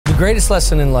greatest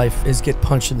lesson in life is get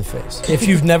punched in the face. If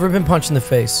you've never been punched in the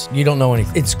face, you don't know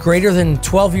anything. It's greater than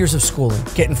 12 years of schooling,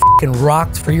 getting fucking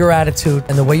rocked for your attitude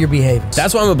and the way you're behaving.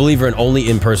 That's why I'm a believer in only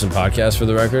in-person podcasts, for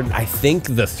the record. I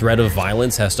think the threat of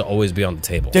violence has to always be on the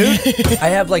table. Dude, I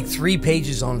have like 3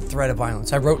 pages on threat of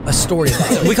violence. I wrote a story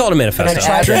about it. We call it a manifesto.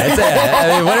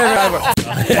 I mean,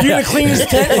 whatever. You're gonna clean his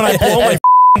tent when I blow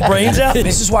my brains out?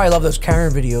 This is why I love those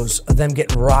Karen videos of them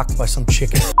getting rocked by some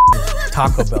chick at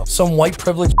Taco Bell. Some white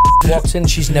privileged walks in,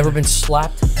 she's never been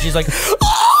slapped. She's like,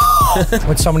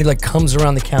 when somebody like comes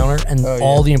around the counter and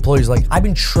all the employees like, I've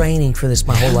been training for this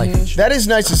my whole life. That is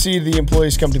nice to see the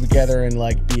employees come together and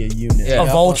like be a unit. A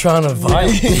Voltron of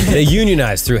violence. They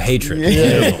unionize through hatred.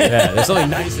 Yeah, there's something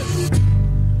nice in it.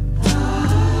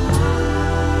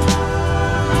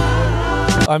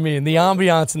 I mean, the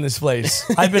ambiance in this place.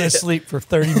 I've been asleep for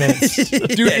 30 minutes. Dude,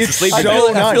 it's so I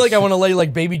nice. feel like I want to lay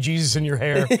like baby Jesus in your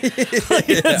hair.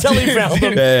 Until he found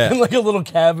him in like a little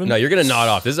cabin. No, you're gonna nod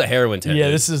off. This is a heroin tent. Yeah,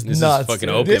 this is nuts. Fucking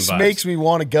opium This vibes. makes me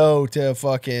want to go to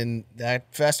fucking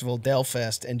that festival, Del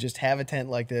Fest, and just have a tent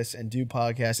like this and do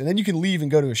podcasts, and then you can leave and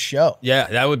go to a show. Yeah,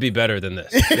 that would be better than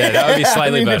this. Yeah, that would be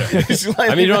slightly better. Slightly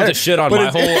I mean, you don't have to shit on my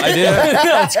whole idea.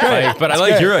 That's great. Like, but I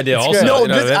like your idea also. No, You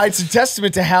know what I mean? it's a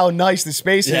testament to how nice the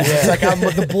space is. It's like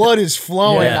the blood is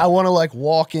flowing. Yeah. I want to like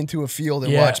walk into a field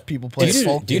and watch people play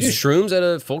folk Do you do music. shrooms at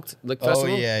a folk festival? Oh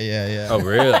yeah. Oh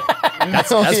really? That's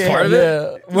part of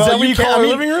it. Well, is that what you call our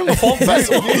living room? A folk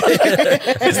festival?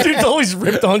 This dude's always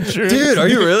ripped on shrooms. Dude, are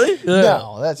you really?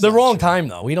 No, that's the not wrong true. time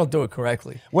though. We don't do it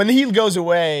correctly. When the heat goes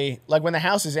away, like when the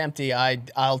house is empty,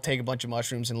 I'll take a bunch of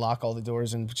mushrooms and lock all the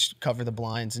doors and just cover the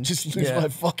blinds and just lose my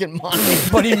fucking mind.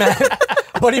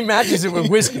 But he matches it with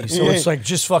whiskey, so it's like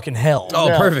just fucking hell. Oh,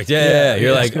 perfect. Yeah.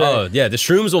 You're like, great. oh, yeah, the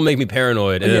shrooms will make me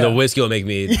paranoid, and then the whiskey will make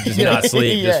me just not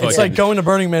sleep. Just It's like going to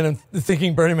Burning Man and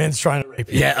thinking Burning Man's trying to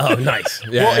rape you. yeah, oh, nice.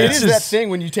 Yeah, Well, yeah. it is that thing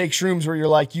when you take shrooms where you're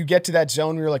like, you get to that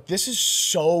zone where you're like, this is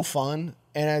so fun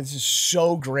and it's just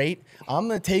so great. I'm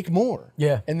going to take more.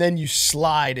 Yeah. And then you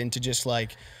slide into just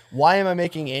like, why am I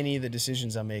making any of the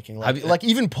decisions I'm making? Like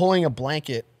even pulling a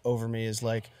blanket over me is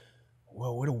like,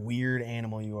 whoa, what a weird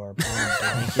animal you are. Pulling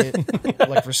a blanket,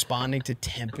 like responding to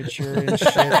temperature and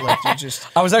shit. Like you're just.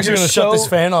 I was actually going to shut this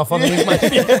fan off underneath my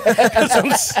feet because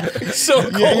I'm so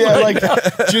cold. Yeah, like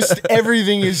just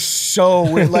everything is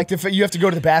so weird. Like if you have to go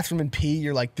to the bathroom and pee,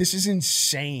 you're like, this is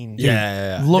insane.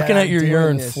 Yeah. Looking That at your I'm doing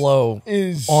urine this flow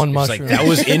is on It's like, mushrooms. that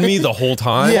was in me the whole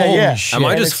time? Yeah, yeah. Holy shit. Am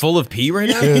I And just it's- full of pee right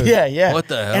now? Yeah. What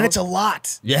the hell? And it's a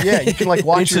lot. Yeah. You can like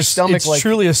watch your stomach it's like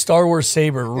truly a Star Wars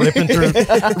saber ripping through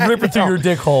your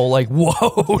dick hole. Like,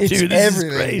 whoa, it's dude, this is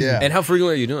everything. crazy. Yeah. And how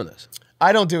frequently are you doing this?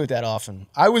 I don't do it that often.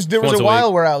 There was Once a a while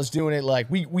week. where I was doing it like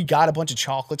we got a bunch of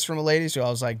chocolates from a lady, so I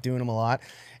was like doing them a lot.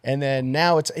 And then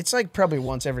now it's like probably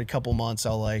once every couple months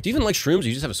I'll like. Do you even like shrooms or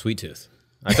you just have a sweet tooth?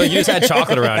 I thought you just had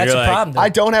chocolate around. That's You're a like, problem. I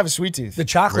don't have a sweet tooth. The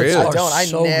chocolates Really? are I don't. I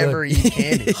so never good. eat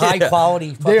candy. High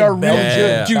quality. They are really Belgian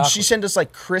good, dude. chocolate. She sent us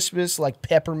like Christmas, like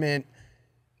peppermint,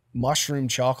 mushroom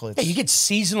chocolates. Hey, you get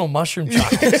seasonal mushroom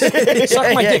chocolates.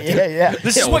 Suck my dick. yeah.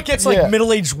 This is what gets like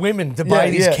middle-aged women to buy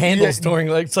these candles during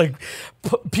like it's like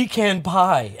pecan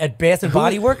pie at Bath and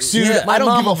Body Works. Dude, my I don't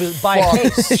mom give a will buy a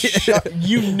case.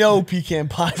 You know pecan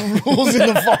pie rules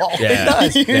in the fall. Yeah.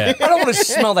 It does. Yeah. I don't want to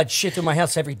smell that shit through my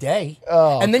house every day.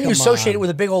 And then you come associate on. it with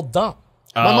a big old dump.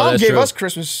 My mom that's gave true. us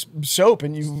Christmas soap,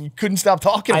 and you couldn't stop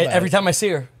talking about Every it. time I see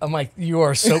her, I'm like, you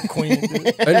are a soap queen.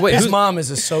 Dude. And wait, His who's- mom is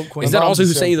a soap queen. Is that also who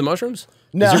mom's sent you the mushrooms?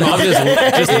 No. Is your mom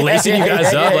just lacing you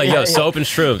guys up? Like, yo, soap and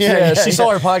shrooms. Yeah, she saw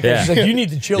our podcast. Yeah. She's like, you need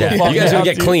to chill the Yeah. fuck You guys out, will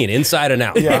get dude. clean inside and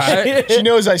out. All right? She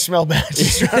knows I smell bad.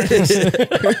 She's trying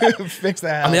to fix the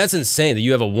house. I mean, that's insane that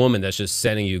you have a woman that's just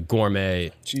sending you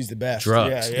gourmet. She's the best.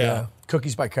 Drugs. Yeah.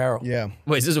 Cookies by Carol.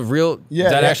 Wait, is this a real? Yeah,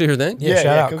 Is that yeah. actually her thing? Yeah,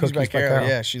 shout out Cookies by Carol. Carol.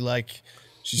 Yeah,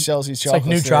 she sells these It's like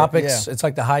chocolates. New Tropics. It's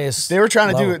like the highest. They were trying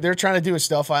to do level. it. They're trying to do a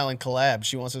Stuff Island collab.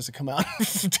 She wants us to come out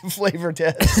to flavor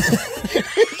test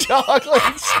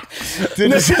chocolates. To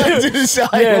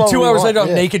decide Yeah, what 2 we hours want. later, I'm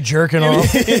Yeah. naked jerking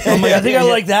off. I'm like, I think I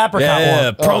like the apricot Yeah,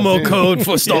 one. promo dude. code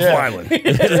for Stuff Yeah. Island.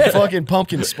 Fucking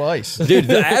pumpkin spice. Dude,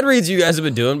 the ad reads you guys have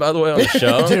been doing, by the way, on the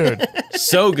show, Dude.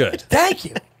 so good. Thank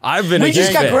you. I've been. We a just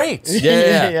huge got fan. greats.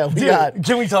 Yeah. We Dude, got.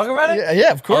 can we talk about it?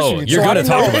 Yeah, of course. Oh, we can you're talk going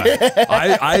to about talk it. about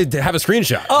it. I have a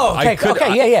screenshot. Oh, okay, I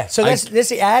could- yeah. So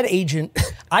this ad agent,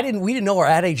 we didn't know our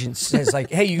ad agent says like,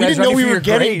 hey, you We guys didn't know ready we for were your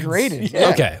getting grades? graded. Yeah.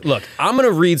 Okay, look, I'm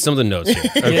gonna read some of the notes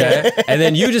here, okay? And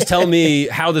then you just tell me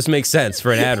how this makes sense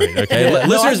for an ad read, okay?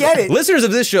 I get it. Listeners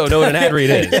of this show know what an ad read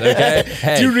is, okay?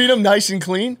 Hey, Do you read them nice and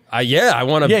clean? yeah, I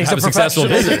want to he's have a a successful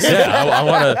professional. business.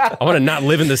 Yeah, I want to not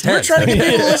live in this tent. Trying to get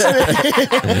people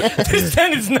listening. This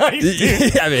tent is nice,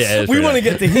 dude. I mean, yeah, we want to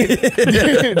get the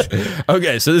heat.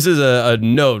 Okay, so this is a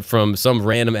note from some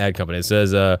random ad company. It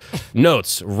says,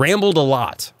 notes, rambled a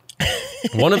lot.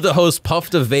 One of the hosts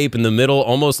puffed a vape in the middle,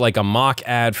 almost like a mock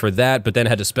ad for that, but then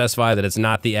had to specify that it's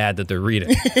not the ad that they're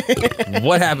reading.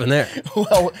 What happened there?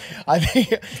 Well, I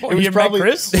think it was probably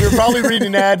Chris. We were probably reading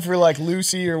an ad for like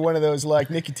Lucy or one of those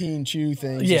like nicotine chew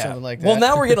things or something like that. Well,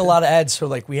 now we're getting a lot of ads, so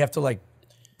like we have to like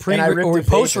or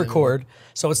post record.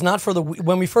 So it's not for the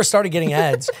when we first started getting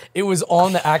ads, it was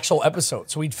on the actual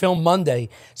episode. So we'd film Monday.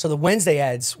 So the Wednesday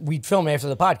ads we'd film after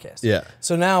the podcast. Yeah.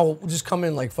 So now we'll just come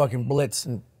in like fucking blitz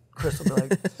and Chris will be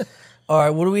like, all right,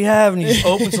 what do we have? And he just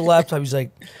opens the laptop. He's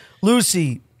like,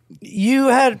 Lucy, you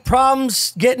had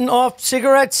problems getting off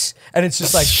cigarettes? And it's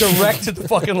just like direct to the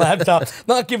fucking laptop,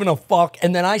 not giving a fuck.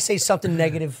 And then I say something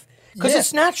negative because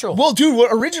it's natural. Well, dude, what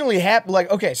originally happened,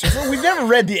 like, okay, so we've never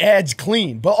read the ads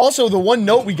clean, but also the one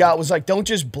note we got was like, don't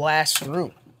just blast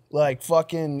through. Like,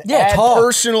 fucking add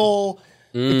personal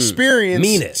experience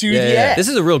mean it. to the ad. This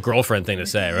is a real girlfriend thing to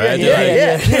say, right?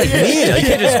 Yeah. Mean it. You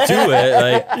can't just do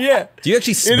it. Like, do you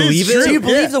actually believe it? Do you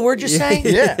believe the word you're saying?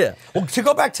 Yeah. Well, to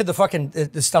go back to the fucking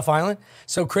the Stuff Island.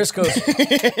 So Chris goes,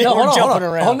 no, We're jumping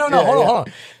around. Oh, no, hold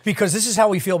on. Because this is how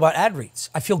we feel about ad reads.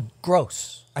 I feel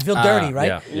gross. I feel dirty,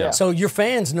 right? Yeah. So your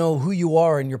fans know who you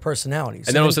are and your personalities.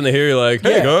 And then all of a sudden they hear you like,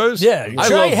 hey guys. Yeah.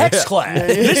 Try Hex Class.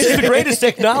 This is the greatest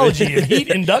technology in heat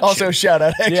induction. Also, shout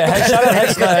out Hex Class. Yeah, shout out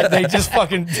Hex Class. They just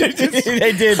fucking...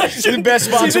 they did. It's the best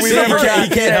sponsor we've ever got.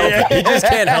 He can't help it. He just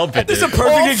can't help it. This is a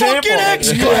perfect example. Fucking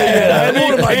Hex Class.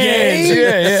 One of my games.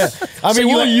 Yeah. I mean,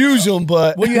 we'll use them,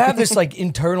 but... Well, you have this like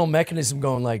internal mechanism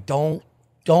going like, don't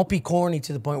be corny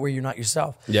to the point where you're not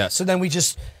yourself. Yeah. So then we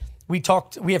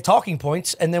have talking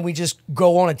points, and then we just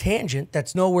go on a tangent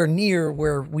that's nowhere near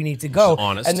where we need to go.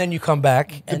 Honest. And then you come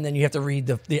back, and then you have to read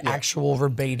the actual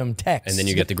verbatim text. And then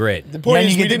you get the grade. The point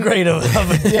is, you get the grade of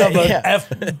an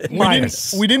F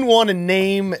minus. We didn't want a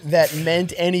name that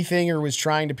meant anything or was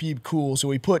trying to be cool, so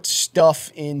we put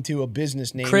stuff into a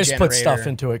business name Chris generator. put stuff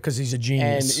into it because he's a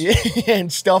genius.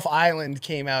 And Stuff Island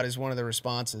came out as one of the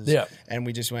responses. Yeah. And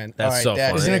we just went, That's all right, so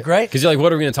funny. Isn't it great? Because you're like,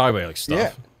 what are we going to talk about? You're like, stuff.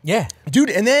 Yeah. Yeah.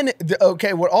 Dude, and then,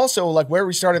 what also, like, where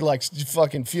we started, like,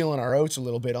 fucking feeling our oats a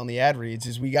little bit on the ad reads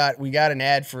is we got an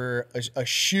ad for a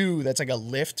shoe that's like a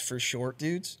lift for short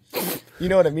dudes. You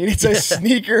know what I mean? It's a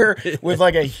sneaker with,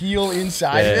 like, a heel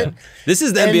inside of it. This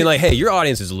is them being like, hey, your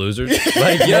audience is losers.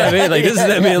 Like, you know what I mean? Like, this is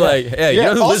them being like, hey, you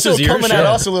know who listens to your coming show? at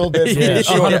us a little bit. Yeah,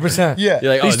 100%. Yeah.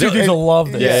 You're like, These two dudes will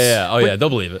love this. Yeah. Oh, yeah, they'll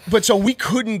believe it. But so we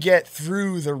couldn't get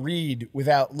through the read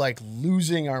without, like,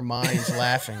 losing our minds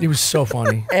laughing. It was so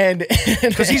funny. And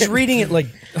because he's reading it like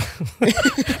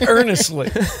earnestly.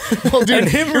 Well, dude, and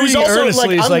him it was reading also earnestly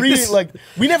like is I'm like reading this. like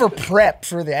we never prep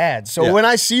for the ad. So when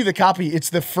I see the copy, it's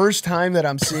the first time that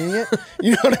I'm seeing it.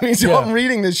 You know what I mean? So I'm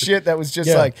reading this shit that was just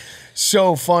like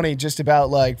so funny, just about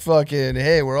like fucking,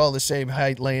 hey, we're all the same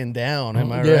height laying down.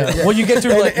 Am I right? Yeah. Well, you get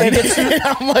through like, he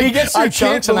gets through I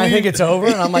chunks, and I think it's over.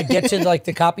 And I'm like, get to like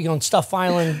the copy on Stuff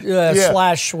Island /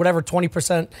 whatever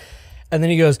 20%, and then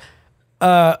he goes.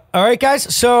 All right,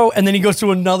 guys. So, and then he goes through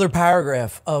another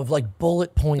paragraph of like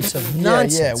bullet points of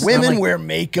nonsense. Yeah, women wear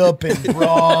makeup and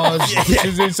bras.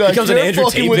 It's like, Becomes an Andrew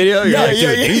Tate video. You're like,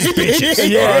 dude, these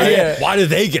bitches. Why do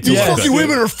they get to These fucking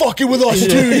women are fucking with us too.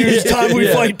 Dude. It's time we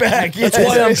fight back. That's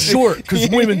why I'm short, because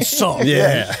women suck.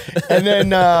 Yeah. And then,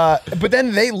 but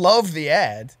then they love the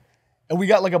ad. And we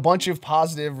got like a bunch of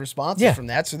positive responses from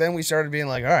that. So then we started being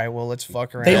like, all right, well, let's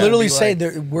fuck around. They literally say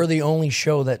we're the only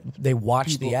show that they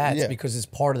watch the ads because it's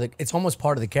it's almost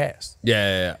part of the cast.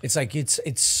 Yeah. It's like, it's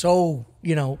so,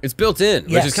 you know. It's built in,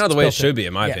 which is kind of the way it should be,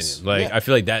 in my Yes. opinion. Like, I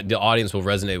feel like that the audience will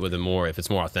resonate with it more if it's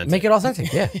more authentic. Make it authentic,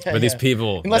 But these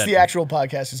people. Unless the actual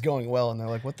podcast is going well and they're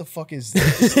like, what the fuck is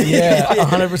this?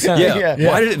 100%. Yeah.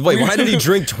 Why did he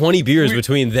drink 20 beers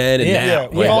between then and now?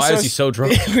 Like, why is he so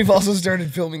drunk? We've also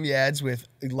started filming the ads with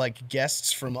like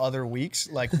guests from other weeks,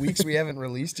 like weeks we haven't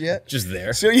released yet. Just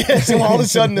there. So so all of a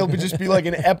sudden there'll just be like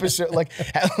an episode, like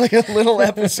a little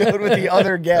episode with the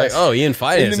other guests. Like, oh, Ian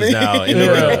Finance is now in the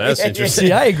room. That's interesting.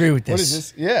 See, I agree with this. What is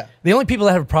this? Yeah. The only people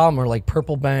that have a problem are like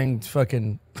purple banged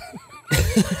fucking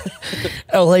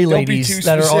LA ladies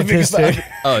that are autistic.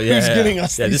 Oh yeah, who's getting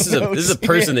us this is a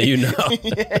person that you know.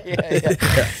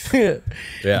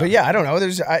 Yeah. But yeah, I don't know.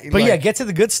 Get to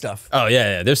the good stuff. Oh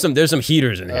yeah. There's some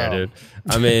heaters in here, dude.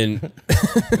 I mean,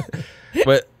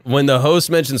 but when the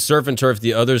host mentions surf and turf,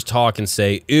 the others talk and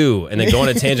say "ew," and then go on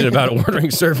a tangent about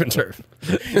ordering surf and turf.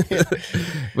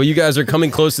 Well, you guys are coming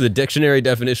close to the dictionary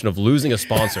definition of losing a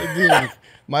sponsor. Dude,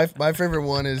 My favorite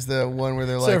one is the one where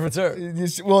they're like Surf and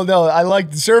Surf. Well, no, I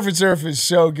like Surf and Surf is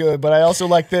so good, but I also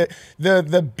like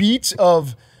the beats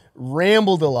of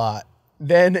Rambled a Lot.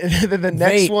 Then the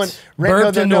next one,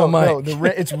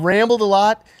 it's Rambled a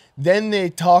Lot. Then they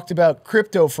talked about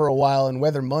crypto for a while and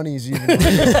whether money's even real.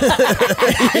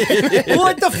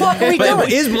 What the fuck are we doing?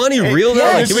 Is money real though?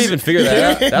 Like, can we even figure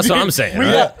that out? That's what I'm saying.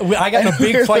 I got in a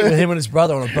big fight with him and his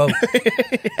brother on a boat.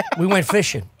 We went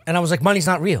fishing, and I was like, money's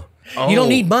not real. You don't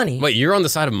need money. Wait, you're on the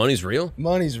side of money's real?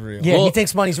 Money's real. Yeah, he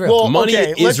thinks money's real. Well, money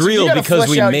is real because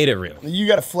we made it real. You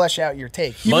got to flesh out your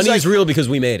take. Money's real because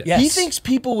we made it. Yes. He thinks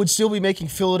people would still be making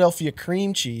Philadelphia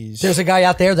cream cheese. There's a guy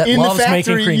out there that in loves the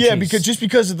factory, making cream cheese.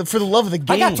 because for the love of the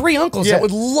game. I got 3 uncles that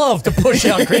would love to push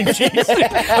out cream cheese.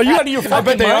 Are you out of your fucking I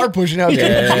bet they mind? are pushing out cream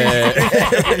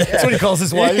cheese. That's what he calls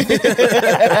his wife.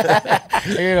 I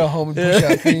gotta go home and push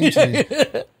out cream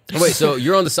cheese. Wait, so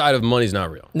you're on the side of money's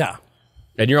not real, No.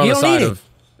 and you're on You the don't side need of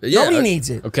Nobody needs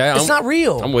it. Okay, it's not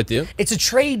real. I'm with you. It's a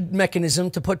trade mechanism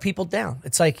to put people down.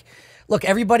 It's like, look,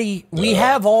 everybody, we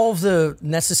have all of the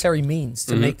necessary means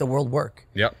to make the world work.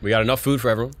 Yep, we got enough food for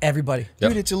everyone. Everybody.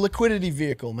 Dude, it's a liquidity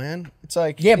vehicle, man. It's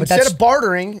like, Yeah, but instead of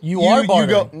bartering, You are bartering.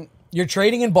 You go, You're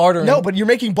trading and bartering. no, but you're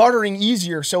making bartering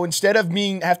easier. So instead of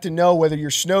have to know whether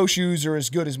your snowshoes are as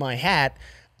good as my hat,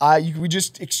 we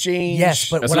just exchange. Yes,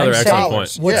 but That's what another I'm excellent saying,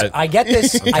 point. what- Yeah. I get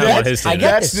this. I kinda on his get team.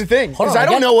 That's this. the thing. Hold Because on,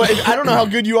 I don't know how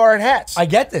good you are at hats. I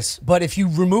get this, but if you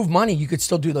remove money, you could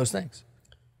still do those things.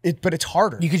 But it's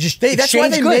harder. You could just that's why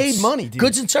exchange they goods. made money, dude.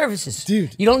 Goods and services,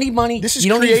 Dude. You don't need money. This is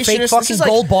you don't need creationist. fake This fucking is like-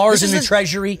 gold bars this in is the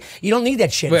treasury. You don't need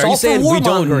that shit. Wait, It's are all you saying for we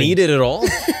don't warmongering. need it at all?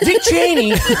 Dick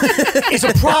Cheney is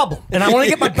a problem, and I want to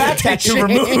get my back tattoo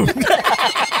removed.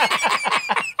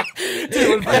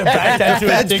 Dude, what if I had a back tattoo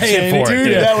of Dick paying Cheney? for it,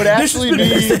 Dude, yeah. that would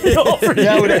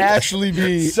actually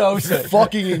be So sick.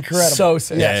 fucking incredible. So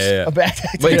sick. Yeah. A back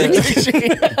tattoo. Wait, of Dick Cheney.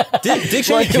 Dick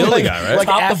Cheney killed the guy, right? Like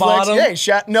Top to Affleck's, bottom. yeah, he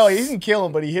shot. No, he didn't kill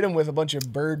him, but he hit him with a bunch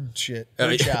of bird shit.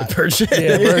 Bird shot. Bird shit.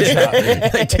 Yeah, bird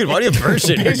shot. Like, dude, why do you have bird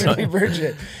shit in your Basically, gun? bird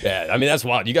shit. Yeah, I mean that's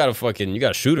wild. You got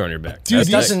a shooter on your back. Dude,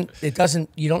 That's it doesn't,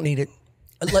 you don't need it.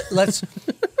 Let's,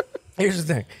 here's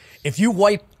the thing. If you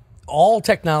wipe all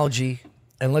technology,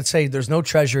 and let's say there's no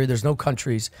treasury, there's no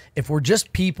countries, if we're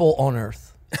just people on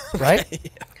Earth, right?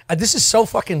 This is so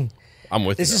fucking, I'm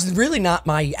with you. this is really not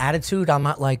my attitude. I'm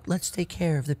not like, let's take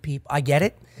care of the people. I get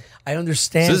it. I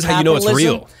understand. So this is how you know it's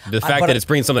capitalism. real. The fact that it's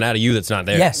bringing something out of you that's not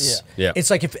there. Yes. Yeah. It's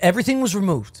like if everything was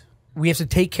removed, we have to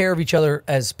take care of each other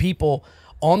as people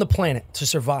on the planet to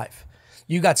survive.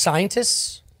 You got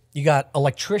scientists, you got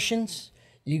electricians,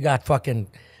 you got fucking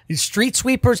street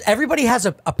sweepers. Everybody has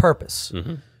a purpose.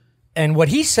 And what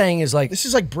he's saying is like, This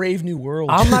is like Brave New World.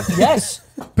 I'm not, yes,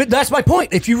 but that's my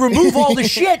point. If you remove all the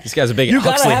shit, This guy's a big you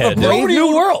gotta Huxley have head, a dude. brave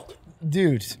new world.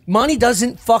 Dude, Money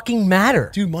doesn't fucking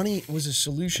matter. dude, money was a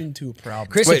solution to a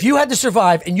problem. Chris, Wait. if you had to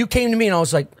survive and you came to me and I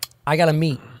was like, I got a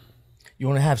meat. You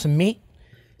want to have some meat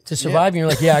to survive? And you're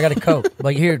like, yeah, I got a coat.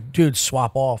 Like, here, dude,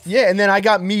 swap off. Yeah, and then I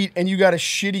got meat, and you got a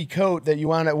shitty coat that you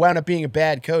wound up being a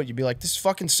bad coat. You'd be like, "This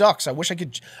fucking sucks. I wish you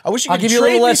could I'll trade give you a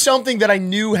little me less- something that I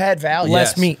knew had value."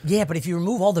 Less Yes. meat. Yeah, but if you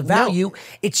remove all the value,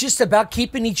 it's just about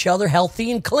keeping each other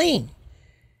healthy and clean.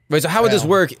 Wait, so how would this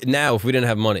work now if we didn't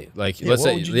have money? Like, let's what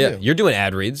say, would you do? you're doing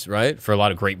ad reads, right, for a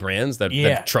lot of great brands that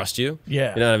Yeah. trust you.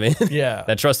 Yeah. You know what I mean? Yeah.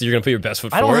 That trust that you're gonna put your best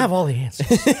foot I forward. don't have all the answers.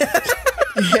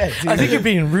 Yeah, dude. I think you're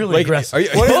being really aggressive. are you-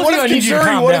 What Both of you, I if need you to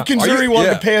calm down. Kinsuri wanted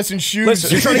yeah. to pay us in shoes? Listen,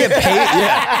 You're trying to get paid.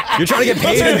 Yeah. You're trying to get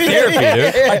paid in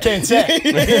therapy, dude. I can't say. I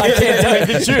can't tell you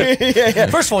the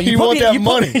truth. First of all, you You put want me, that you put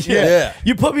money. me- Yeah.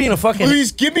 You put me in a fucking.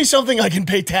 Please give me something I can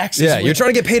pay taxes. Yeah, with. you're trying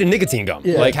to get paid in nicotine gum.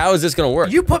 Like, how is this gonna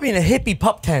work? You put me in a hippie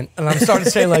pup tent, and I'm starting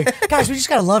to say like, guys, we just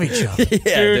gotta love each other.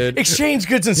 yeah, dude. Exchange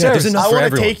goods and there's services. enough I for want to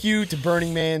everyone. take you to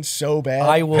Burning Man so bad.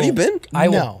 I will. Have you been? I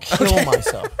will No. kill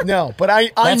myself. No, but I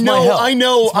That's my know, hell. I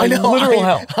know, It's my I know, literal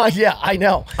hell. Yeah, I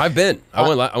know. I've been. I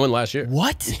went last year.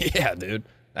 What Yeah, dude.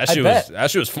 I That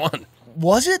bet. shit was fun.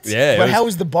 was it? Yeah, it but was- how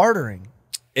was the bartering?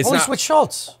 It's Only not. with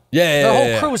Schultz. Yeah, The whole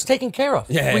yeah. crew was taken care of.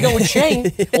 Yeah. We go with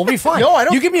Shane, we'll be fine. No, I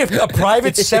don't- You give me a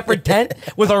private, separate tent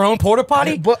with our own porta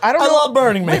potty. But I don't know. love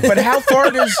Burning Man. But how far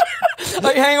does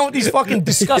Like hang out with these fucking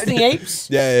disgusting apes.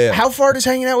 Yeah. how far does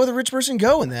hanging out with a rich person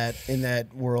go in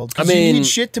that world? 'Cause I mean- you need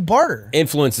shit to barter.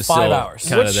 Influence is 5 still hours.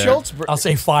 kind of What's there. Schultz? I'll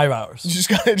say 5 hours Just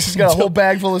got a whole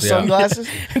bag full of sunglasses.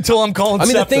 until I'm calling. I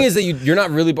mean, the SEPTA. thing is that you're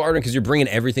not really bartering because you're bringing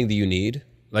everything that you need.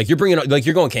 Like you're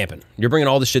going camping. You're bringing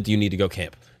all the shit that you need to go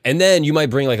camp. And then you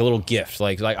might bring like a little gift.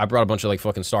 Like I brought a bunch of like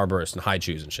fucking Starburst and high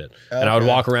chews and shit. And I would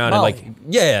walk around and like,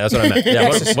 yeah, that's what I meant. Yeah,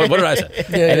 what did I say?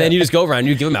 And then you just go around and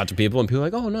you give them out to people and people are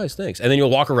like, oh, nice, thanks. And then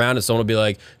you'll walk around and someone will be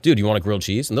like, dude, you want a grilled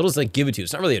cheese? And they'll just like give it to you.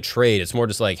 It's not really a trade. It's more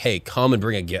just like, hey, come and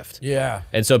bring a gift. Yeah.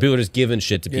 And so people are just giving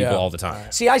shit to people all the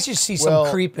time. See, I just see some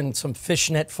creep in some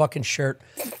fishnet fucking shirt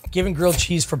giving grilled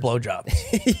cheese for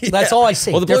blowjobs. That's all I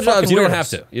see. Well, the blowjobs, you don't have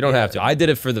to. You don't have to. I did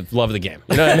it for the love of the game.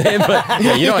 You know what I mean? But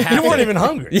yeah, you don't have to. You weren't even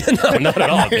hungry. Yeah, no, not at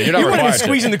all. Dude. You're not you weren't even required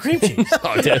squeezing the cream cheese.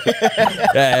 Oh, dude.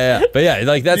 Yeah. But yeah,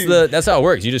 like that's how it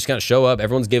works. You just kind of show up.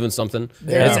 Everyone's giving something.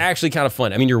 Yeah. And it's actually kind of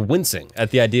fun. I mean, you're wincing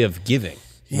at the idea of giving.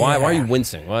 Why are you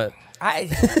wincing? What?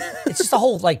 It's just the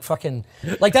whole like fucking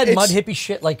like that mud hippie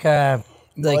shit. Like mud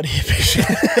hippie shit.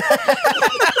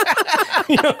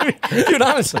 You know what I mean? Dude,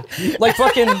 honestly, like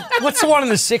fucking, what's the one in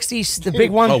the '60s? The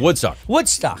big one? Oh, Woodstock.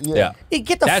 Woodstock. Yeah.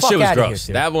 Get the that fuck shit was out gross. of here,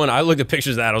 dude. That one, I looked at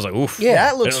pictures of that. I was like, oof. Yeah,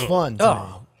 that looks fun.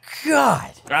 Oh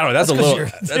God. I don't know. That's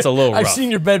a little rough. I've seen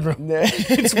your bedroom.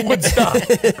 It's Woodstock.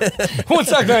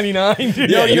 Woodstock '99, dude.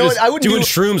 Yeah, you know what? I wouldn't doing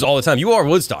shrooms all the time. You are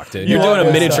Woodstock, dude. You're doing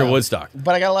a miniature Woodstock.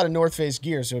 But I got a lot of North Face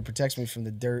gear, so it protects me from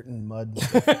the dirt and mud.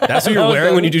 That's what you're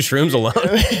wearing when you do shrooms alone?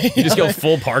 You just go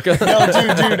full parka? No,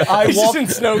 dude. I walk in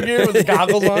snow gear with the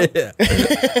goggles on.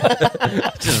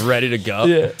 Just ready to go.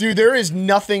 Yeah. Dude, there is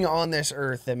nothing on this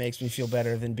earth that makes me feel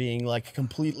better than being like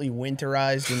completely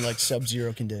winterized in like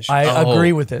sub-zero conditions. I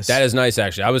agree with this. That is nice,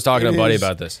 actually. I was talking to a buddy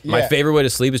about this. My favorite way to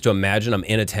sleep is to imagine I'm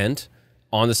in a tent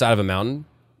on the side of a mountain,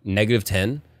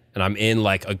 -10, and I'm in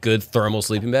like a good thermal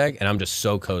sleeping bag, and I'm just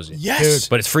so cozy. Yes. Dude.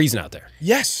 But it's freezing out there.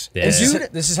 Yes. Yeah.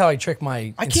 This is how I trick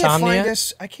my insomnia.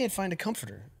 I can't find a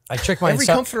comforter. I trick my Every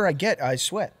comforter I get, I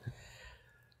sweat.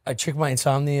 I trick my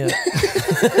insomnia.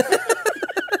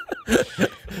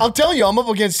 I'll tell you, I'm up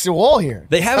against the wall here.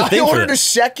 They have a thing I for ordered this. a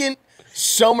second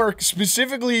summer,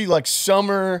 specifically like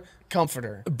summer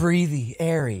comforter. Breathy,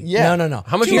 airy. Yeah. No.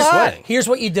 How much are you sweating? Here's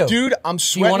what you do. Dude, I'm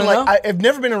sweating wanna like know? I've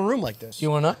never been in a room like this.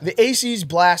 You want to know? The AC's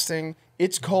blasting.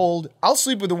 It's cold. I'll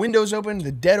sleep with the windows open in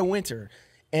the dead of winter.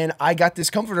 And I got this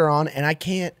comforter on and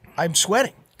I'm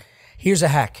sweating. Here's a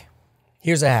hack.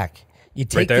 You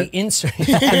take the insert.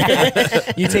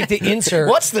 You take the insert.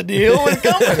 What's the deal with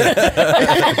comforter?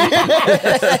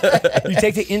 You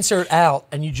take the insert out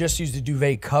and you just use the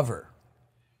duvet cover.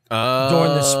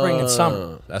 During the spring and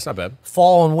summer. That's not bad.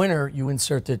 Fall and winter, you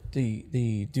insert the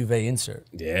duvet insert.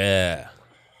 Yeah.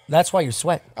 That's why you're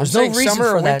sweating. There's I'm no saying reason summer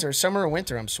for or that. winter. Summer or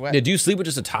winter, I'm sweating. Yeah, do you sleep with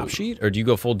just a top sheet, or do you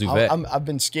go full duvet? I've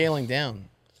been scaling down.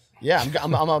 Yeah,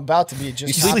 I'm about to be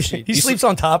just top sheet. He sleeps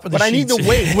on top of the But I need the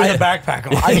weight. with a backpack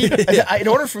on. I need, in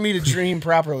order for me to dream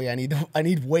properly, I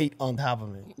need weight on top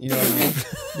of it. You know what I mean?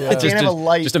 I can't have a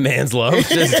light. Just a man's love,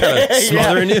 just kind of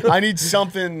smothering you. I need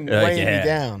something weighing me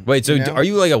down. Wait, so are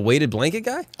you like a weighted blanket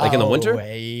guy? Like in the winter?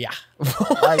 Yeah.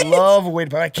 I love a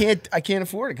weighted, but I can't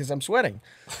afford it because I'm sweating.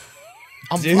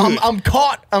 I'm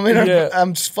caught.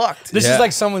 I'm fucked. This is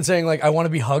like someone saying like I want to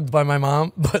be hugged by my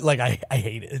mom, but like I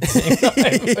hate it.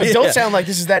 It don't sound like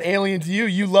this is that alien to you.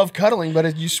 You love cuddling,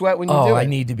 but you sweat when you do it. I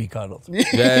need to be cuddled.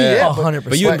 Yeah, 100%.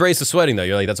 But you embrace the sweating though.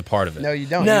 You're like that's a part of it. No, you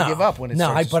don't. No, You give up when it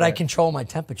starts to but I sweat. control my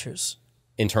temperatures.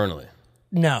 Internally.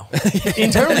 No,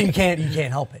 internally you can't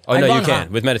help it. Oh I no, run you can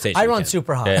hot. with meditation. I you run can.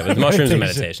 super hot. Yeah, with mushrooms and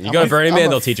meditation. You go to Burning Man,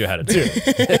 they'll teach you how to do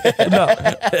it. No,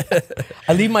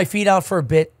 I leave my feet out for a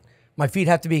bit. My feet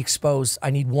have to be exposed.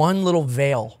 I need one little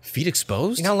veil. Feet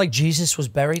exposed? You know, like Jesus was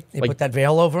buried. They put that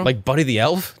veil over him. Like Buddy the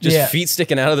Elf, just feet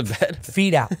sticking out of the bed.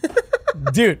 Feet out,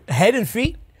 dude. Head and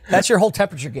feet. That's your whole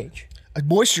temperature gauge.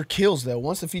 Moisture kills though.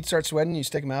 Once the feet start sweating, you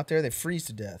stick them out there, they freeze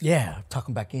to death. Yeah, tuck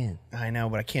them back in. I know,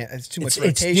 but I can't. It's too much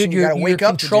It's rotation. dude, you gotta wake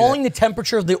up. controlling the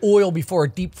temperature of the oil before a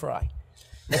deep fry.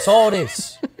 That's all it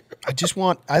is.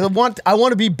 I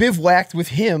want to be bivouacked with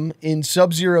him in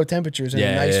sub-zero temperatures in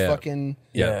a nice fucking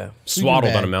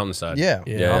swaddled bag. on a mountainside.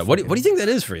 Yeah. What do you think that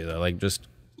is for you though? Like just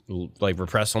like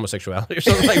repressed homosexuality or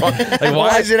something? Like why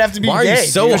Why does it have to be Why are you gay?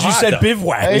 so Because you hot, said though?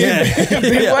 bivouac.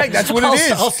 Bivouac, that's what it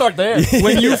is. I'll start there.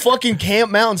 When you fucking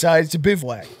camp mountainside, it's a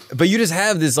bivouac. But you just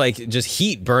have this like just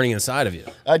heat burning inside of you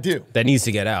I do. that needs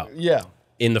to get out Yeah.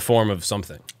 in the form of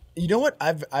something. You know what?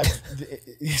 I've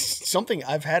something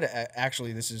I've had.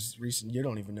 Actually, this is recent. You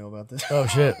don't even know about this. Oh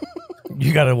shit!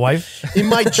 You got a wife? In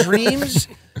my dreams,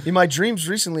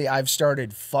 recently, I've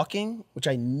started fucking, which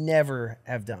I never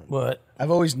have done. What?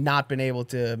 I've always not been able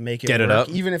to make it Get it work,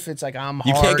 up? even if it's like I'm.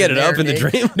 You hard can't get and it up they're in the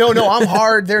naked. dream? No, I'm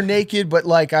hard. They're naked, but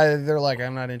like they're like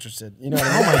I'm not interested. You know what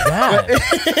I mean? Oh my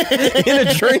god! In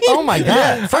a dream? Oh my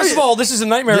god! First of all, this is a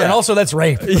nightmare, and also that's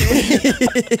rape. What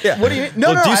do you mean?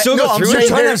 No, Well, do you still go I'm through it? saying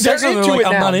Trying to they're have sex with them, into like, it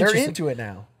I'm now. not They're interested. into it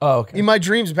now. Oh, okay. In my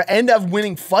dreams, but end up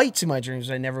winning fights in my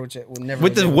dreams. I never would never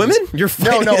With the women? You're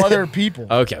fighting? No, other people.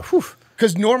 Okay. Whew.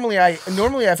 Because normally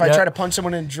if I try to punch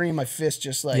someone in a dream, my fist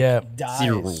just like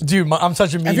dies. Dude, I'm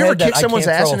such a meathead. Have you ever kicked someone's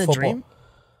ass in a football. dream?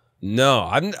 No,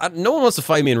 no one wants to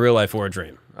fight me in real life or a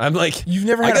dream. I'm like, You've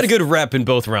never I had got a good rep in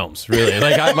both realms, really.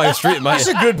 Like He's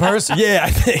a good person. Yeah, I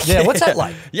think. Yeah, what's that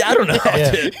like? Yeah, I don't know.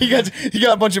 Dude. You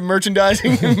got a bunch of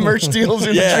merchandising and merch deals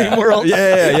in the dream world.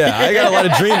 Yeah. I got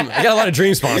a lot of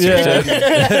dream sponsors.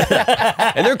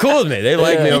 Yeah. And they're cool with me. They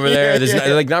like me over there. There's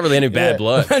not really any bad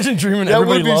blood. Imagine dreaming That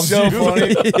everybody would be loves so you.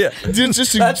 funny. Yeah. Dude,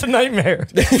 That's a nightmare.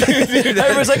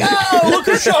 Everybody's like, oh, look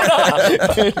who showed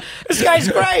up. This guy's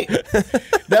great.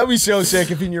 That'd be so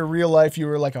sick if in your real life you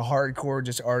were like a hardcore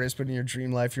just artist, but in your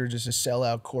dream life you're just a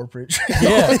sellout corporate.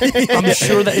 Yeah, I'm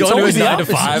sure that it's Going to always his the 9 to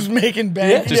opposite. 5. Just making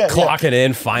bank. Just clocking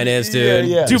in, finance, dude.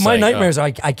 Yeah. Dude, Just my like, nightmares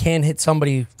are I can't hit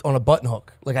somebody on a button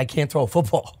hook. Like I can't throw a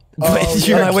football.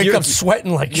 You're- And I wake you're- up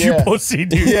sweating like you Yeah. pussy,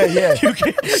 dude. Yeah. You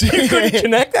couldn't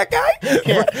connect that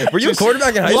guy? Were you a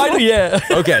quarterback in high Why school? do yeah.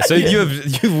 Okay, so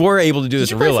you were able to do this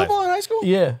Did in you play real life. football in high school?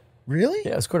 Yeah. Really?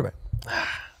 Yeah, it's quarterback.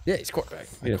 Yeah, he's quarterback.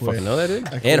 You didn't fucking know that, dude?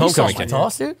 And You saw homecoming my kid.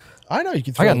 toss, dude? I know you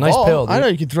can throw got the a nice ball. pill, dude. I know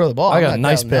you can throw the ball. I got I'm a not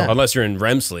nice doubting pill. that. Unless you're in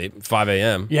REM sleep, 5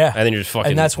 a.m. Yeah. And then you're just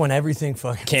fucking. And that's when everything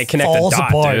fucking Can't connect the falls dot,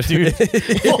 apart, dude.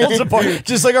 dude. Falls apart.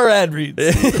 Just like our ad reads.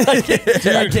 I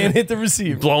can't hit the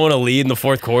receiver. blowing a lead in the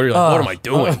fourth quarter. You're like, what am I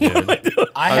doing, dude?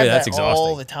 I mean, have that's that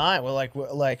all exhausting. the time.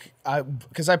 Well,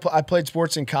 because I played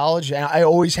sports in college, and I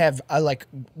always have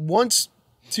once,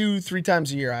 2-3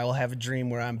 times a year I will have a dream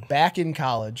where I'm back in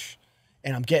college,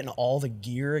 and I'm getting all the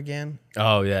gear again,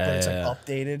 Oh, yeah. but it's like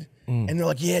updated, and they're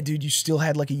like, "Yeah, dude, you still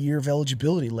had like a year of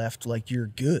eligibility left. Like you're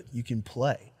good, you can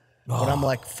play." But I'm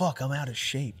like, "Fuck, I'm out of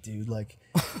shape, dude." Like.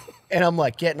 And I'm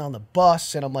like getting on the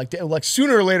bus, and I'm like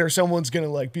sooner or later someone's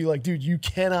gonna be like, dude, you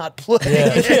cannot play.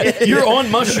 Yeah. You're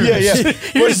on mushrooms. Yeah.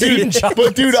 You're just eating chocolate.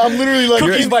 But dude, I'm literally like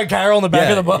Cookies by Carol on the back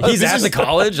of the bus. He's at the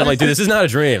college. I'm like, dude, this is not a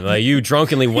dream. Like, you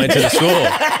drunkenly went to the school.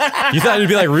 You thought it'd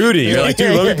be like Rudy. You're like,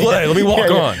 dude, let me play. Let me walk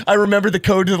on. I remember the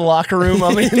code to the locker room.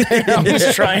 I'm in there. I'm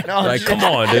just trying on. Like, come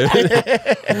on,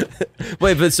 dude.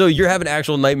 Wait, but so you're having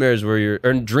actual nightmares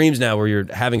or dreams now where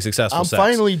you're having successful I'm sex.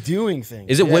 finally doing things.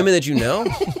 Is it women that you know?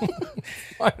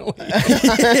 Finally.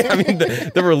 I mean,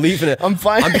 the relief in it. I'm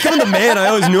becoming the man I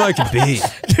always knew I could be.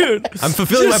 Dude, I'm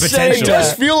fulfilling my just saying potential. It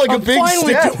does feel like a I'm big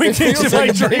finally step. doing It things feels in my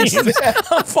like a big dreams. step.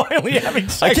 I'm finally having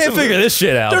sex. I can't with figure them. this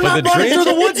shit out. They're but not the running dreams,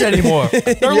 through the woods anymore.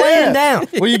 They're laying down.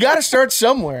 Well, you got to start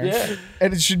somewhere. Yeah.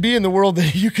 And it should be in the world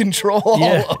that you control all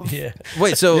of. Yeah.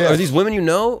 Wait, so are these women you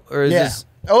know, or is Yeah. this?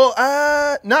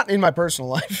 Oh, not in my personal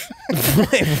life.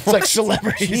 It's like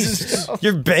celebrities. and stuff.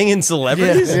 You're banging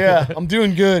celebrities? Yeah, I'm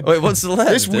doing good. Wait, what's the last?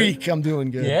 This week, I'm doing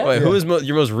good. Yeah? Wait, who is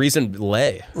your most recent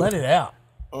lay? Let it out.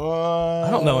 I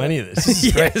don't know any of this. This is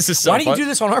Yeah, great. this is so Why do you fun. do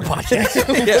this on our podcast?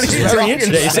 Yeah, This is very yeah,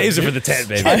 interesting. he saves it for the tent,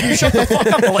 baby. You shut the fuck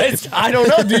up, Lance. I don't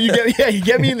know, dude. You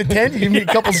get me in the tent. You give me a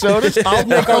couple sodas. I'll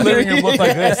make our living room look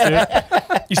like this,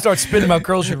 dude. You start spitting out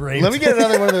girls you raped. Let me get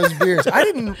another one of those beers. I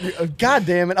didn't. God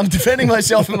damn it! I'm defending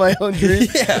myself in my own dream.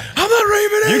 Yeah. I'm not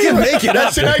raping You can make it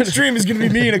up. Tonight's dream is going to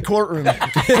be me in a courtroom.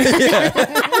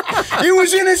 It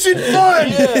was innocent fun.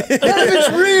 None of it's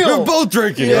real. We're both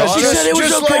drinking. Yeah, Your she Honor. said it was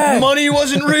just just okay. like money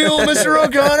wasn't real, Mr.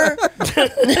 O'Connor.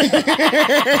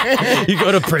 You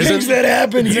go to prison. Things that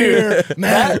happen here,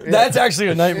 man. That's actually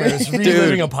a nightmare. It's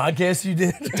reliving a podcast you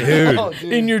did. Dude.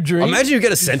 In your dream. Imagine you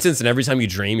get a sentence and every time you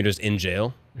dream, you're just in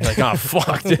jail. You're like, oh,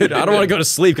 fuck, dude. I don't want to go to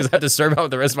sleep because I have to serve out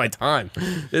the rest of my time.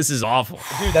 This is awful.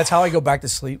 Dude, that's how I go back to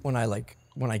sleep when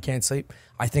I can't sleep.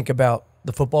 I think about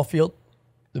the football field,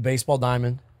 the baseball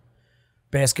diamond,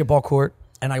 basketball court,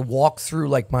 and I walk through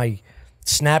like my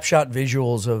snapshot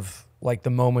visuals of like the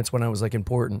moments when I was like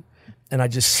important. And I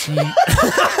just see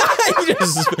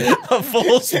Just a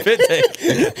full spit take.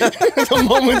 The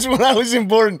moments when I was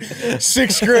important.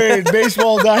 6th grade,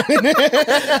 baseball diamond.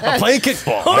 I'm playing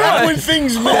kickball. When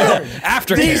things matter.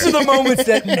 After these are the moments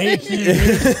that make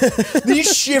you.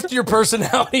 These shift your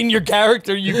personality and your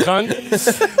character, you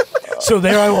cunt. So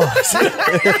there I was.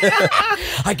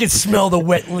 I could smell the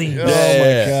wet leaves. Oh my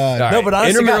God. No, but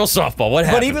honestly, intramural softball. What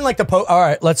happened? But even like all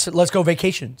right, let's go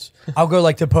vacations. I'll go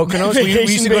like to Poconos. We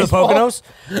Vacation used to go to baseball? Poconos.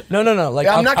 No. Like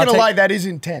I'm not I'll gonna take- lie, that is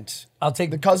intense. I'll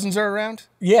take The cousins are around.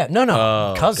 Yeah, no.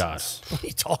 Oh, Cousins. gosh. What are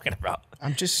you talking about?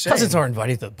 I'm just saying. Cousins aren't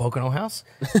invited to the Pocono house.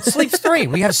 Sleeps 3.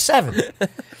 We have 7.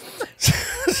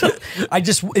 So I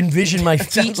just envision my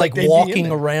feet sounds like like they'd be in walking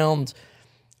there. around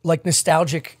like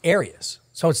nostalgic areas.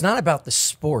 So it's not about the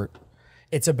sport.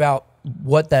 It's about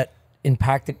what that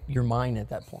impacted your mind at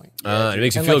that point. It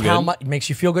makes you feel good. It makes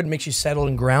you feel good. It makes you settled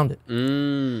and grounded.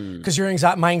 Because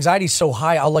my anxiety is so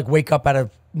high, I'll like wake up out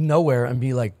of nowhere and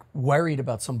be like worried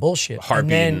about some bullshit.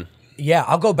 Heartbeat. And then,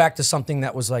 I'll go back to something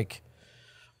that was like,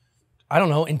 I don't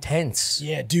know, intense.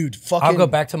 Yeah, dude. I'll go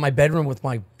back to my bedroom with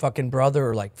my fucking brother,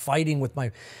 or like fighting with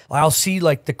I'll see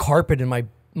like the carpet in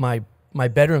my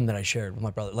bedroom that I shared with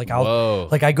my brother. Like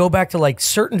I go back to like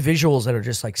certain visuals that are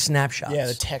just like snapshots. Yeah,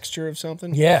 the texture of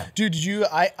something. Yeah, dude.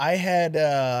 I had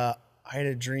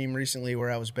a dream recently where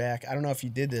I was back. I don't know if you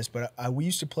did this, but we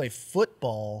used to play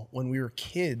football when we were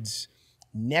kids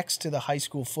next to the high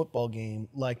school football game,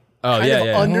 like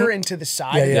under and to the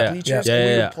side of the bleachers. And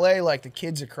we would play like the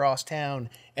kids across town,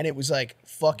 and it was like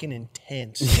fucking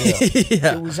intense.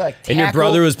 It was like tackle. And your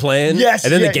brother was playing? Yes.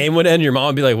 And then the game would end, and your mom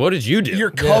would be like, what did you do?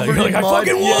 You're covered in like, mud. I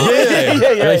fucking won.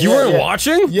 You're like, you weren't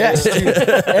watching? Yes, dude.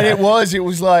 And it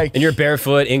was like... And you're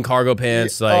barefoot in cargo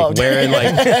pants, like wearing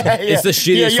like... It's the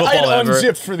shittiest football ever.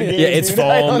 Unzipped for the game. Yeah, it's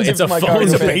foam. It's a foam.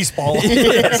 It's a baseball.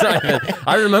 It's not even,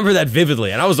 I remember that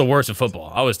vividly, and I was the worst at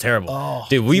football. I was terrible.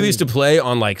 Dude, we used to play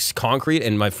on like concrete,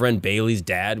 and my friend Bailey's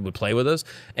dad would play with us,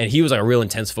 and he was like a real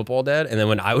intense football dad, and then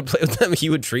when I would play with them, he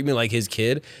would treat me like his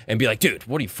kid and be like, dude,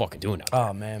 what are you fucking doing out there?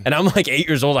 Oh, man. And I'm like 8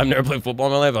 years old. I've never played football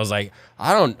in my life. I was like,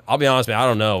 I'll be honest, man, I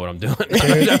don't know what I'm doing.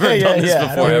 I've never done this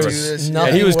before ever.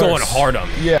 And he was going hard on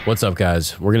me. Yeah. What's up,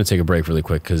 guys? We're going to take a break really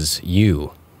quick because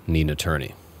you need an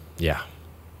attorney. Yeah.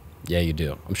 Yeah, you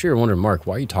do. I'm sure you're wondering, Mark,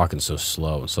 why are you talking so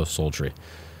slow and so sultry?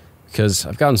 Because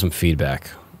I've gotten some feedback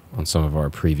on some of our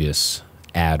previous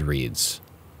ad reads.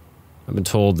 I've been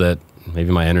told that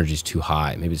maybe my energy's too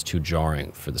high. Maybe it's too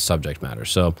jarring for the subject matter.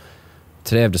 So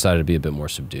today I've decided to be a bit more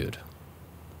subdued.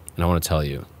 And I want to tell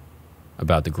you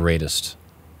about the greatest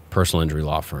personal injury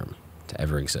law firm to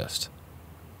ever exist.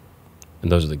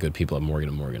 And those are the good people at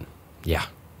Morgan & Morgan. Yeah,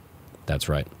 that's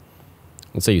right.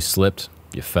 Let's say you slipped,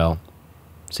 you fell.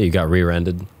 Say you got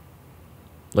rear-ended.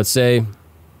 Let's say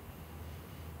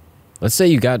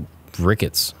you got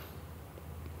rickets.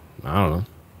 I don't know.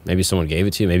 Maybe someone gave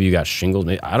it to you. Maybe you got shingled.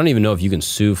 I don't even know if you can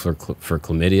sue for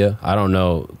chlamydia. I don't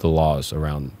know the laws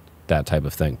around that type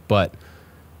of thing, but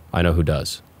I know who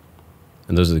does.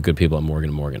 And those are the good people at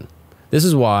Morgan & Morgan. This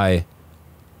is why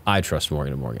I trust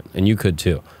Morgan & Morgan, and you could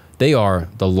too. They are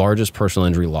the largest personal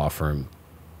injury law firm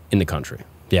in the country.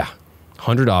 Yeah,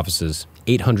 100 offices,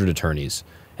 800 attorneys,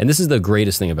 and this is the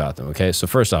greatest thing about them, okay? So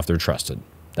first off, they're trusted.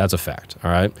 That's a fact, all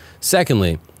right?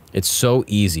 Secondly, it's so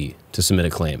easy to submit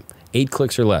a claim. 8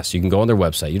 clicks or less. You can go on their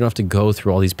website. You don't have to go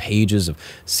through all these pages of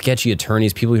sketchy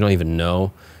attorneys, people you don't even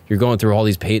know. You're going through all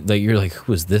these pages. Like, you're like,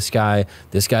 who is this guy?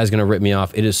 This guy's going to rip me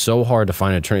off. It is so hard to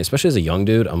find an attorney, especially as a young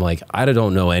dude. I'm like, I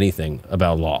don't know anything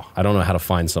about law. I don't know how to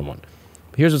find someone.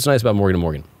 But here's what's nice about Morgan &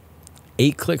 Morgan.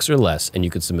 8 clicks or less, and you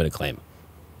could submit a claim.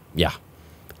 Yeah.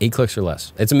 8 clicks or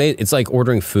less. It's amazing. It's like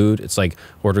ordering food. It's like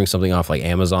ordering something off like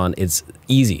Amazon. It's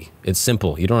easy. It's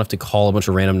simple. You don't have to call a bunch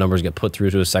of random numbers, get put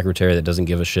through to a secretary that doesn't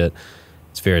give a shit.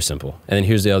 It's very simple. And then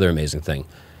here's the other amazing thing.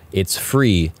 It's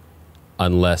free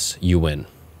unless you win.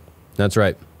 That's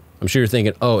right. I'm sure you're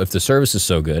thinking, oh, if the service is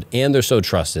so good and they're so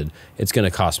trusted, it's going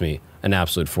to cost me an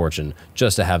absolute fortune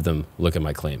just to have them look at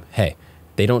my claim. Hey,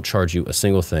 they don't charge you a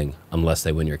single thing unless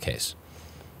they win your case.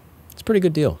 It's a pretty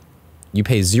good deal. You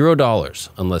pay $0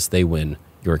 unless they win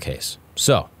your case.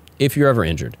 So if you're ever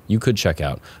injured, you could check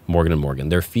out Morgan & Morgan.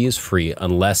 Their fee is free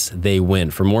unless they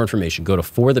win. For more information, go to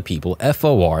forthepeople,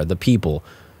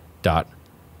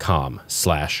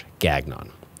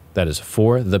 forthepeople.com/Gagnon. That is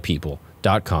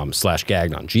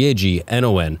forthepeople.com/Gagnon,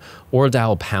 Gagnon, or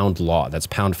dial pound law. That's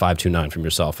pound 529 from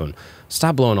your cell phone.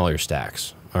 Stop blowing all your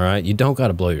stacks, all right? You don't got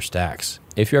to blow your stacks.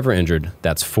 If you're ever injured,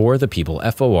 that's for the people,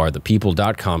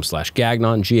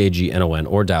 forthepeople.com/Gagnon, Gagnon,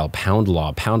 or dial pound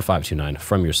law, pound 529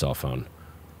 from your cell phone.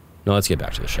 Now let's get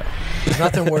back to the show. There's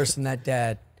nothing worse than that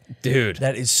dad. Dude.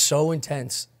 That is so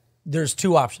intense. There's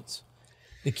 2 options.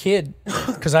 The kid,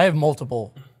 because I have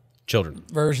multiple Children.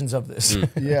 versions of this.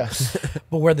 Yeah.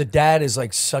 But where the dad is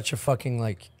like such a fucking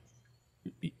like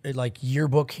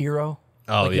yearbook hero.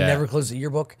 Oh, like yeah. He never closes the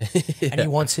yearbook. And he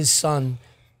wants his son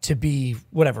to be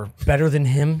whatever, better than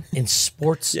him in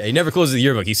sports. Yeah, he never closes the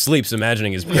yearbook. He sleeps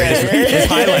imagining his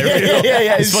highlight reel.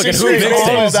 Yeah. His fucking He's hoop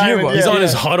mixtape. yearbook. He's on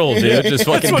his huddle, dude, just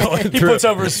fucking going He through. puts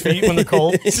over his feet when they're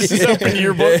cold. It's just his open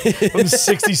yearbook from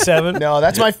 67. No,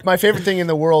 that's my favorite thing in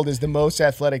the world is the most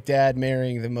athletic dad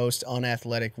marrying the most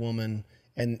unathletic woman,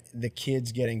 and the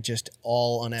kids getting just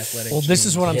all unathletic. Well, this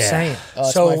is what I'm saying.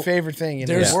 It's So my favorite thing in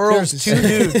there's the world. There's 2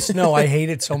 dudes. No, I hate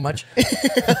it so much.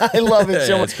 I love it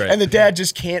so much. That's great. And the dad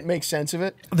just can't make sense of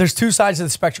it. There's 2 sides of the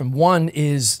spectrum. One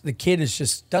is the kid is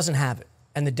just doesn't have it,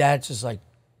 and the dad's just like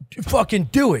fucking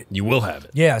do it. You will have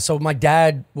it. Yeah, so my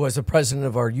dad was the president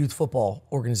of our youth football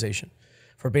organization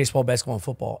for baseball, basketball, and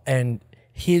football. And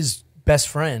his best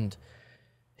friend,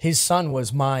 his son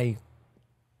was my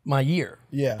year.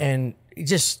 Yeah. And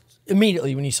just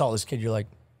immediately when you saw this kid, you're like,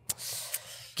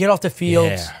 get off the field.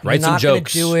 Yeah. Write You're some not gonna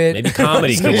jokes. do it. Maybe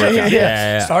comedy could work out.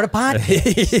 Yeah. Start a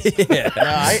podcast.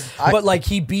 I But like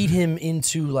he beat him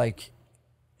into like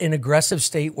an aggressive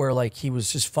state where like he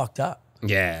was just fucked up.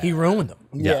 Yeah. He ruined them.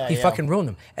 Yeah, He yeah. fucking ruined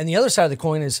them. And the other side of the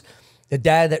coin is the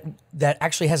dad that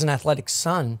actually has an athletic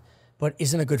son, but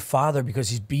isn't a good father because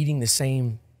he's beating the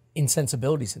same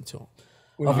insensibilities into him.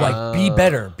 Of like, be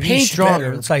better, be Paint stronger.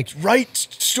 better. It's like write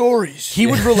stories. he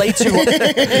would relate to.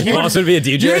 He wants to be a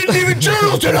DJ. You didn't even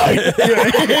journal tonight.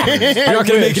 You're not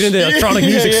going to make it in the electronic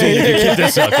music scene if you keep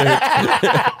this up,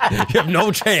 dude. You have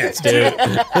no chance, dude.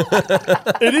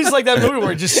 It is like that movie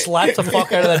where it just slaps the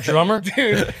fuck out of that drummer.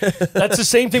 Dude, that's the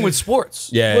same thing with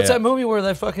sports. Yeah, What's yeah. that movie where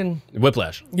that fucking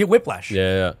Whiplash. Whiplash?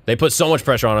 Yeah. They put so much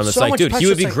pressure on him. It's So like, much dude, pressure, he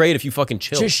would it's be like- great if you fucking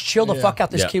chill. Just chill the fuck out.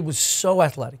 This Yeah. kid was so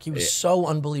athletic. He was so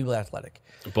unbelievably athletic.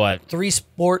 But 3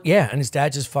 sport, yeah, and his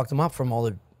dad just fucked him up from all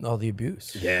the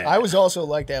abuse. yeah, I was also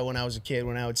like that when I was a kid.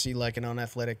 When I would see like an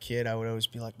unathletic kid, I would always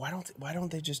be like, "Why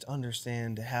don't they just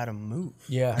understand how to move?"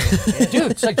 Yeah,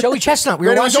 dude, it's like Joey Chestnut. We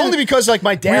were And it was watching. only because like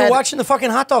my we dad. were watching the fucking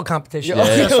hot dog competition.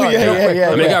 Yeah. Sorry, Yeah, real yeah, quick. yeah,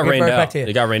 I mean, it got Get rained right out. back to you.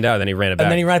 It got rained out, then he ran it back.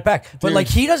 And then he ran it back. But like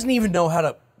he doesn't even know how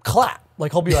to clap.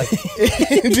 Like he'll be like,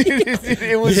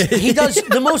 it was. he does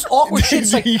the most awkward shit.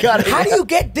 It's like, You gotta- how do you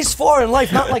get this far in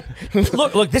life? Not like,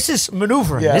 look, this is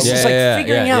maneuvering. Yeah. This is like Yeah,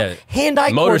 figuring yeah, out yeah.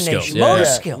 hand-eye Motor coordination, skills, yeah. motor Yeah.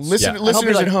 skills. Listen, Yeah.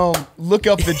 listeners And I'll at be home, look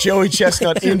up the Joey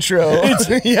Chestnut intro. It's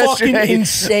fucking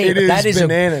insane. It is That is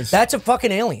bananas. that's a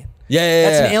fucking alien. Yeah.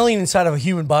 That's an alien inside of a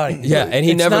human body. Yeah, and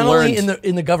he It's never not learned. only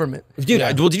in the government. Dude,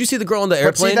 well, did you see the girl on the But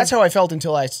airplane? see, that's how I felt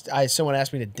until someone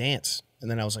asked me to dance, and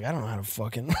then I was like, I don't know how to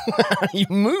fucking how do you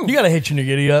move. You got to hitch your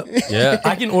giddy up. Yeah.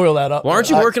 I can oil that up. Well, aren't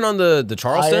you working on the I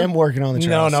Charleston? am working on the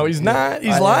Charleston. No, he's not.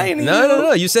 He's I am. lying.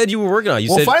 No. You said you were working on it. You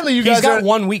Well, said finally, you He's guys got are.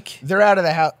 1 week. They're out of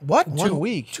the house. What? 1 2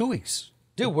 week? 2 weeks.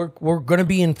 Dude, we're gonna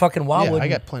be in fucking Yeah, Wildwood. I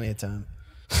got plenty of time.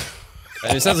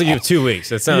 it sounds like you have 2 weeks.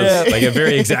 That sounds Yeah. like a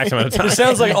very exact amount of time. It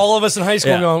sounds like all of us in high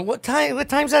school Yeah. going, What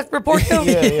time's that report due?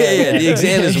 yeah, the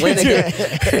exam is when again.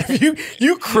 If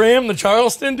you cram the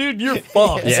Charleston, dude, you're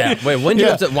fucked. Yeah. Wait, when do you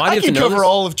have to? Why do I you have can to know cover this?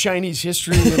 all of Chinese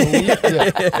history in a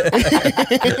week.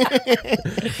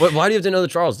 Why do you have to know the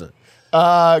Charleston?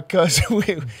 Because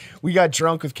we got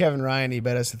drunk with Kevin Ryan. He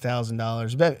bet us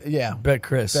 $1,000. Bet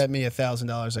Chris. Bet me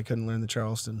 $1,000 I couldn't learn the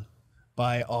Charleston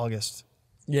by August.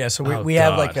 Yeah, so Oh, we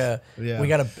have God. like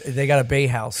Yeah. they got a bay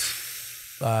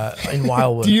house in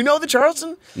Wildwood. Do you know the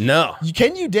Charleston? No,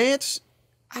 Can you dance?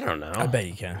 I don't know. I bet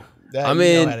you can. That, I you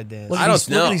mean, know how to dance. Look I at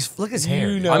don't these- know. Look at his hair.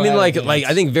 You dude. know I mean, how to like dance.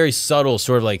 I think very subtle,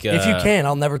 sort of like. If you can,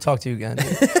 I'll never talk to you again.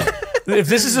 If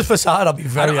this is a facade, I'll be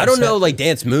very I don't upset. know like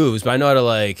dance moves, but I know how to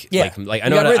like Yeah. like I You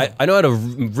know got how to rhythm. I know how to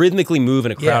rhythmically move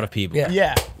in a crowd Yeah. of people.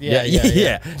 Yeah.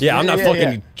 Yeah. I'm not Yeah,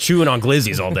 fucking yeah. chewing on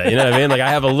glizzies all day. You know what I mean? Like I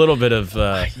have a little bit of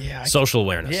I- social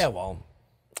awareness. Yeah, well,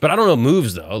 But I don't know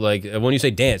moves though. Like when you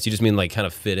say dance, you just mean like kind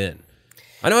of fit in.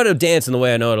 I know how to dance in the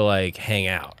way I know how to like hang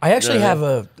out. I actually You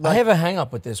know? have a hang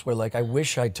up with this where like I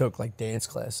wish I took like dance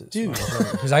classes, dude,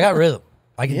 because I got rhythm.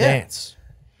 I can Yeah. dance.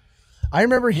 I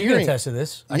remember You can hearing. attest to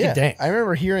this. I Yeah, can dance. I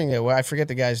remember hearing it. Well, I forget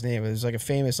the guy's name. It was like a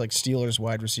famous like Steelers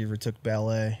wide receiver took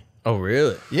ballet. Oh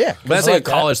really? Yeah, But that's I like a that.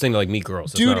 college thing to like meet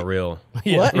girls. That's Dude, not real.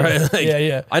 Yeah. What? Right? Like,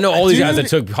 Yeah. I know all these guys Dude.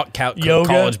 that took Yoga?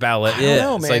 college ballet. I Yeah, don't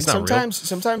know, it's man. like, it's not real.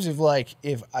 Sometimes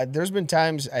there's been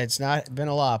times it's not been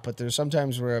a lot, but there's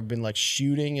sometimes where I've been like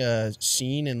shooting a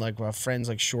scene in like a friend's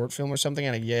like short film or something,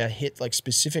 and I hit like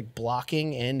specific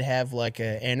blocking and have like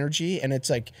a energy, and it's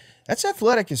like that's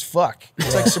athletic as fuck.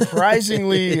 It's like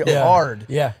surprisingly hard,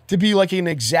 Yeah. to be like in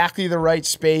exactly the right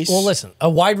space. Well, listen, a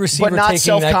wide receiver But not taking that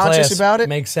self-conscious class about it?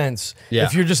 makes sense. Yeah.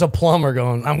 If you're just a plumber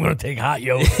going, I'm going to take hot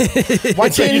yoga. Why It's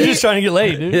like can't you're he? just trying to get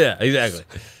laid, dude. Yeah, exactly.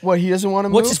 What, he doesn't want to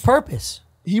move? What's his purpose?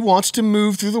 He wants to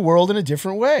move through the world in a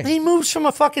different way. He moves from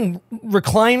a fucking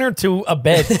recliner to a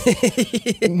bed.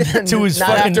 to his Not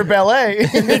fucking after ballet.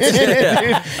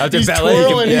 After He's ballet, you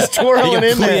twirling, can, he's twirling you can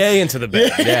in there. plie into the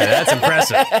bed. Yeah, that's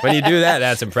impressive. When you do that,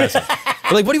 that's impressive.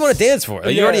 But like, what do you want to dance for?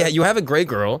 Like, you Yeah. already you have a great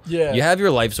girl. Yeah. You have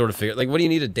your life sort of figured. Like, what do you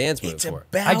need a dance move It's for?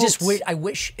 about. I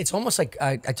wish it's almost like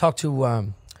I talked to I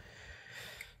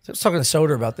was talking to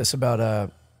Soder about this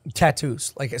about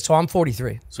tattoos. Like, so I'm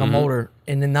 43, so I'm older.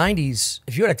 In the 90s,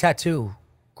 if you had a tattoo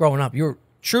growing up, you were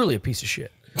truly a piece of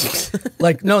shit.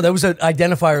 Like, no, there was an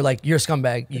identifier like, you're a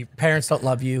scumbag, your parents don't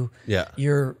love you, Yeah.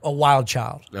 you're a wild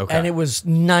child. Okay. And it was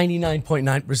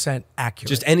 99.9% accurate.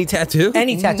 Just any tattoo?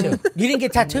 Any tattoo. You didn't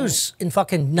get tattoos in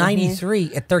fucking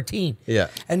 93 at 13. Yeah.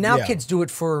 And now Yeah. kids do it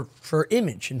for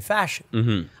image and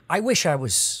fashion. I wish I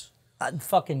was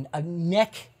fucking a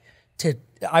neck to,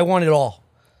 I want it all.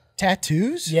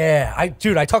 Tattoos? Yeah,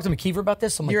 dude, I talked to McKeever about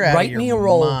this. I'm like, You're out of write me a your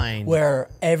role mind. where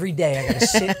every day I gotta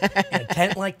sit in a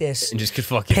tent like this And just get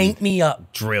fucking paint me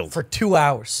up drilled. for 2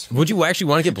 hours. Would you actually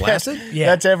want to get blasted? Yeah.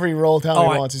 That's every role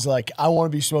Tommy Oh, wants. Is like, I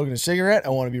want to be smoking a cigarette. I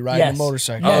want to be riding Yes. a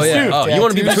motorcycle. Yes, Oh, yeah. dude. Oh, you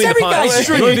want to be Tattoos. between the Every pines. guy's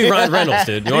You want to be dream. Ryan Reynolds,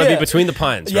 dude. You want to Yeah. be between the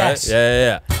pines, Yes. right?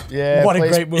 Yeah. Yeah, What a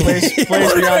plays- great movie. Plays What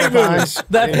a Beyond great the movie.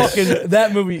 Pines.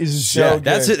 That movie is So so good.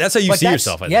 That's how you Like, see that's-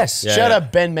 yourself. I think. yes. Yeah, Shout yeah.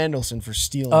 out Ben Mendelsohn for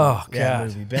stealing Oh, that God.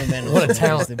 movie. Ben Mendelsohn. What a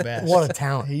talent. is the best. What a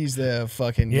talent. He's the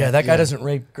fucking Yeah, that guy doesn't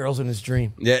rape girls in his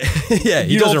dream. Yeah, yeah.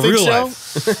 He You does don't in think real so?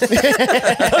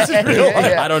 life.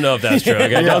 I don't know if that's true.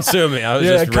 Okay, don't sue me. I was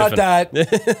Yeah, just cut riffing.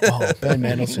 that. Oh, Ben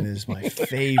Mendelsohn is my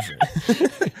favorite.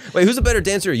 Wait, who's a better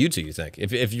dancer? Or you two? You think?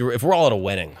 If we're all at a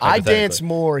wedding, I hypothetically. dance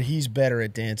more. He's better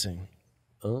at dancing.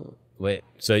 Wait,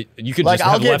 so you could Like just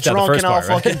I'll have get left out the drunk first and I'll part,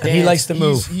 right? fucking dance. He likes to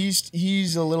move.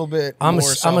 He's a little bit. I'm more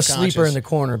a sleeper in the self-conscious.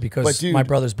 corner because But, dude, my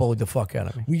brothers bullied the fuck out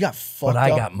of me. We got fucked But I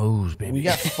up. got moves, baby. We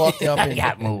got fucked up. I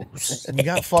got moves. We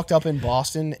got fucked up in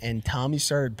Boston, and Tommy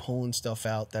started pulling stuff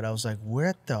out that I was like,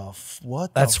 "What the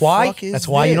what? That's the why. fuck is That's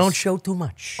why you this? don't show too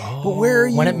much. But where are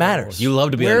you When it matters. You love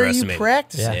to be Where are you underestimated.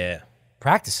 practicing? Yeah,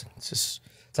 Practicing. It's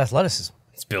athleticism.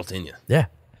 it's built in you. Yeah.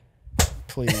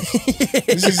 Please.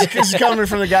 this is coming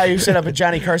from the guy who set up a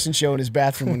Johnny Carson show in his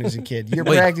bathroom when he was a kid. You're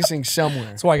practicing somewhere.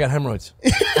 That's why I got hemorrhoids.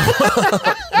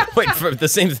 Wait, for the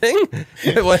same thing?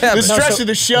 What The happened? stress of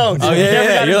the show. Dude. Oh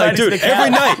yeah. You're like, dude, every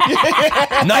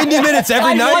night, 90 minutes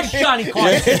every I night. was Johnny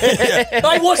Carson.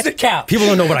 I was the cap. People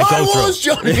don't know what I I go through. was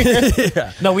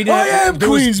Johnny. No, we didn't. I am there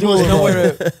was- Queens there was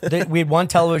Boulevard. nowhere to- we had one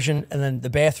television, and then the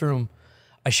bathroom.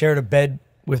 I shared a bed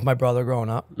with my brother growing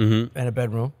up, and a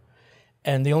bedroom,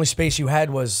 and the only space you had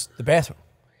was the bathroom.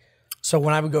 So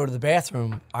when I would go to the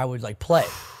bathroom, I would like play.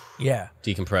 Yeah.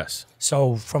 Decompress.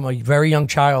 So from a very young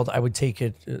child, I would take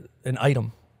an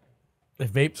item,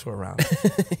 if vapes were around,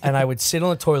 and I would sit on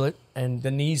the toilet, and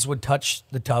the knees would touch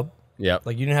the tub. Yep.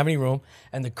 Like you didn't have any room,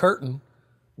 and the curtain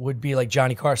would be like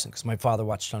Johnny Carson because my father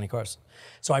watched Johnny Carson.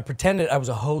 So I pretended I was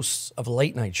a host of a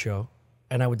late night show,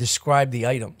 and I would describe the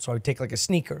item. So I would take like a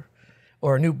sneaker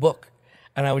or a new book,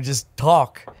 and I would just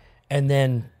talk, and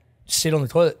then sit on the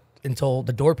toilet until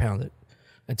the door pounded,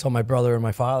 until my brother and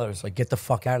my father was like, "Get the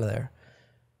fuck out of there."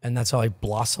 And that's how I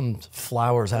blossomed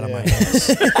flowers out of my hands.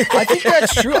 I think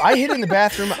that's true. I hid in the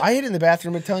bathroom. I hid in the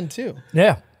bathroom a ton too.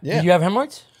 Yeah. Yeah. Did you have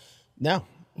hemorrhoids? No.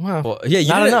 Well, yeah, you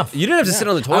Not didn't, enough. You didn't have to sit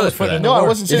on the toilet was for that. putting No, I work.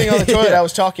 wasn't sitting on the toilet. I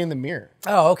was talking in the mirror.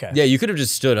 Oh, okay. Yeah, you could have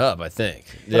just stood up, I think.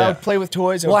 But I Yeah. would play with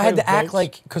toys. Well, I would had play to with act vapes.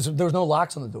 like, because there was no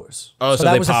locks on the doors. Oh, so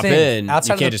that they was the pop thing. in, you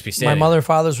Outside can't of just be my standing. mother and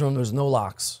father's room, there was no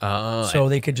locks. Oh, So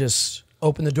they could just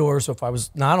open the door. So if I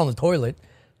was not on the toilet,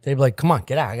 they'd be like, "Come on,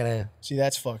 get out. I gotta." See,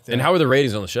 that's fucked up. And how were the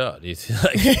ratings on the show? Do you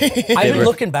like, I've been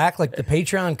looking back, like the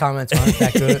Patreon comments aren't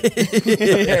that good.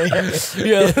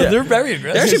 yeah, they're very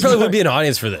aggressive. there actually probably would be an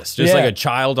audience for this. Just Yeah. like a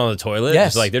child on the toilet. Yes.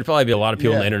 Just like there'd probably be a lot of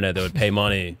people on the Yeah. internet that would pay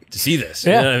money to see this.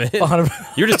 Yeah, You know what I mean?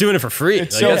 100%. You're just doing it for free.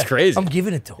 Like, so- that's crazy. I'm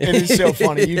giving it to them. It is so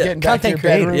funny. You getting back to your Content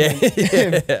bedroom.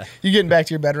 creator. and- You getting back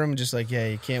to your bedroom and just like, yeah,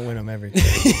 you can't win them everything.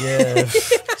 Yeah,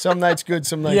 Some nights good,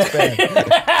 some nights bad.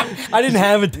 I didn't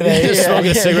have it today. Just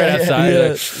smoking a cigarette outside. Yeah.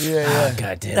 Like, Yeah,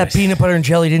 God damn That it. peanut butter and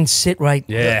jelly didn't sit right.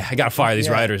 Yeah, I gotta fire these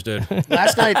writers, dude. yeah.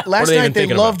 Last night are they even they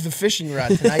thinking loved the fishing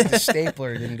rod. Tonight the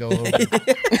stapler didn't go over.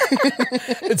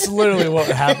 It's literally what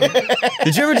happened.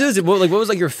 Did you ever do this? What was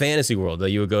like your fantasy world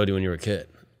that you would go to when you were a kid?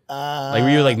 Like where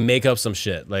you would like make up some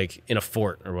shit, like in a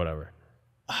fort or whatever.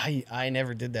 I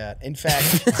never did that. In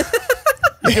fact,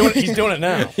 He's doing it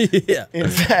now. Yeah. in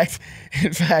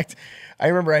fact, I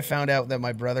remember I found out that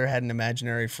my brother had an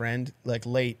imaginary friend like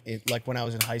late, like when I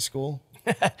was in high school.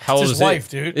 How old His is he? wife,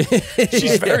 dude.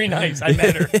 She's very nice. I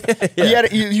met her.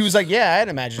 He was like, yeah, I had an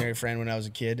imaginary friend when I was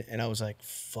a kid, and I was like,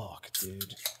 fuck,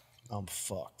 dude, I'm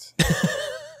fucked.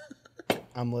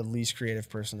 I'm the least creative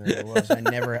person there ever was. I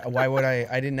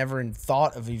didn't ever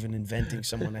thought of even inventing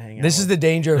someone to hang out This is with. the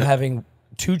danger of having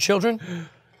 2 children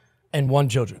and 1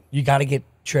 children. You got to get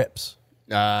trips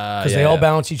because they all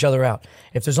balance each other out.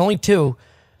 If there's only 2,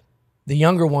 the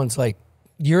younger one's like,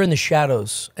 you're in the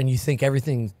shadows and you think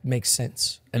everything makes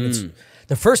sense. And it's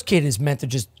the first kid is meant to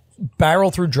just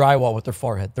barrel through drywall with their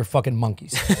forehead. They're fucking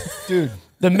monkeys. Dude.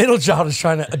 The middle child is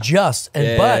trying to adjust,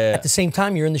 but at the same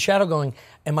time, you're in the shadow going,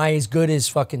 am I as good as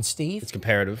fucking Steve? It's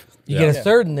comparative. You get a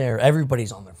third in there,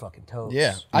 everybody's on their fucking toes.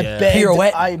 Yeah. I begged.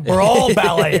 Pirouette. We're all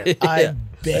ballet. I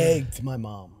begged my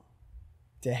mom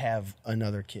to have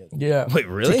another kid. Yeah. Wait,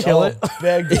 really? To kill it?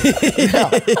 Begged her.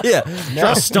 Yeah.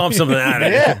 Try to stomp something out of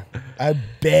it. Yeah. I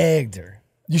begged her.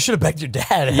 You should have begged your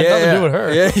dad. It had nothing to do with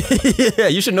her. Yeah,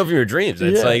 you should know from your dreams.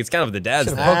 It's like, it's kind of the dad's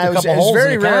thing. It was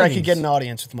very rare I could get an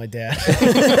audience with my dad.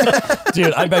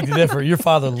 Dude, I beg to differ. Your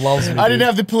father loves me. I didn't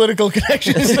have the political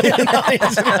connections to get an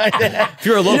audience with my dad. If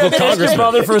you're a local congressman. Your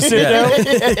father for a sit down?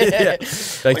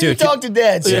 Like, When you talk to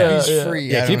dad, so he's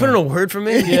free. Yeah, can you put in a word for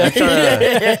me? Yeah.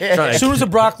 As soon as the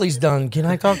broccoli's done, can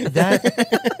I talk to dad?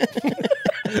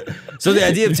 So the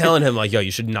idea of telling him, like, yo,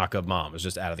 you should knock up mom is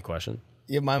just out of the question.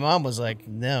 Yeah, my mom was like,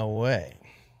 no way.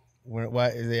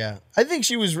 Why, yeah. I think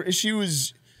she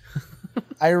was,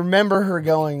 I remember her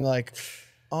going like,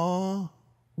 oh,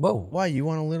 whoa. Why, you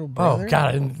want a little brother? Oh, God,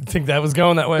 I didn't think that was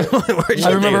going that way.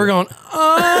 I remember her going,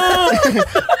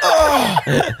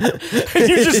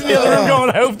 you're just in the other room going,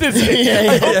 I hope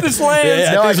this lands.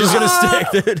 Yeah, no, I just gonna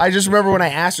stick, dude. I just remember when I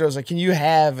asked her, I was like, can you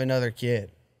have another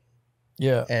kid?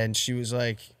 Yeah. And she was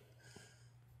like,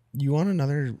 you want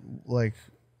another, like,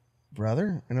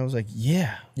 brother? And I was like,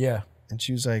 yeah. Yeah. And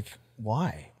she was like,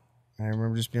 why? And I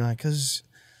remember just being like, because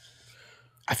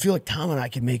I feel like Tom and I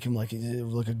could make him like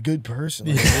a good person.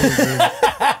 Like really good.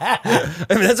 I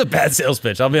mean, that's a bad sales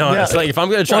pitch. I'll be honest. Yeah. Like, if I'm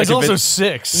gonna try Well, to he's convince, also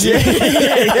 6.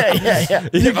 Yeah.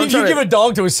 You give a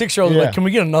dog to a 6-year-old, like, can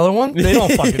we get another one? They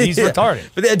don't fucking, he's retarded.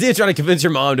 But the idea of trying to convince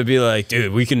your mom to be like,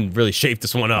 dude, we can really shape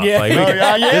this one up. Yeah.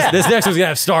 Like, this next one's gonna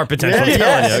have star potential. I'm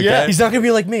telling you, okay? He's not gonna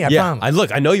be like me, I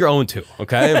promise. I know you're 0-2,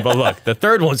 okay? But look, the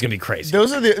third one's gonna be crazy.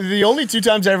 Those are the only 2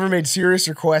 times I ever made serious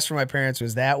requests from my parents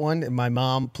was that one, and my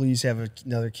mom, please have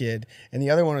another kid. And the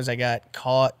other one was I got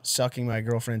caught sucking my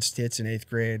girlfriend's tits in 8th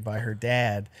grade by her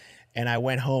dad. And I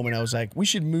went home and I was like, we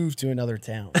should move to another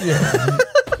town.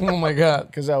 Oh my God.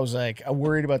 Because I was like, I'm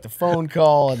worried about the phone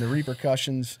call and the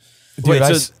repercussions. Dude, Wait,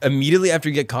 so immediately after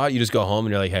you get caught, you just go home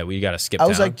and you're like, hey, we got to skip I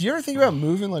was town. like, do you ever think about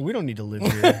moving? Like, we don't need to live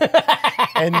here.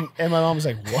 and my mom was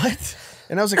like, what?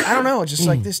 And I was like, I don't know. It's just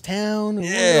like this town. We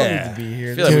don't need to be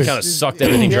here. I feel like we kind of sucked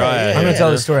everything dry. I'm going to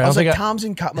tell the story. I was like,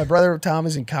 my brother Tom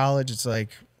is in college. It's like,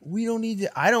 we don't need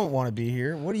to, I don't want to be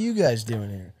here. What are you guys doing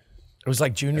here? It was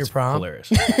like junior prom.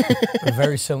 Hilarious. A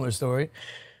very similar story.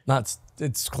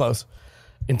 It's close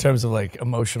in terms of like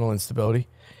emotional instability.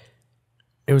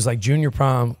 It was like junior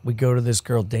prom. We go to this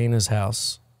girl Dana's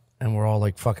house and we're all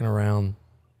like fucking around.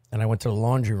 And I went to the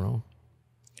laundry room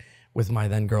with my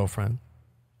then girlfriend.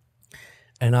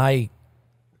 And I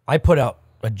put out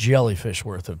a jellyfish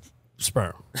worth of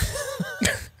sperm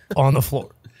on the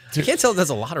floor. You can't tell if that's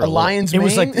a lot or a lion's It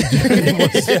was mane? like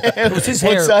it was his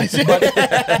hair,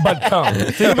 but cum.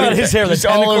 Think about his hair, the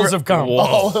tentacles of cum.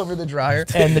 All over the dryer.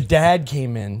 And the dad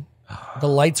came in. The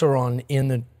lights are on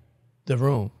in the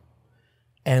room,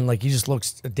 and like he just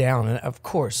looks down. And of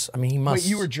course, I mean, he must. Wait,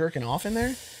 you were jerking off in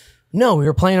there? No, we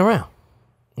were playing around,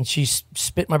 and she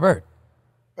spit my bird.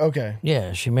 Okay.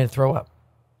 Yeah, she made it throw up.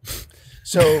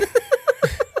 So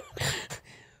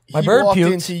my he bird walked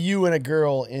puked. into you and a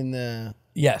girl in the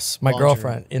Yes, my laundry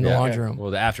girlfriend in the laundry room.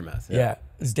 Well, the aftermath. Yeah,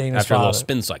 it's Dana's After a father. little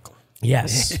spin cycle.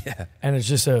 Yes, and it's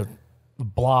just a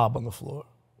blob on the floor.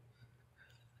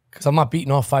 Because I'm not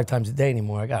beating off 5 times a day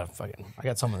anymore. I got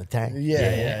some in the tank.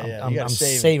 Yeah. I'm You gotta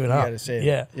save it. saving You up. gotta save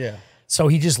it. Yeah. So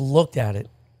he just looked at it.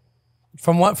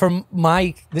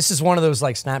 This is one of those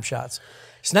like snapshots.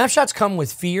 Snapshots come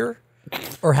with fear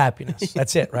or happiness.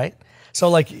 That's it, right? So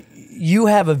like you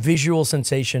have a visual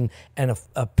sensation and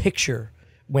a picture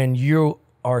when you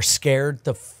are scared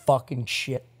to fucking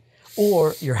shit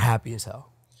or you're happy as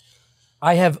hell.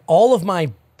 I have all of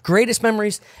my greatest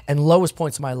memories and lowest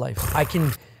points of my life.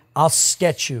 I'll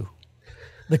sketch you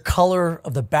the color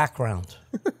of the background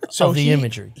of the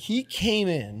imagery. He came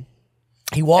in.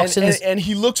 He walks in and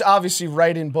he looks obviously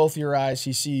right in both your eyes.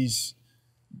 He sees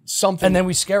something. and then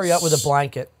we scare you up with a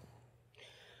blanket.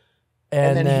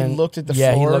 And then he looked at the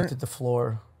Yeah, he floor. looked at the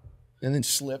floor. and then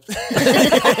slipped.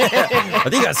 I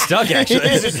think he got stuck, actually.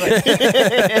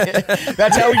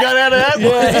 That's how we got out of that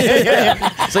one.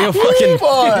 It's like a fucking...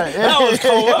 That was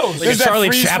close. Like a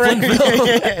Charlie Chaplin film.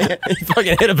 He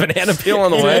fucking hit a banana peel on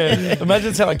the way.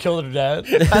 Imagine how I killed her dad.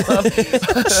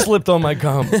 Slipped on my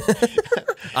gum.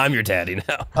 I'm your daddy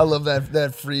now. I love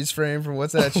that freeze frame from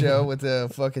what's that show with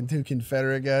the fucking 2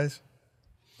 Confederate guys?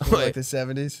 From like the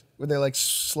 70s, where they like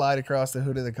slide across the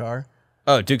hood of the car.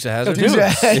 Oh, Dukes of Hazzard? Dukes of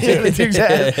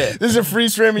Hazzard. This is a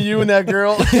freeze frame of you and that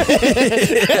girl. And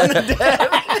the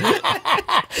dad.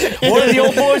 What are the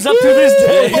old boys up to this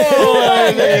day?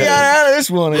 They got out of this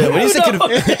one. What do you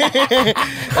think?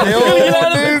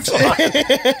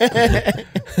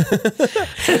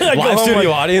 Live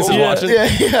studio audience is watching.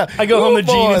 Yeah. I go home to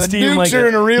Gene and Steve. Dukes are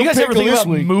in a real you guys ever pickle think this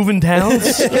about week. moving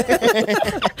towns?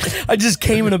 I just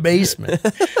came in a basement.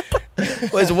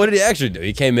 Wait, so what did he actually do?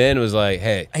 He came in and was like,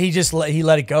 "Hey." He just he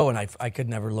let it go, and I could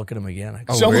never look at him again.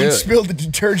 Someone really? spilled the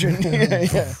detergent.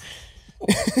 Yeah.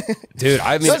 Dude,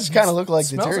 I mean, Does kind of look like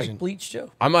Smells detergent. like bleach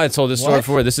too. I might have told this story What?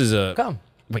 before. This is a Cum.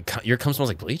 Wait, your cum smells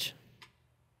like bleach?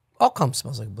 All cum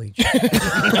smells like bleach.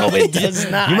 No, it does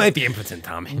not. You might be impotent,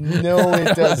 Tommy. No,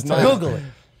 it does not. Google it.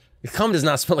 Your cum does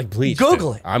not smell like bleach.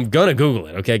 Google dude. it. I'm gonna Google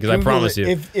it, okay? Because I Google promise it.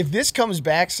 you. If this comes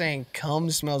back saying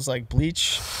cum smells like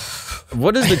bleach,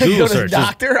 What is the go Google to the search? Just,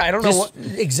 doctor. I don't know what.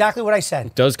 Exactly what I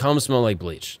said. does cum smell like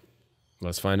bleach?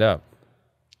 Let's find out.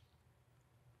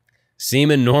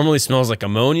 Semen normally smells like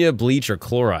ammonia, bleach, or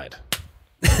chloride.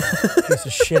 Piece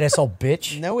of shit asshole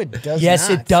bitch. No, it does. Yes,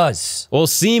 not. it does. Well,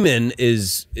 semen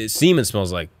semen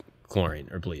smells like chlorine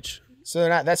or bleach, So they're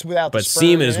not. That's without. but the sperm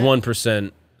semen in is it?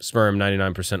 1% sperm,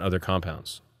 99% other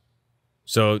compounds.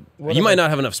 So What you about- might not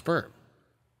have enough sperm.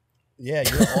 Yeah,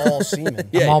 you're all semen.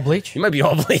 Yeah, I'm all bleach. You might be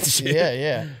all bleach. Yeah,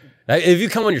 yeah. If you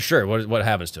come on your shirt, what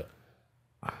happens to it?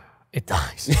 It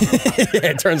dies.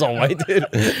 It turns all white, dude.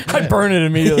 I burn it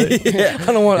immediately. I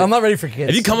don't want. I'm not ready for kids.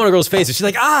 If you come on a girl's face and she's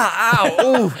like, ow,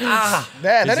 ooh, ah.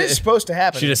 That is supposed to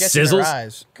happen. She It just gets in their sizzles?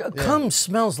 eyes. Cum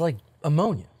smells like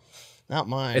ammonia. Not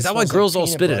mine. Is that It why smells girls like all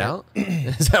peanut spit it butter. out?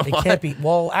 Is that It why? can't be.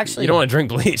 Well, actually, You don't want to drink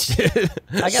bleach, dude.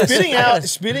 I gotta Spitting I out. gotta-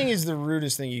 Spitting is the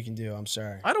rudest thing you can do. I'm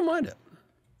sorry. I don't mind it.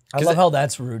 I love how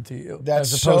that's rude to you.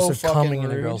 That's as opposed so to fucking coming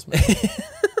in a rude. girl's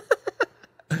mouth.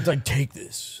 It's like, take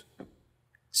this.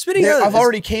 Spitting out. I've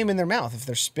already came in their mouth if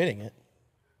they're spitting it.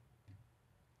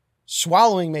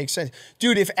 Swallowing makes sense,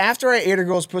 dude. If after I ate a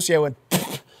girl's pussy, I went.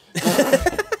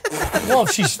 Well,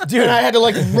 if she's dude. And I had to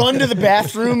like run to the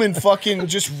bathroom and fucking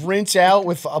just rinse out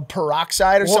with a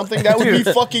peroxide or something. That would be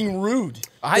fucking rude.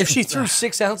 if she threw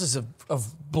 6 ounces of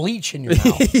bleach in your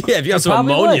mouth. Yeah, if you got some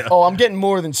probably ammonia. Oh, I'm getting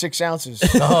more than 6 ounces.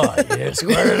 Oh, yeah,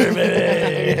 squirter,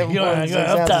 baby. more than 6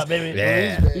 Up top, ounces. baby.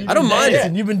 Yeah. I don't mind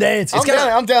Dancing, it. you've been dancing.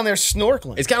 I'm down there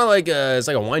snorkeling. It's kind of like it's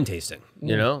like a wine tasting,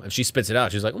 you know? If she spits it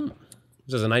out, she's like,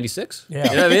 this is a 96? Yeah.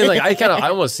 You know what I mean? Like, I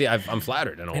almost see, I'm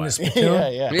flattered in a way. yeah,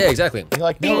 yeah. Yeah, exactly. You're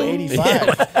like, no, 85.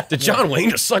 Yeah, did John Wayne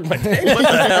just suck my dick? What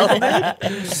the hell, man?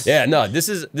 Yeah, no, this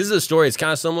is a story. It's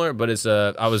kind of similar, but it's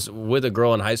I was with a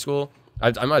girl in high school.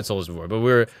 I might have told this before, but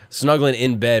we were snuggling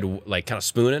in bed, like kind of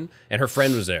spooning, and her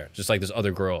friend was there, just like this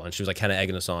other girl, and she was like kind of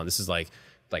egging us on. This is like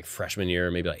freshman year,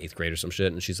 maybe like 8th grade or some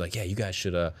shit, and she's like, "Yeah, you guys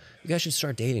should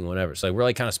start dating, whatever." So like, we're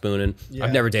like kind of spooning. Yeah.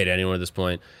 I've never dated anyone at this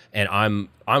point, and I'm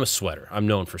a sweater. I'm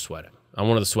known for sweating. I'm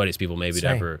one of the sweatiest people maybe to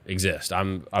Same. ever exist.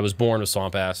 I was born with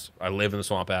swamp ass. I live in the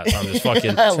swamp ass. I'm just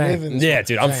fucking. I live in Yeah,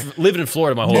 dude. I'm living in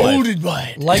Florida my whole life. molded by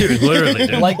it. Like, Dude, literally,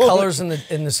 dude. light colors in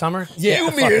the summer. Yeah. You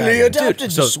Get the fuck merely outta here.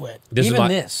 adapted So to sweat. this Even is my.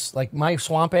 this, like my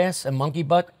swamp ass and monkey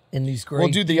butt in these gray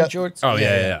dude, the- jean shorts. Oh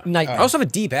yeah. Night. I also have a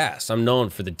deep ass. I'm known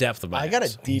for the depth of my. I got a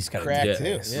ass. deep got a crack Yeah.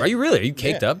 too. Yeah. Are you really? Are you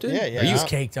caked up, dude? Yeah, yeah. Are you He's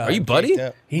caked up. Are you buddy? Caked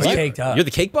up. He's caked up. You're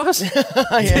the cake boss?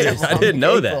 Yeah, I didn't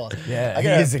know that. ball. Yeah, I he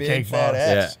got is a the big cake fat boss.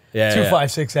 ass. Yeah. 2,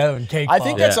 5, 6, 7 cake. I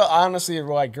think boss. that's honestly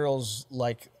why girls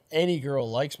like any girl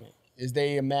likes me is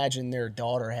they imagine their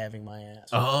daughter having my ass.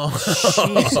 Oh,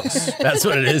 that's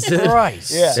what it is. Dude.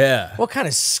 Christ. Yeah. Yeah. What kind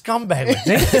of scumbag would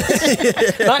think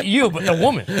that? Not you, but the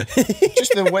woman. If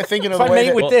Just the way thinking of I the way mate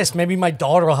that, with this, maybe my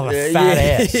daughter will have a fat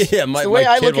ass. Yeah, my, the way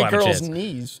my I kid look will at have a girls' chance.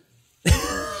 knees.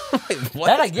 What?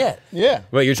 That I get. Yeah.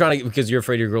 Wait, you're trying to because you're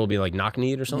afraid your girl will be like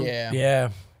knock-kneed or something? Yeah. Yeah.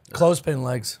 Clothespin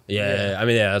legs. Yeah. I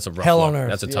mean, yeah, that's a rough Hell look. on earth.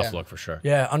 That's a tough Yeah. look for sure.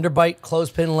 Yeah. Underbite,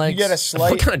 clothespin legs. You get a What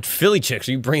slight. kind of Philly chicks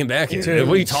are you bringing back here? Dude.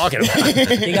 What are you talking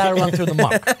about? You gotta run through the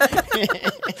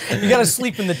muck. You gotta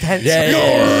sleep in the tent. Yeah, yeah,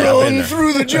 yeah. I've been Run there.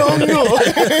 through the jungle.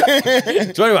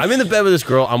 So anyway, I'm in the bed with this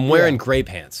girl. I'm wearing gray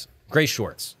pants, gray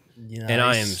shorts, and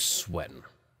I am Nice. sweating.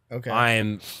 Okay. I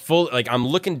am full, like I'm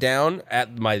looking down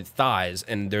at my thighs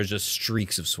and there's just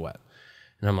streaks of sweat.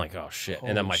 And I'm like, oh shit.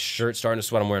 And then my shirt's starting to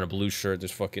sweat. I'm wearing a blue shirt.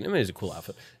 There's fucking, I mean, it's a cool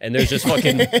outfit. And there's just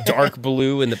fucking dark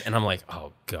blue. And I'm like,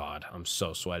 oh God, I'm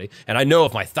so sweaty. And I know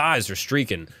if my thighs are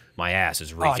streaking, my ass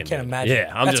is reeking. I can't dude. imagine.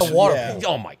 Yeah, I'm That's just, a water Yeah. pool.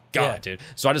 oh my God, Yeah. dude.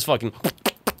 So I just fucking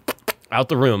out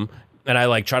the room. And I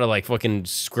like try to like fucking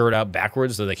squirt out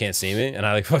backwards so they can't see me. And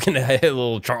I like fucking hit a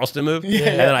little Charleston move. Yeah.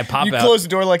 And then I pop you out. close the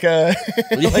door like a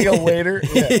like a waiter.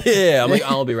 Yeah. Yeah, I'm like,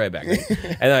 I'll be right back. And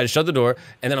then I shut the door,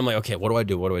 and then I'm like, okay, what do I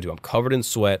do? What do I do? I'm covered in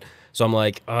sweat. So I'm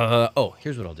like, oh,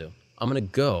 here's what I'll do. I'm gonna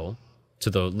go to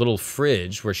the little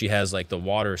fridge where she has like the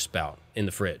water spout in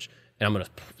the fridge. and I'm gonna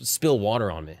spill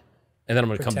water on me, and then I'm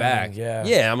gonna come back.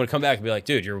 Yeah, I'm gonna come back and be like,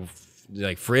 dude, your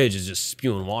like fridge is just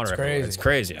spewing water. It's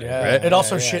crazy. Yeah, right? It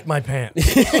also shit my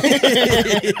pants.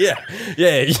 yeah.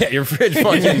 Your fridge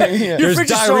fucking. There's fridge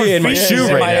is diarrhea in my feces shoe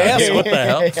in right my now. ass. What the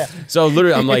hell? So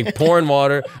literally, I'm like pouring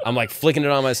water. I'm like flicking it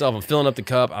on myself. I'm filling up the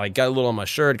cup. I got a little on my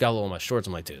shirt. Got a little on my shorts.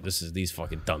 I'm like, dude, these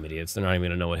fucking dumb idiots. They're not even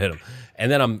gonna know what hit them.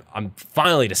 And then I'm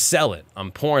finally, to sell it,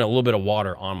 I'm pouring a little bit of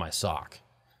water on my sock.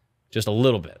 Just a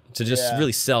little bit to just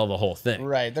really sell the whole thing.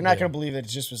 Right. They're not going to believe that it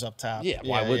just was up top. Yeah.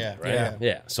 Why would they? Right?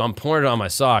 Yeah. So I'm pouring it on my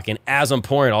sock, and as I'm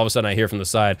pouring, all of a sudden I hear from the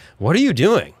side, "What are you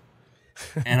doing?"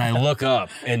 And I look up,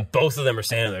 and both of them are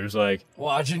standing there, just like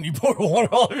watching you pour water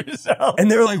all over yourself. And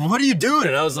they were like, "What are you doing?"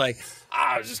 And I was like,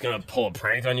 "I was just gonna pull a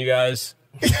prank on you guys."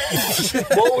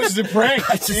 What was the prank?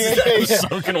 I was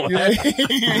soaking wet.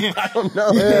 I don't know.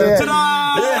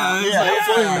 Ta-da! That's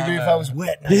what it would be if I was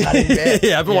wet. And I got in bed.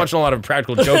 I've been watching a lot of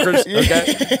Practical Jokers.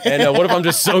 Okay, and what if I'm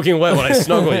just soaking wet when I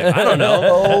snuggle you? I don't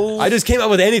know. I just came up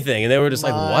with anything, and they were just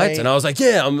like, "What?" And I was like,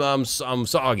 "Yeah, I'm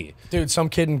soggy." Dude, some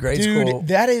kid in grade school.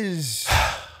 That is.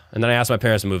 And then I asked my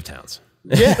parents to move towns.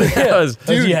 Yeah, that's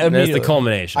the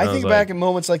culmination. I think back at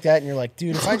moments like that, and you're like,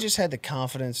 dude, if I just had the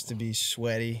confidence to be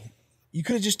sweaty, you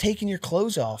could have just taken your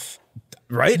clothes off.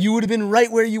 Right? You would have been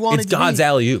right where you wanted to be. It's God's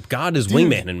alley-oop. God is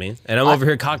wingmaning me, and I'm over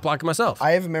here cock-blocking myself.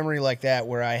 I have a memory like that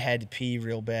where I had to pee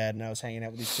real bad, and I was hanging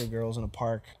out with these two girls in a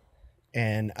park,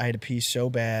 and I had to pee so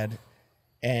bad,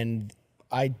 and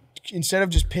instead of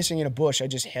just pissing in a bush, I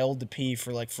just held the pee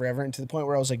for like forever, and to the point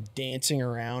where I was like dancing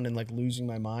around and like losing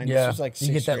my mind. Yeah, this was like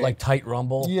you get that like tight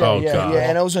rumble. Yeah, yeah.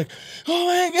 And I was like, oh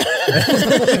my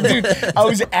God. Dude, I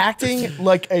was acting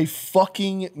like a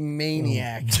fucking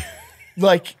maniac.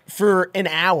 Like for an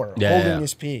hour holding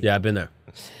this pee. Yeah, I've been there.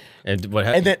 And what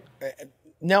happened? And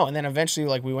then, and then eventually,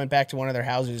 like, we went back to one of their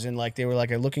houses, and like they were like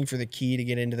looking for the key to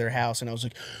get into their house, and I was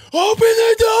like, "Open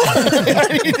the door!"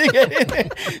 I need to get in there.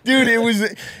 Dude, it was,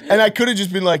 and I could have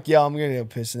just been like, "Yeah, I'm gonna go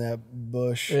piss in that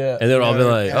bush." Yeah, and they'd all been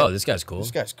like, "Oh, this guy's cool.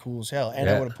 This guy's cool as hell," and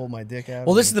I would have pulled my dick out.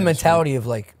 Well, this is the mentality of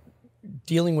like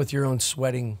dealing with your own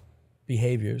sweating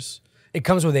behaviors. It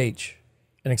comes with age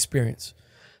and experience.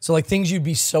 So like things you'd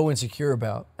be so insecure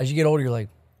about, as you get older, you're like,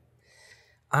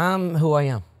 I'm who I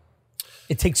am.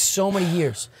 It takes so many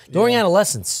years. During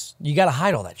adolescence, you got to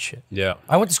hide all that shit. Yeah.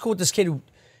 I went to school with this kid who,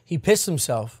 he pissed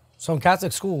himself. So in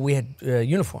Catholic school, we had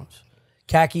uniforms.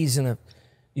 Khakis and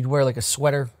you'd wear like a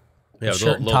sweater, a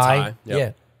shirt and tie. Yep. Yeah.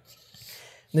 And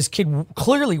this kid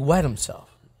clearly wet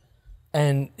himself.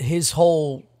 And his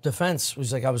whole defense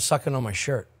was like, I was sucking on my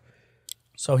shirt.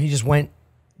 So he just went,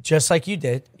 just like you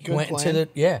did. He went into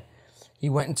he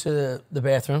went into the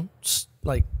bathroom,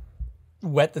 like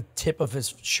wet the tip of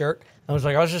his shirt. I was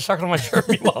like, I was just sucking on my shirt.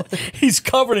 Meanwhile, he's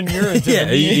covered in urine. Yeah,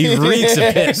 he reeks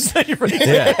of piss.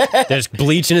 Yeah, there's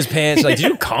bleach in his pants. Like, did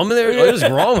you come in there? What is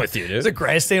wrong with you, dude? There's a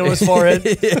grass stain on his forehead.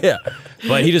 Yeah,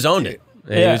 but he just owned it.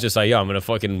 And he was just like, yo, I'm gonna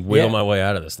fucking wiggle my way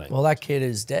out of this thing. Well, that kid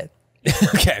is dead.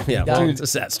 Okay, yeah, well, it's a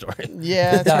sad story.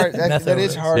 Yeah, that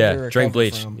is hard to recover drink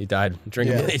bleach. from. He died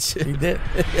drinking bleach. He did.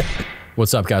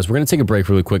 What's up, guys? We're going to take a break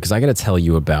really quick because I got to tell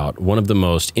you about one of the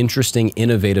most interesting,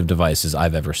 innovative devices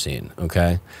I've ever seen,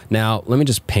 okay? Now, let me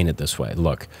just paint it this way.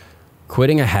 Look,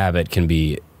 quitting a habit can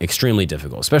be extremely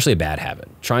difficult, especially a bad habit.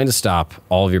 Trying to stop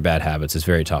all of your bad habits is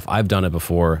very tough. I've done it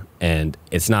before, and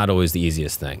it's not always the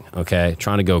easiest thing, okay?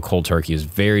 Trying to go cold turkey is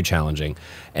very challenging,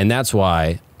 and that's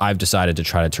why I've decided to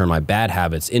try to turn my bad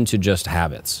habits into just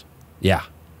habits. Yeah.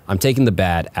 I'm taking the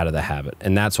bad out of the habit,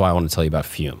 and that's why I want to tell you about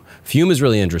Fume. Fume is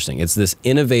really interesting. It's this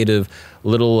innovative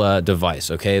little device,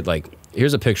 okay? Like,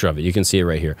 here's a picture of it. You can see it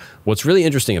right here. What's really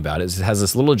interesting about it is it has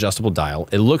this little adjustable dial.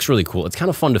 It looks really cool. It's kind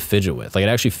of fun to fidget with. Like, it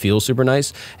actually feels super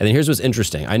nice. And then here's what's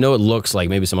interesting. I know it looks like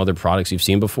maybe some other products you've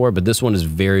seen before, but this one is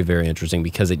very, very interesting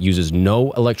because it uses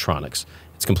no electronics.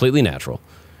 It's completely natural.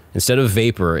 Instead of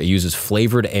vapor, it uses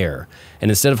flavored air.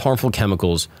 And instead of harmful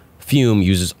chemicals, Fume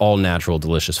uses all natural,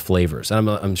 delicious flavors. And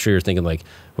I'm sure you're thinking, like,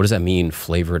 what does that mean,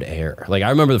 flavored air? Like, I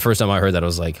remember the first time I heard that, I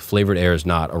was like, flavored air is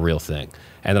not a real thing.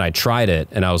 And then I tried it,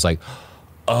 and I was like,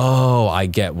 oh, I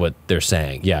get what they're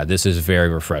saying. Yeah, this is very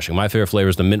refreshing. My favorite flavor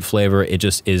is the mint flavor. It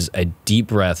just is a deep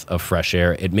breath of fresh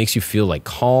air. It makes you feel like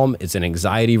calm. It's an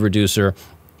anxiety reducer,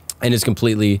 and it's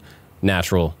completely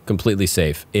natural, completely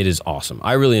safe. It is awesome.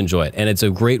 I really enjoy it. And it's a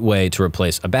great way to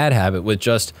replace a bad habit with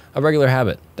just a regular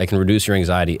habit that can reduce your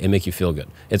anxiety and make you feel good.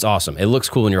 It's awesome. It looks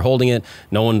cool when you're holding it.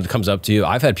 No one comes up to you.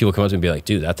 I've had people come up to me and be like,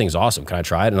 dude, that thing's awesome. Can I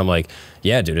try it? And I'm like,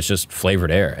 yeah, dude, it's just flavored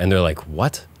air. And they're like,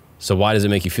 what? So why does it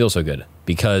make you feel so good?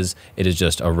 Because it is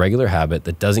just a regular habit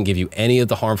that doesn't give you any of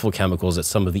the harmful chemicals that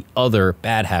some of the other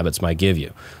bad habits might give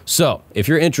you. So if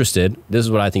you're interested, this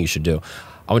is what I think you should do.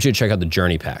 I want you to check out the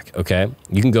Journey Pack, okay?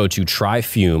 You can go to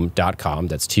tryfume.com,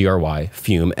 that's T-R-Y,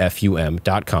 fume,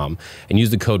 F-U-M.com, and use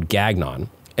the code Gagnon.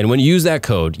 And when you use that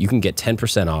code, you can get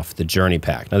 10% off the Journey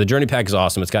Pack. Now, the Journey Pack is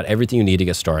awesome. It's got everything you need to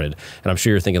get started. And I'm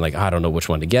sure you're thinking like, I don't know which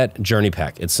one to get. Journey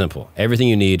Pack, it's simple. Everything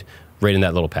you need right in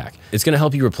that little pack. It's gonna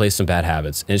help you replace some bad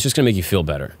habits, and it's just gonna make you feel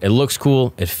better. It looks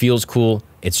cool, it feels cool.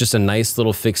 It's just a nice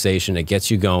little fixation. It gets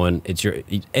you going.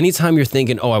 Anytime you're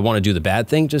thinking, oh, I wanna do the bad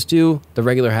thing, just do the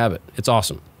regular habit. It's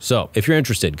awesome. So if you're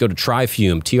interested, go to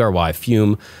tryfume, T-R-Y,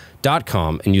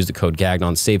 fume.com and use the code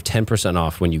Gagnon. Save 10%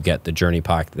 off when you get the Journey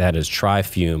Pack. That is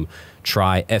tryfume,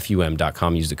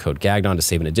 tryfum.com. Use the code Gagnon to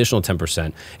save an additional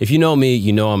 10%. If you know me,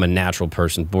 you know I'm a natural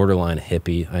person, borderline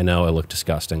hippie. I know I look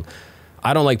disgusting.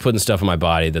 I don't like putting stuff in my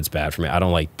body that's bad for me. I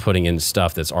don't like putting in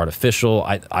stuff that's artificial.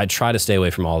 I try to stay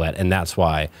away from all that, and that's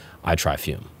why I try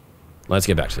Fume. Let's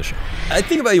get back to the show. I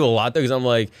think about you a lot, though, because I'm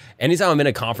like, anytime I'm in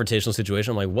a confrontational situation,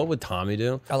 I'm like, what would Tommy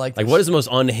do? I like this. What is the most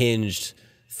unhinged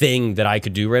thing that I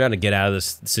could do right now to get out of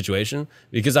this situation?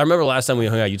 Because I remember last time we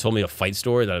hung out, you told me a fight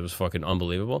story that was fucking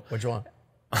unbelievable. Which one?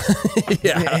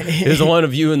 Yeah, it was the one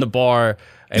of you in the bar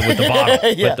and with the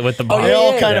bottle. with the bottle. They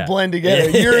all kind of blend together.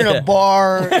 You're in a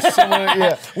bar.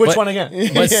 Someone, Which one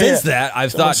again? But since that,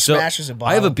 I've thought, smashes a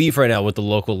bottle. I have a beef right now with the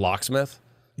local locksmith.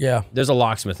 Yeah. There's a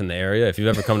locksmith in the area. If you've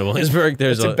ever come to Williamsburg,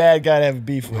 there's It's a bad guy to have a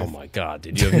beef with. Oh my God,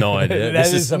 dude, you have no idea.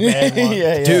 This is a bad one.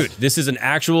 Yeah. Dude, this is an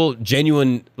actual,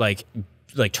 genuine, like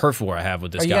turf war I have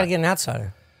with this You guy. gotta get an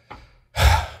outsider.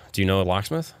 Do you know a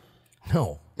locksmith?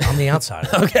 No, I'm the outsider.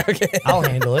 Okay. I'll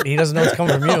handle it. He doesn't know it's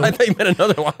coming from you. I thought you meant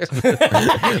another locksmith.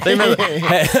 They meant,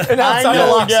 An outsider I know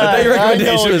a locksmith. guy. your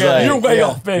recommendation was like, You're way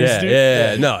off base, yeah, dude.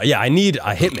 yeah. No, yeah, I need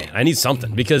a hitman. I need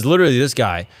something because literally this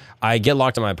guy, I get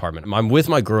locked in my apartment. I'm with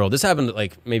my girl. This happened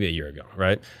like maybe a year ago,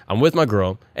 right? I'm with my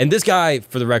girl, and this guy,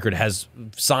 for the record, has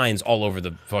signs all over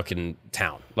the fucking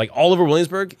town. Like all over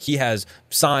Williamsburg, he has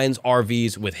signs,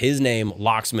 RVs with his name,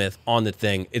 locksmith, on the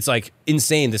thing. It's like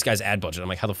insane, this guy's ad budget. I'm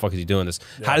like, how the fuck is he doing this?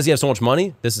 Yeah. How does he have so much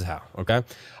money? This is how, okay?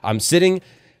 I'm sitting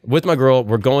with my girl.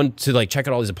 We're going to like check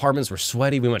out all these apartments. We're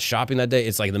sweaty. We went shopping that day.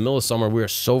 It's like in the middle of summer. We are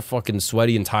so fucking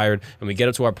sweaty and tired. And we get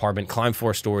up to our apartment, climb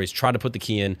 4 stories, try to put the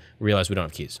key in, realize we don't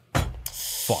have keys.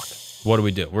 Fuck. What do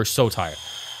we do? We're so tired.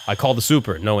 I call the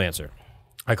super, no answer.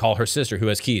 I call her sister who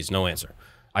has keys, no answer.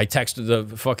 I text the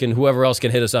fucking whoever else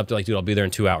can hit us up. They're like, dude, I'll be there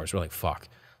in 2 hours. We're like, fuck.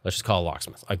 Let's just call a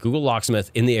locksmith. I Google locksmith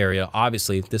in the area.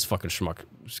 Obviously, this fucking schmuck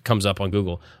comes up on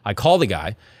Google. I call the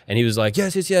guy, and he was like,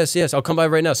 yes. I'll come by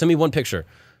right now. Send me 1 picture.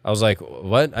 I was like,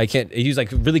 what? I can't. He was like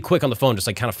really quick on the phone, just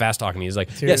like kind of fast talking to me. He's like,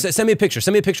 dude, yeah, send me a picture.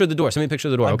 Send me a picture of the door. Send me a picture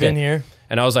of the door. I've been here.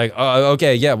 And I was like,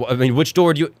 okay, yeah. Well, I mean, which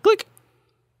door do you, click,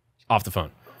 off the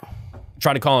phone.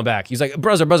 Try to call him back. He's like,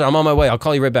 brother, I'm on my way. I'll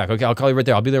call you right back. Okay, I'll call you right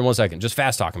there. I'll be there in 1 second. Just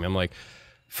fast talking me. I'm like,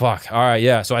 fuck. All right,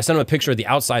 yeah. So I sent him a picture of the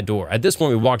outside door. At this point,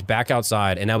 we walked back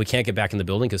outside, and now we can't get back in the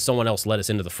building because someone else let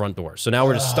us into the front door. So now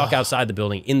we're just stuck outside the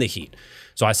building in the heat.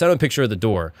 So I sent him a picture of the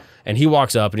door, and he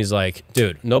walks up, and he's like,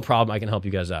 dude, no problem. I can help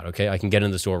you guys out, okay? I can get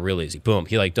in this door real easy. Boom.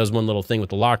 He like does one little thing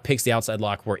with the lock, picks the outside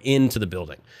lock. We're into the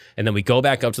building. And then we go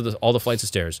back up to all the flights of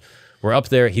stairs. We're up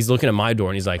there. He's looking at my door,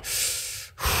 and he's like,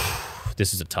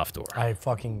 this is a tough door.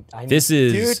 This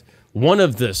is one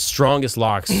of the strongest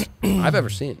locks I've ever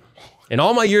seen. In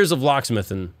all my years of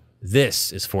locksmithing,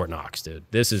 this is Fort Knox, dude.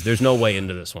 There's no way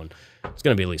into this one. It's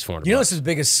going to be at least $400. You know this is the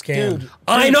biggest scam. Dude,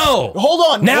 I know. Hold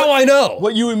on. Now I know.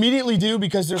 What you immediately do,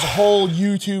 because there's a whole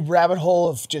YouTube rabbit hole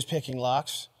of just picking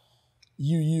locks,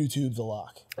 you YouTube the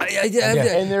lock.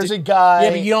 And there's a guy. Yeah,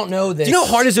 but you don't know this. Do you know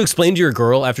how hard it is to explain to your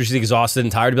girl after she's exhausted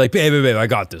and tired to be like, babe, I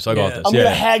got this. I got this. I'm going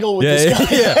to haggle with this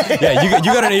guy. Yeah. You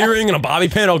got an earring and a bobby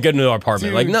pin, I'll get into our apartment.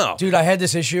 Dude. Like, no. Dude, I had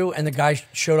this issue, and the guy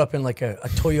showed up in like a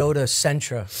Toyota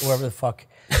Sentra, whatever the fuck.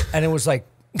 And it was like,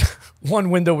 one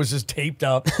window was just taped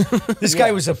up. This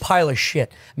guy was a pile of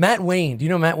shit. Matt Wayne, do you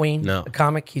know Matt Wayne? No. A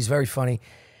comic. He's very funny.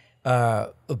 A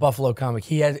Buffalo comic.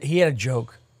 He had a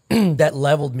joke that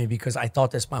leveled me because I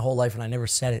thought this my whole life and I never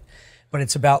said it. But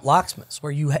it's about locksmiths,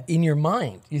 where you in your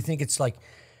mind you think it's like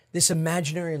this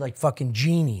imaginary like fucking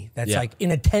genie that's like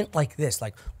in a tent like this,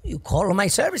 like, you call my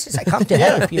services, I come to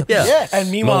help you.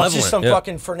 And meanwhile, it's just some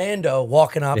fucking Fernando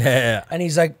walking up, and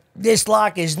he's like, this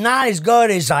lock is not as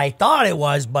good as I thought it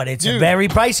was, but it's a very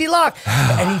pricey lock.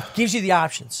 And he gives you the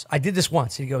options. I did this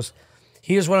once. He goes,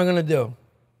 here's what I'm gonna do.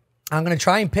 I'm gonna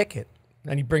try and pick it.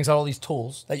 And he brings out all these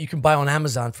tools that you can buy on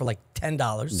Amazon for like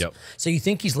 $10. Yep. So you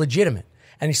think he's legitimate.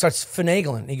 And he starts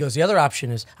finagling. He goes, the other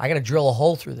option is I got to drill a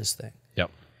hole through this thing.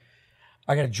 Yep.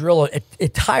 I got to drill an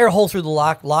entire hole through the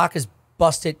lock. Lock is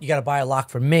busted. You got to buy a lock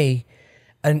for me.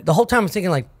 And the whole time I'm thinking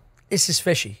like, this is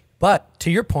fishy. But to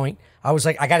your point, I was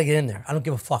like, I got to get in there. I don't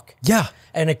give a fuck. Yeah.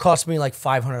 And it cost me like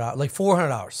 $500, like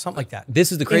 $400, something like that.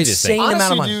 This is the craziest thing. Honestly,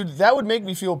 amount of money. dude, that would make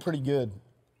me feel pretty good.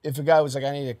 If a guy was like,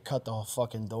 I need to cut the whole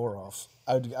fucking door off,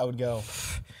 I would go,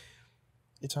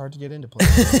 it's hard to get into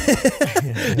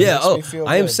places. Yeah,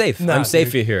 I am good. safe. No, I'm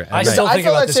safe dude. here. I still think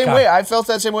felt about that this same guy. way. I felt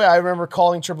that same way. I remember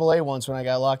calling AAA once when I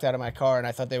got locked out of my car, and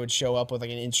I thought they would show up with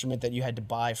like an instrument that you had to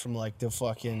buy from like the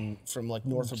fucking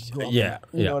Northrop Grumman. Yeah,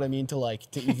 you yeah. know what I mean, to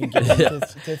even get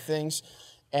into things.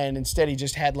 And instead, he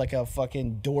just had like a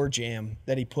fucking door jamb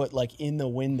that he put like in the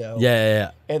window.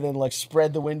 Yeah. And then like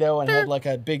spread the window and had like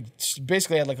a big,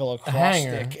 basically had like a little cross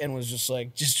hanger. stick and was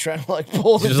just trying to like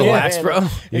pull the Just door a lax, handle. bro.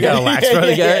 You got a lax, bro,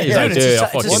 the guy? He's like, Dude, dude, I'll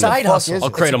it's a fucking... side hustle. I'll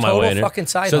crate on my way in here. Fucking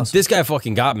side so hustle. this guy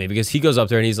fucking got me because he goes up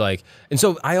there and he's like, and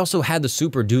so I also had the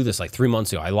super do this like 3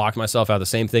 months ago. I locked myself out of the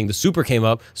same thing. The super came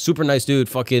up, super nice dude,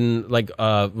 fucking like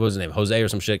what was his name, Jose or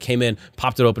some shit. Came in,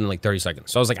 popped it open in like 30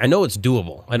 seconds. So I was like, I know it's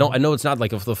doable. I know it's not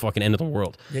like the fucking end of the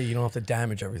world. Yeah, you don't have to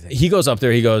damage everything. He goes up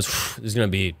there. He goes, "This is gonna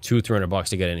be $200-300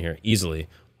 to get in here easily.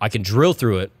 I can drill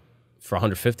through it for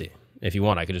 150 if you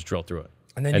want. I could just drill through it."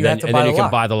 And then you have to buy the you can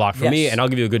lock. buy the lock for me, Yes. and I'll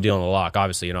give you a good deal on the lock.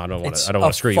 Obviously, you know I don't want It's to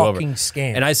a screw you over. fucking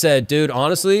scam. And I said, dude,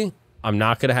 honestly, I'm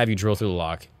not gonna have you drill through the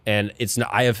lock. And it's not.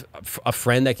 I have a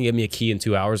friend that can give me a key in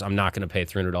 2 hours. I'm not gonna pay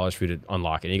 $300 for you to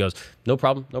unlock it. And he goes, no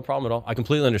problem at all. I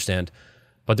completely understand,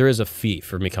 but there is a fee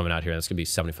for me coming out here, and it's gonna be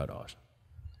 $75.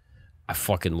 I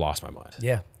fucking lost my mind.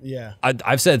 Yeah. Yeah.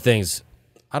 I've said things.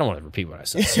 I don't want to repeat what I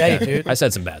said. Say it, dude. I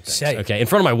said some bad things. Say it. Okay, in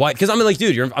front of my wife, because I'm like,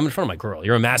 dude, I'm in front of my girl.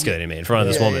 You're emasculating me in front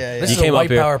of this woman. yeah, yeah. This You is a came up white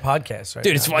here, power podcast, right?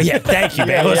 dude. It's yeah. Thank you,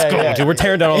 man. Yeah, Let's yeah, go, yeah. dude. We're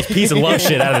tearing down all this piece of love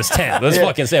shit out of this tent. Let's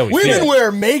fucking say what we Women feel.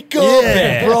 wear makeup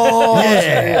Yeah. and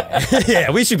bras.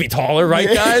 Yeah, we should be taller, right,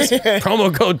 guys?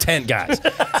 Promo code tent, guys.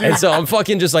 And so I'm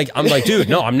fucking just like, dude,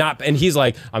 no, I'm not. And he's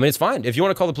like, I mean, it's fine. If you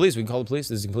want to call the police, we can call the police.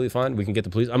 This is completely fine. We can get the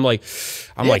police. I'm like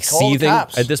call the seething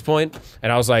cops. at this point.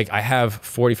 And I was like, I have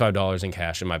 $45 in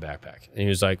cash in my backpack. And he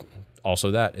was like,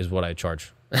 also that is what I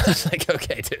charge. I was like,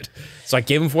 okay, dude. So I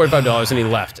gave him $45 and he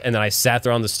left. And then I sat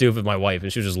there on the stoop with my wife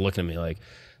and she was just looking at me like,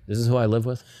 this is who I live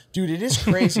with? Dude, it is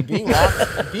crazy being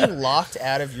locked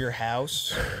out of your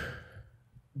house.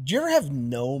 Do you ever have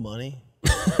no money?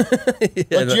 Like,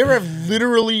 do you ever have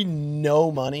literally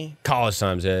no money? College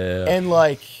times, yeah. And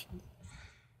like,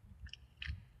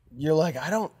 you're like, I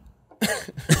don't.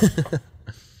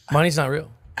 Money's not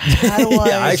real. How do I?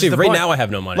 Yeah, actually, the right point. now I have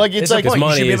no money. Like, it's like You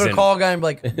money should be able to isn't- call a guy and be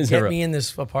like, isn't get real. me in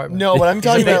this apartment. No, but I'm He's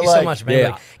talking like, about thank you so like, much, man. Yeah.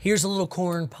 Like, here's a little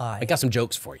corn pie. I got some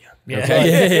jokes for you. Yeah.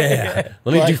 Okay? Yeah.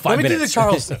 Let me do 5 Let me do the minutes.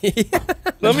 Charleston.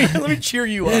 let me cheer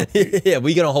you up. Yeah,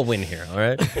 we get a whole win here, all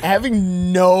right?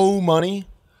 having no money,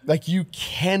 like you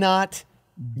cannot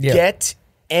Yeah. get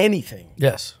anything,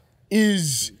 Yes.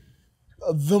 is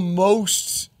the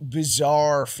most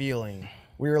bizarre feeling.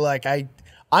 We were like,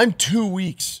 I'm 2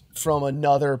 weeks from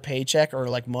another paycheck or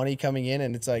like money coming in,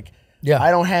 and it's like, Yeah.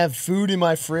 I don't have food in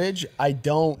my fridge. I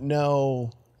don't know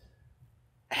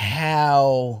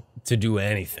how. To do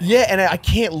anything. Yeah, and I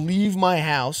can't leave my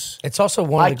house. It's also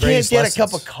one I of the can't greatest get lessons. a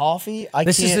cup of coffee.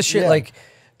 This is can't- the shit. yeah. Like,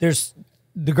 there's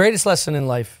the greatest lesson in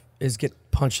life is get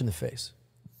punched in the face.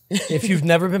 If you've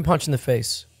never been punched in the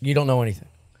face, you don't know anything.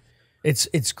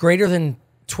 It's greater than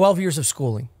 12 years of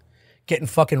schooling, getting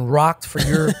fucking rocked for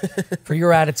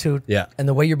your attitude, Yeah. and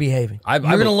the way you're behaving. You're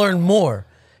gonna learn more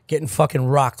getting fucking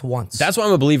rocked once. That's why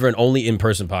I'm a believer in only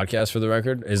in-person podcasts, for the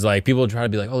record. Is like, people try to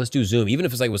be like, oh, let's do Zoom. Even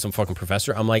if it's like with some fucking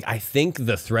professor, I'm like, I think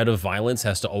the threat of violence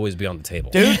has to always be on the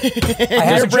table. dude. I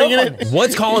had a joke on this.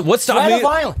 What's stopping Threat me? of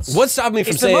violence. What's stopping me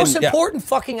from It's the saying most yeah. important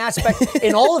fucking aspect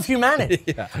in all of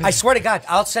humanity. I swear to God,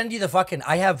 I'll send you the fucking.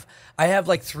 I have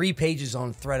like 3 pages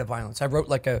on threat of violence. I wrote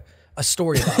like a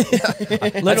story about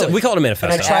it. Literally. We call it a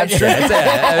manifesto. And I tried- That's it.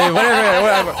 I mean,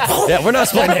 whatever. Yeah, we're not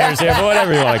splitting hairs here, but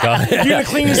whatever you want to call it. You're gonna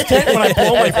clean this tent when I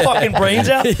blow my fucking brains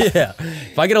out? Yeah.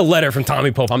 If I get a letter from Tommy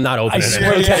Pope, I'm not opening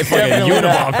swear it. to Okay, fucking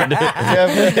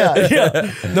Unabomber.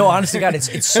 Yeah, No, honest to God,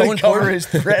 it's so cover important. his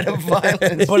threat of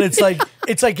violence. But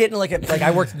it's like getting like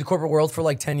I worked in the corporate world for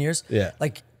like 10 years. Yeah.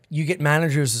 Like you get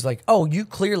managers is like, oh, you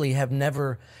clearly have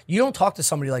never. You don't talk to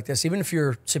somebody like this, even if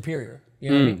you're superior. You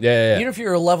know what I mean? yeah. Even if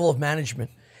you're a level of management,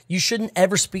 you shouldn't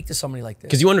ever speak to somebody like this.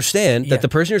 Because you understand Yeah. that the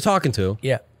person you're talking to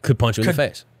Yeah. could punch you in the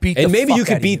face. beat And the maybe you fuck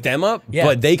could outta beat you. them up, Yeah.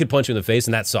 but they could punch you in the face,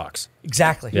 and that sucks.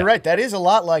 Exactly. You're right. That is a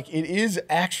lot like, it is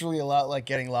actually a lot like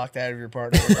getting locked out of your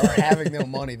partner or having no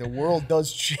money. The world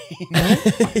does change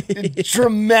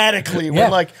dramatically Yeah. when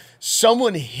like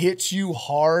someone hits you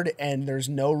hard and there's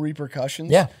no repercussions.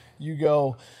 Yeah. You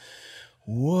go,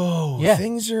 whoa, Yeah.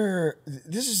 things are.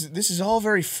 This is all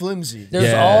very flimsy. There's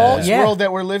This world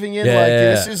that we're living in.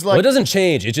 This is like. Well, it doesn't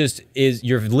change. It just is.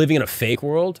 You're living in a fake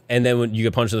world, and then when you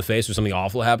get punched in the face or something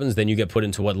awful happens, then you get put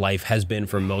into what life has been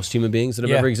for most human beings that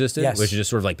have ever existed, which is just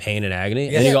sort of like pain and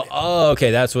agony. And you go, oh,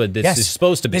 okay, that's what this is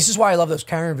supposed to be. This is why I love those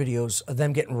Karen videos of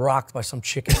them getting rocked by some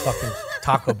chick at fucking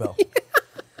Taco Bell.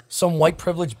 Some white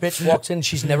privileged bitch walks in,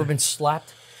 she's never been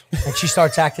slapped, and she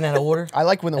starts acting out of order. I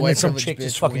like when the white some privileged chick bitch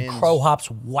just fucking wins. crow hops,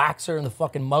 whacks her in the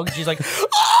fucking mug. She's like,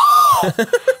 oh!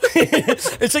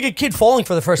 It's like a kid falling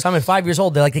for the first time at 5 years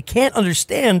old. They can't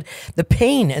understand the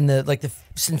pain and the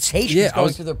sensations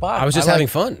going through their body. I was just having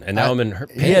fun, and now I'm in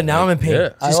pain. Yeah, now I'm in pain. Yeah.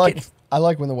 I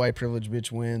like when the white privileged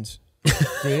bitch wins.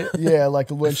 Yeah, like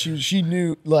when she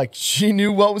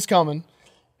knew what was coming.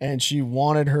 And she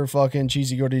wanted her fucking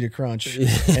cheesy gordita crunch,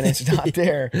 and it's not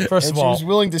there. First of all, she was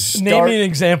willing to start. Name me an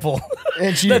example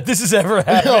that this has ever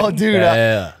happened. Oh, dude,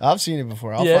 I've seen it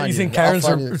before. I'll find you think Karens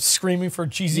are screaming for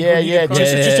cheesy? Yeah, crunch?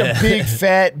 just a big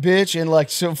fat bitch, and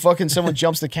like so fucking someone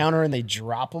jumps the counter and they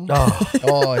drop them.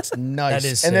 Oh, it's nice. That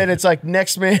is and then it's like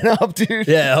next man up, dude.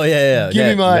 Yeah, oh yeah. Give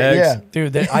me my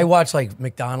dude. I watch like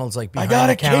McDonald's behind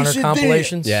the counter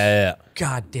compilations. Yeah.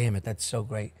 God damn it, that's so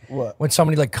great. What? When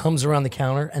somebody comes around the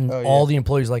counter and all the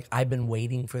employees I've been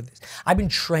waiting for this. I've been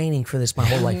training for this my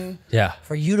whole life. Yeah.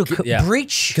 For you to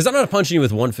breach. Because I'm not punching you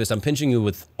with one fist. I'm pinching you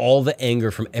with all the anger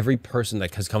from every person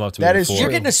that has come up to me before. You're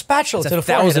getting a spatula to the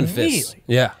 1,000 forehead fists.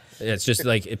 Yeah. It's just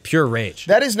like pure rage.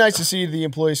 That is nice to see the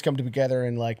employees come together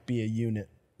and be a unit.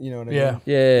 You know what I mean?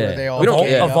 Yeah. They all We don't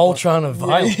a Voltron of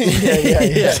violence.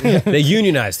 yeah. They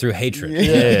unionize through hatred. Yeah,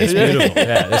 it's beautiful.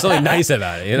 Yeah, there's something nice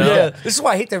about it, you know? Yeah. This is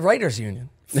why I hate the writers' union.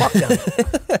 Fuck them.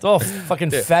 It's all fucking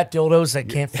fat dildos that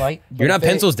can't fight. You're not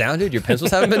pencils down, dude? Your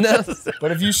pencils haven't been down?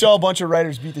 But if you saw a bunch of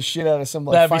writers beat the shit out of some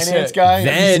finance sick. guy,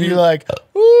 Then you'd be like, That's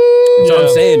what I'm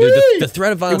saying, dude. The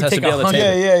threat of violence has to be on the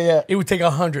table. Yeah. It would take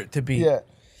 100 to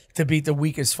beat the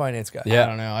weakest finance guy. Yeah. I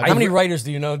don't know. How many writers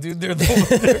do you know, dude?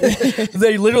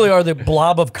 They literally are the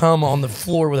blob of cum on the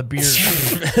floor with a beard.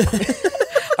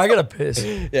 I gotta piss.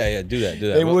 Yeah, do that.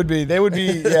 They would be,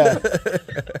 yeah.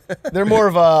 They're more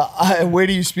of a, wait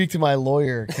till you speak to my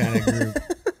lawyer kind of group.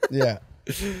 Yeah.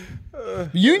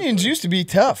 Unions used to be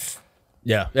tough.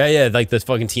 Yeah, like the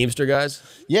fucking Teamster guys.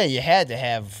 Yeah, you had to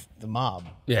have the mob.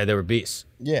 Yeah, they were beasts.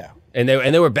 Yeah. And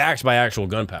they were backed by actual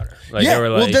gunpowder. Like, yeah, they were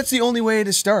well, that's the only way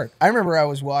to start. I remember I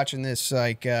was watching this,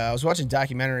 I was watching a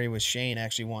documentary with Shane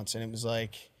actually once, and it was what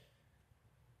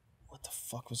the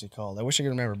fuck was it called? I wish I could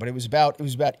remember, but it was about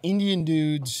Indian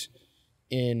dudes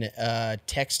in a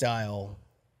textile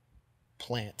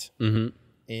plant in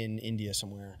India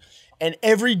somewhere, and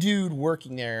every dude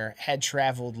working there had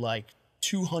traveled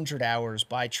 200 hours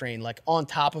by train, on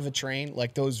top of a train,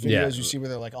 those videos you see where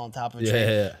they're on top of a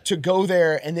train, to go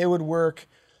there, and they would work,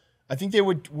 I think they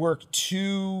would work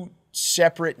 2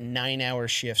 separate 9-hour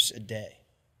shifts a day.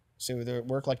 So they would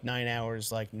work 9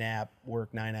 hours, nap,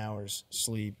 work 9 hours,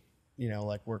 sleep,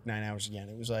 work 9 hours again.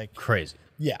 It was crazy.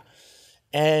 Yeah.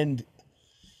 And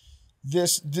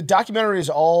the documentary is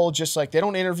all just they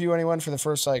don't interview anyone for the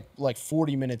first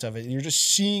 40 minutes of it. You're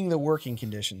just seeing the working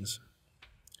conditions.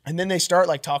 And then they start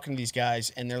talking to these guys,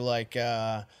 and they're do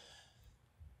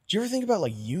you ever think about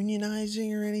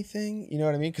unionizing or anything? You know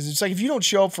what I mean? Because it's if you don't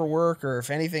show up for work, or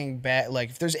if anything bad,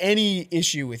 if there's any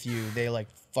issue with you, they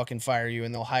fucking fire you,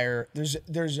 and they'll hire.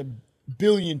 There's a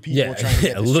billion people trying to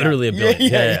get this literally job. a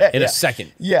billion. In a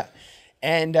second. Yeah.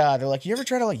 And they're you ever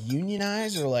try to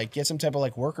unionize or get some type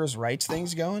of workers' rights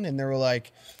things going? And they were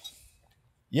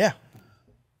yeah,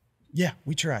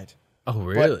 we tried. Oh,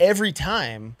 really? But every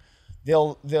time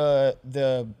the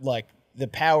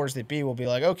powers that be will be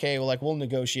okay, well, we'll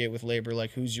negotiate with labor,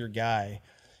 who's your guy?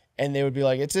 And they would be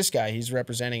it's this guy, he's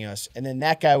representing us. And then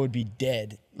that guy would be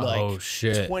dead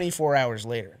 24 hours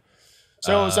later.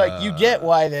 So it was you get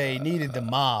why they needed the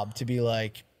mob to be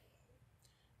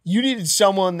you needed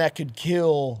someone that could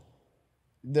kill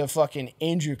the fucking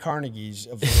Andrew Carnegies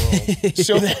of the world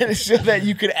so that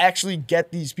you could actually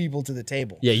get these people to the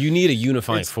table. Yeah, you need a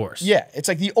unifying force. Yeah, it's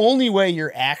the only way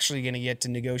you're actually going to get to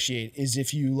negotiate is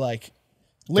if you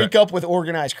link up with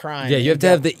organized crime. Yeah, you have to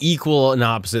have the equal and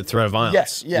opposite threat of violence.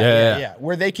 Yes, yeah.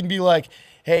 Where they can be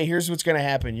hey, here's what's going to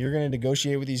happen. You're going to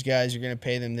negotiate with these guys. You're going to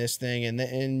pay them this thing,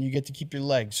 and you get to keep your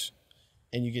legs,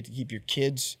 and you get to keep your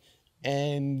kids,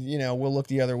 and we'll look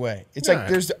the other way. It's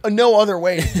there's no other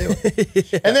way to do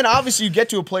it. And then obviously you get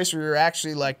to a place where you're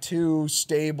actually 2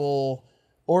 stable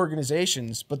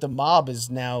organizations, but the mob is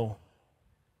now,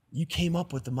 you came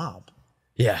up with the mob.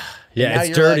 Yeah, yeah, it's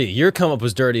you're dirty. like- Your come up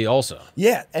was dirty also.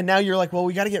 Yeah, and now you're like, well,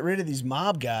 we got to get rid of these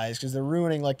mob guys because they're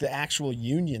ruining like the actual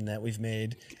union that we've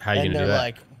made. How are you and gonna they're do that?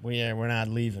 like, well, yeah, we're not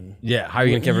leaving. Yeah, how are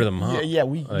you gonna get rid of the mob?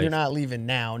 You're not leaving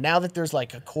now. Now that there's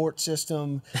like a court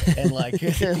system and like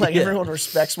everyone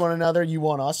respects one another, you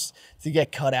want us to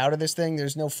get cut out of this thing?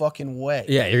 There's no fucking way.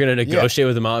 Yeah, you're gonna negotiate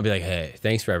with the mob and be like, hey,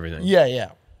 thanks for everything.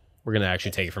 Yeah. We're gonna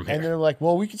actually take it from here. And they're like,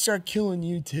 well, we can start killing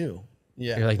you too.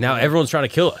 Yeah. You're like, now everyone's trying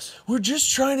to kill us. We're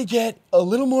just trying to get a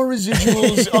little more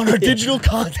residuals on our digital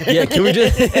content. Yeah, can we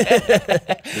just?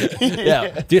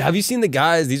 Yeah, dude, have you seen the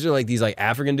guys? These are like these like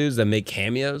African dudes that make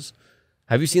cameos.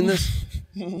 Have you seen this?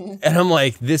 And I'm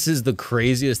like, this is the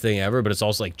craziest thing ever, but it's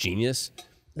also like genius.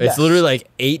 It's Yes. literally like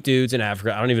 8 dudes in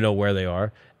Africa. I don't even know where they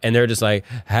are, and they're just like,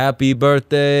 "Happy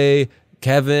birthday,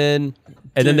 Kevin,"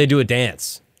 and then they do a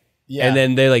dance. Yeah. And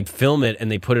then they like film it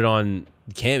and they put it on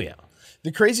Cameo.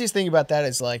 The craziest thing about that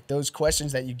is like those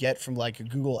questions that you get from like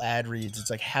Google ad reads. It's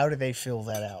like, how do they fill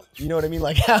that out? You know what I mean?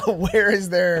 Like,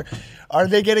 are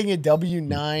they getting a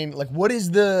W-9? Like,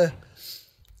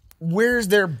 where's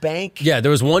their bank? Yeah,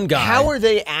 there was one guy. How are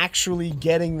they actually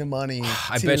getting the money?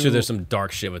 I bet you there's some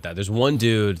dark shit with that. There's one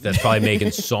dude that's probably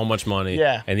making so much money.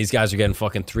 Yeah. And these guys are getting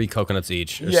fucking 3 coconuts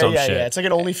each or some shit. Yeah. It's like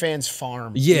an OnlyFans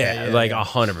farm. Yeah, like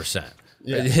 100%.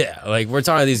 Yeah, like we're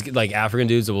talking about these like African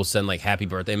dudes that will send like happy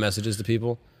birthday messages to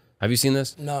people. Have you seen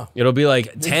this? No. It'll be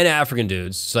like 10 African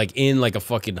dudes like in like a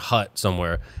fucking hut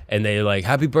somewhere, and they like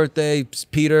happy birthday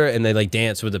Peter, and they like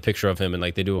dance with a picture of him, and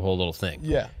like they do a whole little thing.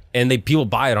 Yeah. And people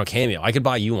buy it on Cameo. I could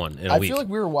buy you one in a week. I feel like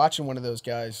we were watching one of those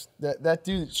guys. That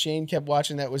dude that Shane kept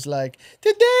watching that was like,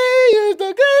 today is the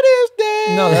greatest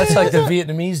day. No, that's like the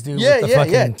Vietnamese dude with the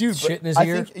fucking dude. shit in his I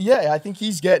ear. Think, I think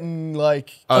he's getting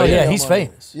like. Oh yeah, he's money.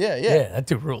 famous. Yeah. that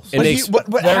dude rules. And But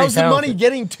Very how's the money talented.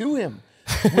 getting to him?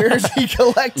 Where is he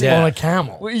collecting? Yeah. On a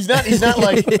camel. Well, he's not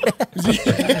like.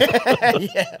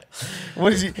 Yeah.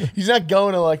 What is he? He's not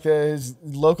going to like his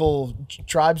local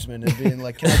tribesman and being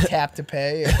like, "Can I tap to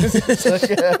pay?" It's like,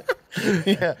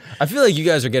 yeah. I feel like you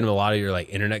guys are getting a lot of your like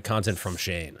internet content from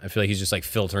Shane. I feel like he's just like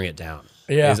filtering it down.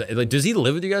 Yeah. Like, does he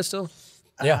live with you guys still?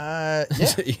 Yeah. Yeah.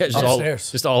 You guys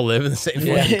Upstairs. just all live in the same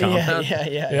fucking compound?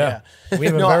 Yeah. We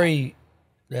have a No, very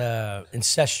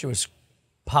incestuous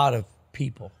pot of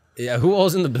people. Yeah, who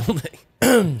all's in the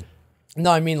building? No,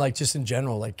 I mean like just in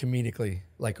general, like comedically,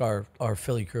 like our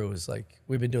Philly crew is like,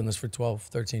 we've been doing this for 12,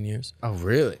 13 years. Oh,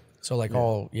 really? So like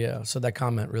so that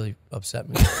comment really upset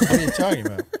me. What are you talking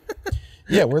about?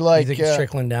 Yeah, we're like. You think it's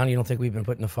trickling down? You don't think we've been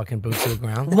putting the fucking boot to the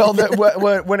ground? Well,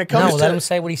 when it comes No, to let him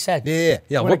say what he said. Yeah.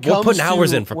 when We're it comes putting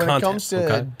hours to- in for when content. it comes to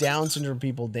okay? Down syndrome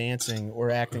people dancing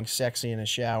or acting sexy in a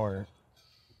shower,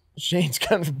 Shane's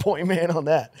kind of the point man on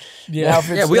that. Yeah. Now, if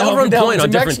it's- Yeah, we all now, run if it's point a on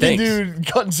different Mexican things. Dude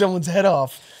cutting someone's head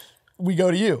off, we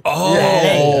go to you.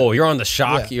 Oh, you're on the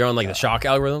shock. Yeah. You're on like the shock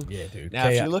algorithm. Yeah, dude. Now,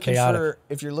 Chaotic.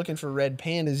 if you're looking for red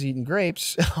pandas eating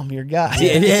grapes, I'm your guy.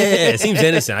 Yeah. It seems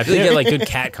innocent. I feel like you get like good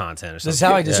cat content or something. This is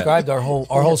how I Yeah. described our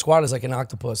whole squad is like an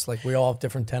octopus. Like we all have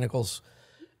different tentacles,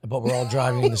 but we're all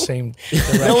driving in the same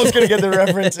direction. No one's gonna get the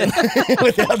reference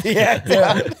without the act.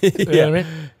 You know what I mean?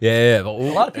 Yeah. A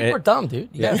lot of people are dumb, dude.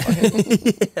 You gotta fucking,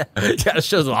 You gotta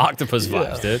show some octopus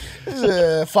vibes, dude. This is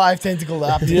a 5 tentacled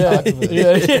octopus.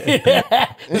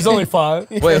 yeah. There's only 5.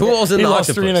 Wait, who else in He the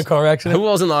lost octopus? 3 in a car accident. Who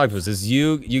else in the octopus? It's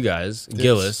you guys,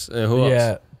 Gillis, and who else?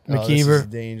 Yeah, Oh, this is McKeever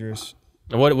dangerous.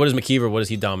 And what is McKeever? What does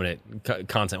he dominate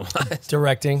content wise?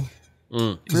 directing. He's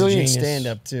a Brilliant genius. stand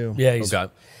up too. Yeah, he's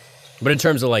Okay. But in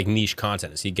terms of like niche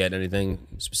content, does he get anything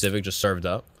specific just served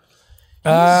up?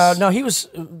 no, he was.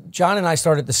 John and I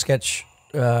started the sketch.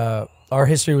 Our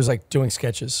history was like doing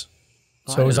sketches.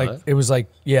 So it was didn't know like it was like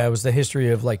it was the history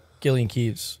of like Gillian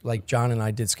Keeves. Like John and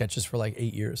I did sketches for like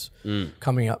 8 years,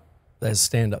 coming up as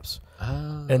stand-ups,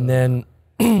 and then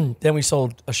then we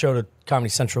sold a show to Comedy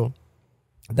Central.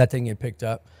 That didn't get picked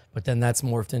up, but then that's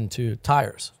morphed into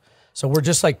Tires. So we're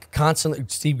just like constantly.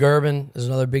 Steve Gerben is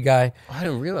another big guy. Oh, I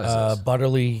didn't realize this.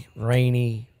 Butterly,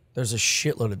 Rainey. There's a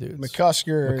shitload of dudes.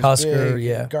 McCusker, is McCusker, big.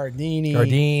 yeah. Gardini,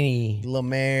 Gardini.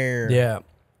 Lemaire. Yeah.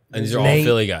 And these are all Nate.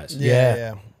 Philly guys.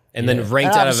 Yeah. And then And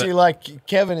ranked out of obviously, like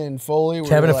Kevin and Foley. Were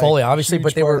Kevin and like Foley, a obviously, huge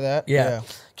but they part were of that. yeah.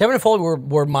 Kevin and Foley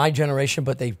were my generation,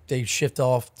 but they shipped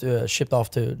off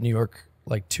to New York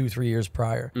like 2-3 years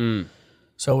prior.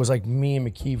 So it was like me and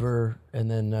McKeever,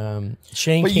 and then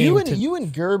Shane But came. you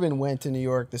and Gerben went to New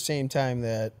York the same time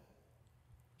that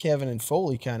Kevin and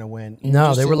Foley kind of went. You no,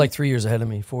 just they were didn't- like 3 years ahead of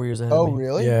me, 4 years ahead Oh, of me.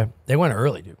 really? Yeah, they went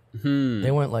early, dude. They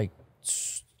went like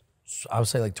I would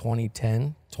say like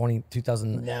 2010,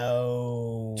 2000.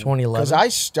 No. 2011. Because I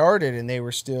started and they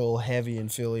were still heavy in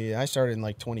Philly. I started in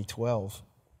like 2012.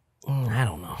 I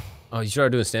don't know. Oh, you started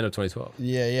doing stand up 2012.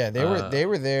 Yeah. They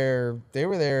were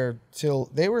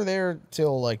there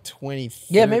till like 2013.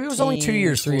 Yeah, maybe it was only 2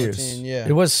 years, 3 years. Yeah,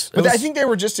 it was. But I think they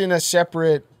were just in a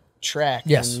separate track.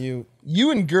 Yes. And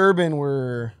you and Gerben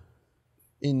were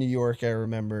in New York, I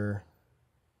remember.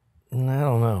 I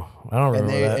don't know. I don't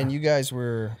remember that. And you guys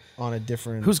were on a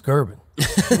different. Who's Gerben?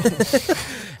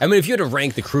 I mean, if you had to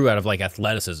rank the crew out of like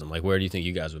athleticism, like where do you think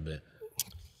you guys would be?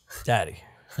 Daddy.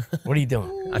 What are you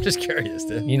doing? I'm just curious,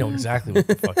 dude. You know exactly what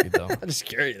the fuck you're doing. I'm just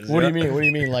curious. What do you mean? What do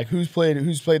you mean? Like who's played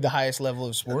the highest level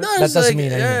of sports? No, That it's doesn't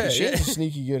mean anything. yeah. Shane's a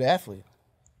sneaky good athlete.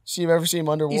 Ever see him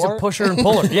underwater? He's a pusher and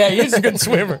puller. Yeah, he's a good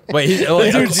swimmer. Wait, he's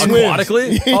swims.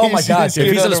 aquatically? Oh my God, He's dude.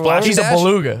 If he's in a splash He's a dash?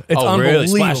 beluga. It's Oh, really?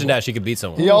 unbelievable. Splash and dash, he could beat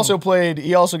someone. He also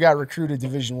got recruited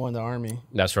Division I to Army.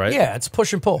 That's right. Yeah, it's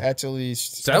push and pull. That's at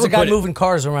least. So It's a would guy put it- moving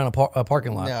cars around a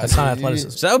parking lot. No, That's not dude,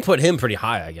 athleticism. So that would put him pretty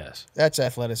high, I guess. That's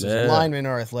athleticism. Yeah. Linemen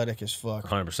are athletic as fuck.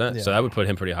 100%. Yeah. So that would put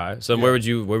him pretty high. So where would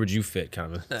you fit,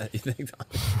 kind of? You think?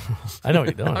 I know what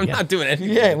you're doing. I'm yeah. not doing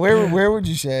anything. Yeah, where would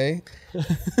you say?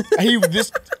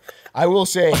 I will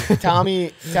say,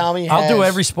 Tommy. I'll do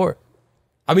every sport.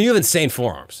 I mean, you have insane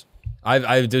forearms.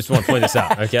 I just want to point this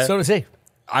out. Okay. So does he.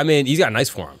 I mean, he's got nice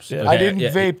forearms. Yeah. Okay? I didn't Yeah.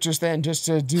 vape just then, just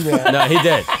to do that. No, he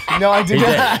did. No, I did He not.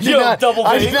 did. I did You not. double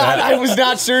I vape? did not. I was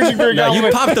not searching for a No, you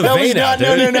compliment. popped the That was vein out,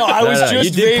 not- dude. No. I was No, just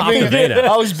you did pop the vaping. vein out.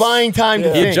 I was buying time to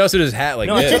He think. adjusted his hat like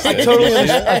this. I totally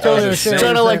understand.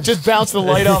 Trying to like just bounce the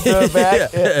light off the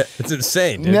back. Yeah. It's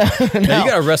insane, dude. No, No, you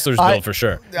got a wrestler's build for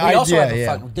sure. We also have a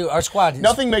yeah. fuck, dude. Our squad. Is,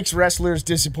 Nothing makes wrestlers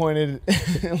disappointed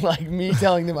like me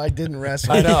telling them I didn't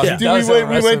wrestle. I know. Yeah. Dude,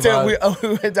 we went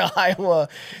to Iowa,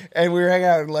 and we were hanging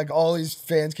out, and like all these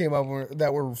fans came up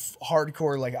that were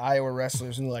hardcore like Iowa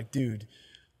wrestlers, and they're like, "Dude,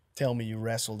 tell me you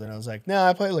wrestled." And I was like, "No,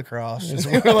 I play lacrosse." And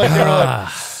they were like,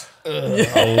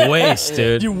 A waste,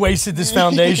 dude. You wasted this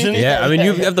foundation. Yeah, I mean,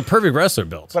 you have the perfect wrestler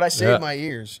build. but I saved Yeah. my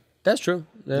ears. That's true.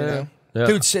 Yeah. know? Yeah.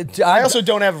 Dude, I also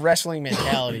don't have wrestling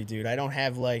mentality, dude. I don't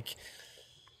have like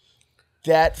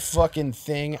that fucking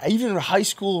thing. Even high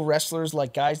school wrestlers,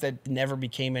 like guys that never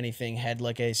became anything, had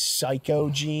like a psycho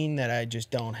gene that I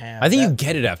just don't have. I think you That-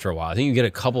 get it after a while. I think you get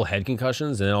a couple head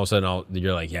concussions, and then all of a sudden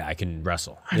you're like, yeah, I can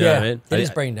wrestle. You know what I mean? it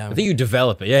is brain damage. I think you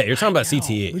develop it. Yeah, you're talking about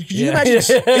CTE. Could you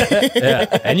imagine?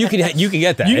 Yeah, and you can get that. You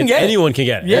can get it. Anyone can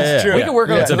get it. Yeah, Yeah, it's true. We can work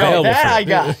on It's it. No, available. that for I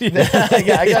you. got.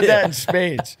 I got that in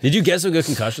spades. Did you get some good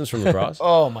concussions from lacrosse?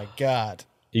 Oh my god.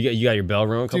 You got your bell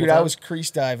rung a couple Dude, times? I was crease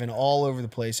diving all over the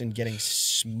place and getting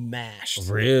smashed.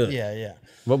 Really? Yeah.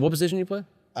 What position you play?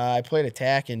 I played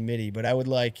attack and midi, but I would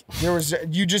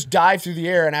you just dive through the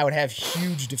air and I would have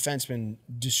huge defensemen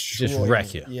destroy Just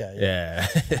wreck me. you.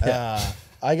 Yeah.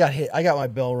 I got hit. I got my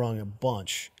bell rung a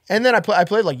bunch. And then I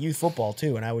played like youth football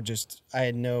too, and I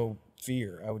had no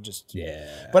fear. I would just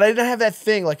But I didn't have that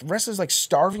thing like wrestlers like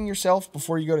starving yourself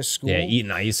before you go to school. Yeah, eating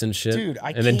ice and shit. Dude,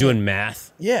 and then can't- doing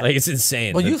math. Yeah. Like it's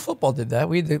insane. well, youth football did that.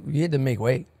 We had to make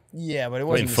weight. Yeah, but it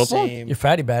wasn't the football? same. You're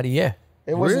fatty batty, yeah.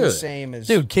 It wasn't Really? the same as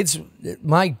Dude, kids,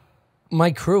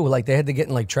 my crew, like they had to get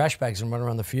in like trash bags and run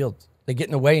around the field. They get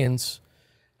in the weigh-ins,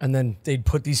 and then they'd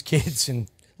put these kids in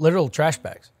literal trash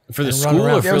bags. For the and run school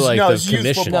around. or for like the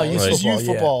commission? Football. No, This youth is football, youth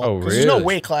yeah. football. Oh, 'Cause There's no really?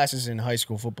 weight classes in high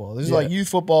school football. This is like youth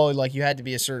football. Like you had to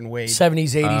be a certain weight.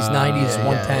 70s, 80s, 90s,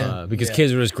 110. Because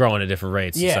kids were just growing at different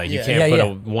rates. Yeah, It's like you yeah, can't yeah, put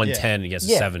yeah. a 110 against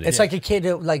a Yeah, 70. it's like a kid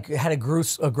who like had a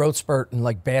growth spurt in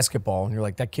like basketball, and you're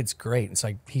like, that kid's great. It's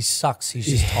like he sucks. He's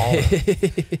just taller.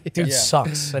 Dude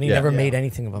sucks, and he never made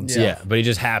anything of himself. yeah, but he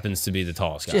just happens to be the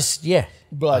tallest guy. Just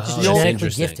But just the only- genetically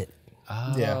interesting. gifted.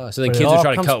 yeah. So then But kids it are all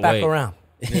trying to comes cut back weight. around.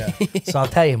 Yeah. So I'll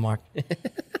tell you, Mark,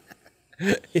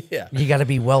 Yeah. you got to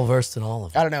be well versed in all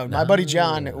of it. I don't know. My buddy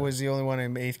John was the only one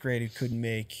in 8th grade who couldn't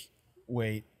make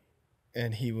weight,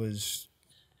 and he was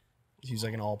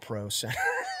like an all-pro center.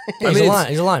 He's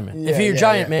a lineman. if Yeah, you're a yeah,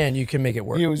 giant yeah. man, you can make it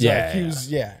work. He was Yeah, like, he yeah.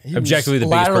 was, yeah. He Objectively was, the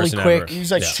biggest laterally person quick. ever. he was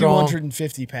like Yeah. Strong.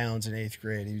 250 pounds in 8th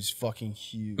grade. He was fucking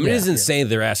huge. I mean, it is insane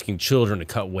they're asking children to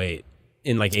cut weight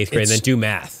in like 8th grade and then It's do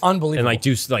math. unbelievable. And like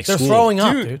do like They're school. throwing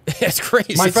up, dude. That's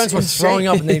crazy. My friends were insane. throwing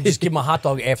up, and they just give them a hot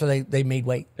dog after they made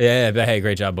weight. Yeah, but hey,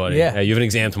 great job, buddy. Yeah. You have an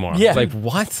exam tomorrow. Yeah. It's like,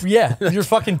 what? Yeah, you're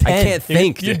fucking 10. I can't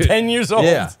think, You're dude. 10 years old.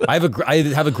 Yeah. I have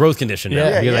a growth condition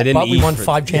now because I didn't But eat. we won for-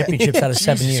 5 championships out of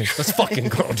 7 years. Let's fucking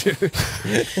go, dude.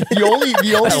 The only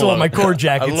I still have my core I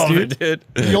jackets, love dude. it,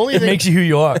 dude. the only It thing makes you who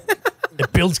you are.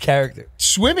 It builds character.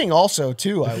 swimming also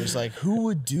too. I was like, who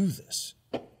would do this?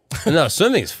 No,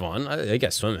 swimming's fun. I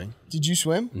guess swimming. Did you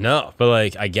swim? No, but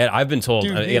like I've been told.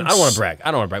 Dude, I don't want to brag.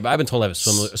 But I've been told I have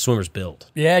a swimmer's build.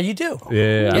 Yeah, you do.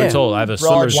 Yeah, I've been told I have a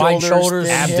swimmer's wide shoulders,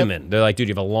 abdomen. They're like, dude,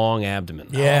 you have a long abdomen.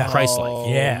 Yeah. Christ-like.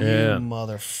 Yeah. You Yeah.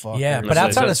 motherfucker. Yeah, but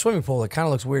outside of the swimming pool, it kind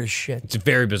of looks weird as shit. It's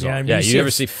very bizarre. Yeah, I mean, Yeah, you you see ever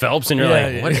a- see Phelps and you're Yeah,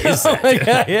 like, yeah. what is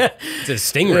that? yeah. It's a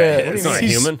stingray. Yeah. It's not a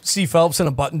human. See Phelps in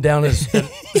a button down his,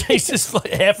 he's just like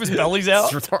half his belly's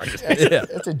out. It's retarded. Yeah.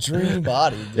 That's a dream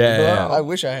body. Dude. Yeah. I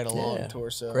wish I had a long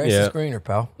torso. Grass is greener,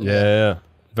 pal. Yeah.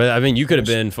 But I mean, you could have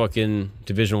been fucking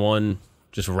Division I,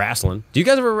 just wrestling. Do you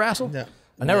guys ever wrestle? No.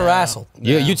 I never wrestled.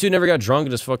 You two never got drunk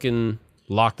and just fucking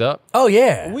locked up? Oh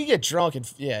yeah, We get drunk and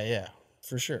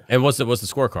for sure. And what's the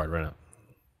scorecard right now?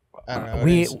 I don't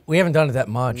know. we haven't done it that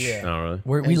much. Yeah. Oh,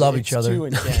 really? We love It's each other. Too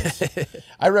intense.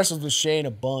 I wrestled with Shane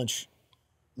a bunch,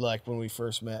 like when we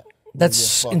first met.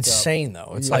 That's insane,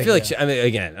 though. It's I like feel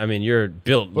like you're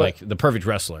built like the perfect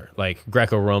wrestler, like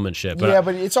Greco-Roman shit. But Yeah,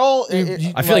 but it's all.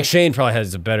 I feel like Shane probably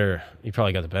has he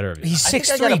probably got the better of you. he's I think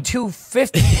I 6'3", gotta-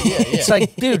 250. It's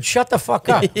like, dude, shut the fuck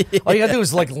up. All you gotta do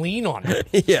is like lean on it.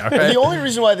 Yeah, right. The only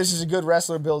reason why this is a good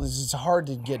wrestler build is it's hard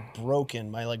to get broken.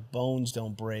 My like bones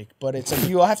don't break, but it's like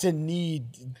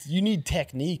you need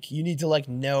technique. You need to like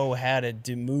know how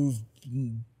to move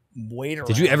weight around.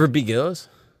 Did you ever beat Gillis?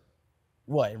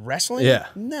 What, wrestling? Yeah.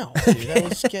 No, dude. I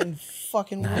was getting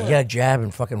fucking You worked. gotta jab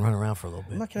and fucking run around for a little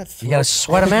bit. I'm not gonna throw You gotta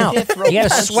sweat them out. can't throw You gotta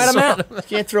punches. sweat them out.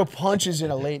 Can't throw punches in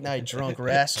a late night drunk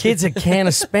wrestler. Kid's a can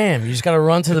of spam. You just gotta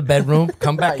run to the bedroom,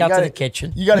 come back You out to gotta- the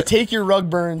kitchen. You got to take your rug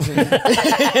burns and,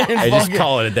 I just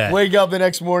call it a day. wake up the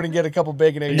next morning, get a couple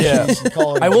bacon eggs, and cheese, and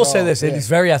call it. I a will draw. say this: Yeah. it is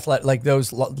very athletic. Like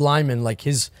those linemen, like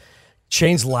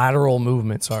Shane's lateral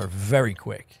movements are very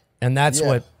quick, and that's Yeah.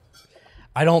 what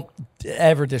I don't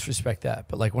ever disrespect that.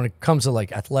 But like when it comes to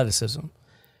like athleticism,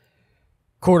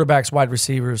 quarterbacks, wide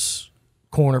receivers,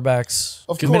 cornerbacks,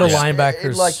 Of middle course.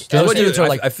 linebackers, Like, those What do you- dudes are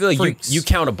like I feel like freaks. you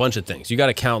count a bunch of things. You got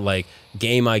to count like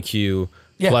game IQ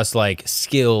Yeah. plus like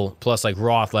skill plus like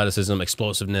raw athleticism,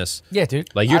 explosiveness. Yeah, dude.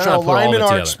 Like you're I trying don't to know, put all of it linemen are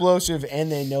together. explosive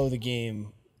and they know the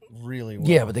game really well.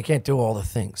 Yeah, but they can't do all the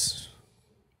things.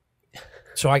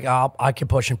 So I can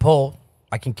push and pull.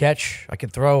 I can catch. I can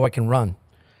throw. I can run.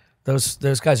 Those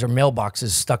guys are mailboxes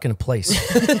stuck in a place.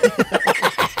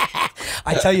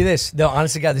 I tell you this. No,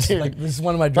 honestly, God, this is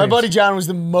one of my dreams. My buddy John was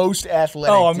the most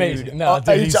athletic. Oh, amazing. Dude. No, dude,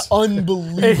 it's he's-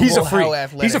 unbelievable. He's a freak. How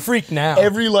athletic. He's a freak now.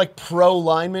 Every like pro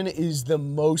lineman is the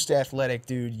most athletic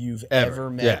dude you've ever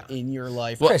met in your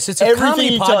life. Chris, it's a everything comedy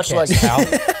he touched, like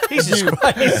podcast, Jesus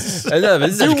Christ. I know, but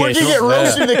this is dude, we're gonna get educational.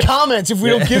 roasted in the comments if we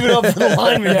don't give it up for the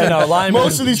linemen. Yeah, no, linemen.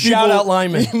 Most of these people, Shout out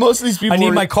linemen. Most of these people. I need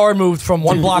are- my car moved from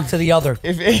one block to the other,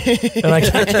 and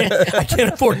I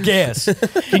can't afford gas.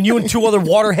 Can you and two other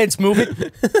waterheads move it?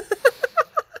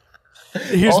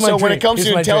 Here's also, my when dream. it comes Here's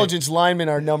to my intelligence, linemen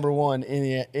are #1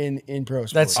 in pro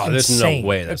sports. That's Oh, there's no insane.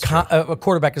 way that's a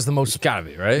quarterback is the most. Gotta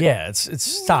be, right? Yeah, it's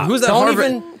stop. Who's that Don't Harvard?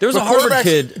 even. There was a But Harvard quarterbacks-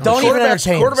 kid. Don't even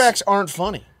entertain us. Quarterbacks aren't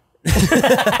funny.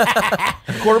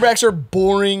 Quarterbacks are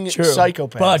boring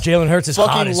psychopaths. But Jalen Hurts is hot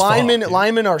fucking as fuck, linemen. dude.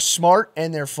 Linemen are smart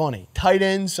and they're funny. Tight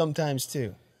ends sometimes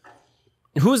too.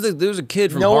 There was a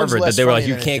kid from No one's Harvard that less they were like, funny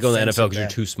you than a can't go in the NFL defensive because you're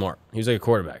back. too smart. He was like a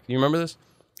quarterback. You remember this?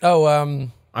 Oh,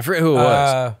 I forget who it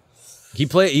was. He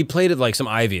played at like some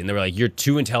Ivy, and they were like, "You're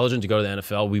too intelligent to go to the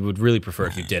NFL. We would really prefer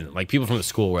if you didn't." Like people from the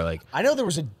school were like, I know there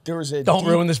was a don't deep-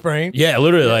 ruin this brain. "Yeah,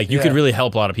 literally, like you could really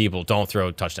help a lot of people. Don't throw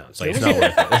touchdowns. Like it's not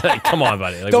worth it. Like, come on,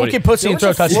 buddy. Like, Don't what get do pussy There and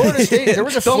was throw a Florida touchdowns. State. There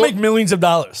was a Don't Flor- make millions of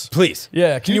dollars. please.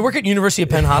 Yeah, can you work at University of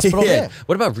Penn Hospital? Yeah.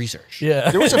 What about research?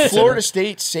 Yeah. There was a Florida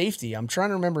State safety. I'm trying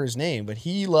to remember his name, but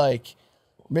he like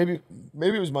maybe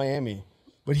it was Miami,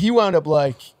 but he wound up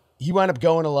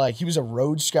going to like he was a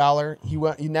Rhodes Scholar.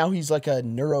 Now he's like a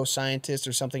neuroscientist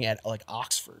or something at like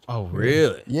Oxford. Oh,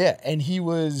 really? Yeah, and he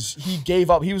gave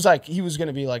up. He was going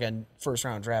to be like a first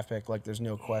round draft pick, like there's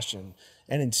no question.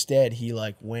 And instead, he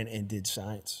like went and did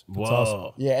science.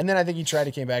 Whoa. Yeah, and then I think he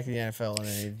came back to the NFL, and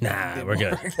then Nah, we're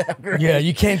good. Yeah,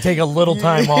 you can't take a little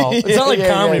time off. It's not like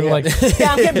Yeah, comedy. yeah, we're like,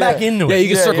 yeah, I'm getting back into Yeah, it. you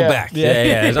can Yeah, circle yeah. back. Yeah,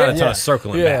 There's not a ton Yeah. of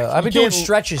circling Yeah, back. I've been doing can't-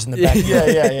 stretches in the back.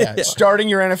 yeah. Starting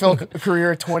your NFL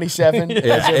career at 27 as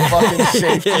a fucking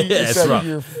safety, it's so rough.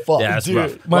 you're fucked. Yeah, it's dude.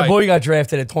 rough. My Right. boy got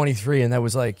drafted at 23, and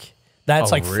that's like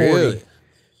 40. Really?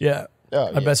 Yeah.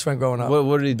 Oh, My yeah. best friend growing up. What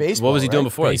was he Baseball, doing right?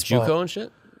 before? Like Baseball. JUCO and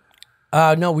shit?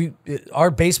 No,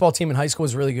 our baseball team in high school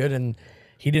was really good, and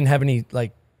he didn't have any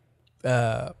like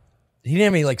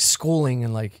schooling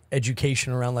and like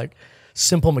education around like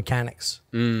simple mechanics.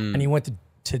 And he went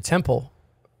to Temple,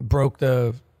 broke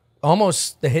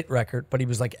almost the hit record, but he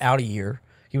was like out a year.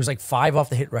 He was like 5 off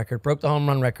the hit record, broke the home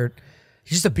run record.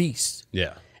 He's just a beast.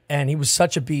 Yeah. And he was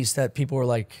such a beast that people were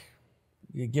like,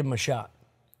 "You give him a shot."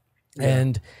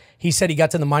 And he said he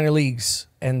got to the minor leagues,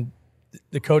 and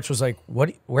the coach was like,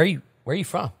 "Where are you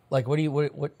from? Like,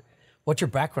 what's your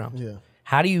background? Yeah.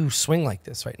 How do you swing like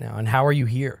this right now? And how are you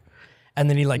here?" And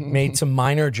then he like made some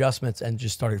minor adjustments and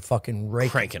just started fucking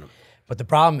Cranking them. But the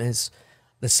problem is,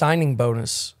 the signing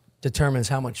bonus determines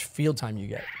how much field time you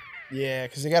get. Yeah,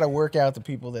 because they got to work out the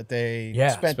people that they Yeah.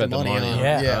 spent the money on.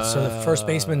 Yeah. So the first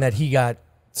baseman that he got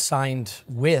signed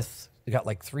with got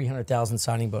like 300,000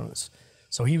 signing bonus.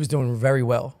 So he was doing very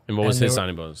well. And what was his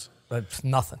signing bonus?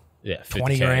 Nothing. Yeah,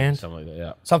 20 50K, grand, something like that.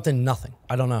 Yeah, something nothing.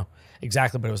 I don't know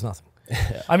exactly, but it was nothing.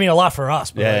 I mean, a lot for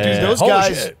us. But like, Dude,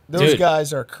 holy those shit.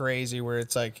 guys are crazy. Where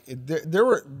it's like there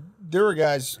were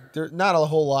guys. There not a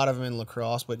whole lot of them in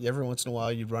lacrosse, but every once in a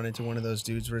while you'd run into one of those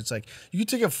dudes where it's like you could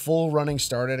take a full running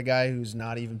start at a guy who's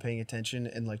not even paying attention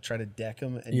and like try to deck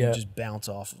him, and you just bounce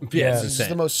off him. Yeah, This is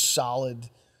the most solid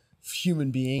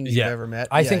human being you've ever met.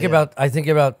 I think about.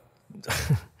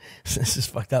 This is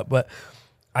fucked up, but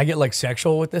I get like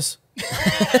sexual with this.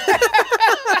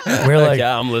 We're like,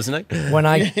 yeah, I'm listening. when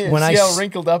I See how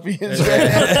wrinkled up he is. Right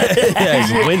now? Yeah,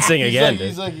 he's wincing again.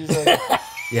 He's like,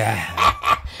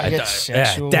 Yeah. I get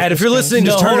sexual. Dad, if you're listening,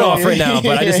 just turn it off right now.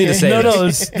 But I just need to say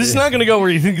this is not going to go where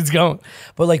you think it's going.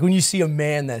 But like when you see a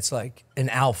man that's like an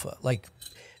alpha, like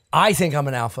I think I'm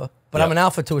an alpha, but I'm an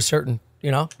alpha to a certain,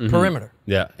 perimeter.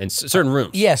 Yeah, in certain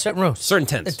rooms. Yeah, certain rooms. Certain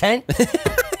tents. A tent?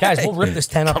 Guys, we'll rip this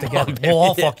tent up together. We'll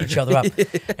all fuck each other up.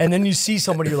 And then you see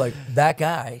somebody, you're like, that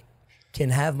guy can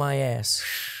have my ass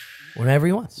whenever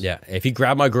he wants. Yeah, if he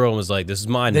grabbed my girl and was like, "This is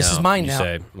mine This now," is mine you now.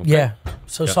 say, okay. Yeah.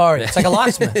 So sorry. It's like a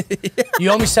locksmith. You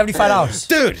owe me $75.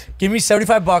 Dude. Give me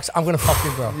 $75. I'm going to fuck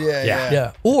your girl. Yeah.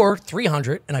 Yeah. Or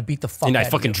 300 and I beat the fuck And out I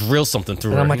of fucking you. drill something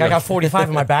through And her. I'm like, I got 45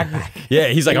 in my backpack. Yeah,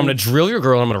 he's like, I'm gonna drill your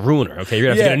girl and I'm gonna ruin her. Okay, you're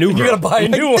gonna have to get a new girl. You got to buy a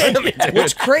new one.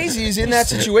 What's crazy is in that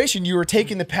situation, you were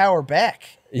taking the power back.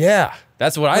 Yeah,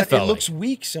 that's what I But felt. it looks like.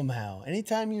 weak somehow.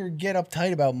 Anytime you get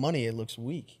uptight about money, it looks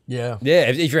weak. Yeah. Yeah,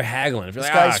 if you're haggling, if you're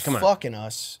This like, guy's come on. fucking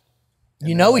us.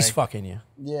 You know he's like- fucking you.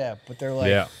 Yeah, but they're like,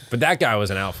 Yeah, but that guy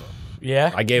was an alpha.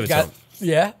 Yeah. I gave it to him.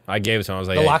 Yeah. I gave it to him. I was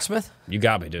like, The hey, locksmith? you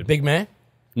got me, dude. Big man?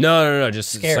 No,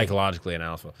 just Scary. psychologically an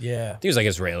alpha. Yeah. He was like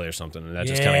Israeli or something, and that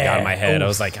just kind of got in my head. I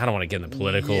was like, I don't want to get in the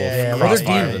political Yeah, Well, they're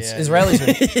crossfire. demons. That's-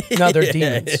 Israelis are, no, they're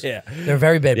demons. yeah. They're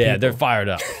very bad people. Yeah, they're fired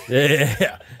up.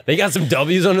 Yeah. They got some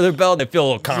W's under their belt. They feel a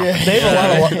little confident. They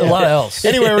have a lot of else.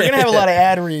 Anyway, we're gonna have a lot of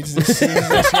ad reads this season.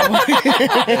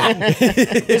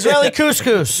 Israeli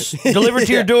couscous delivered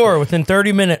to your door within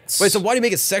 30 minutes. Wait, so why do you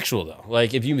make it sexual though?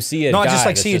 Like if you see a no, I guy just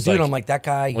like that's see a just dude. like, I'm like that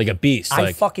guy. like a beast. I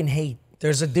like, fucking hate.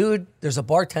 There's a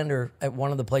bartender at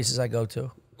one of the places I go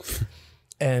to,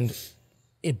 and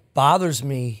it bothers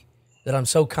me that I'm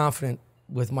so confident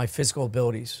with my physical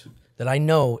abilities that I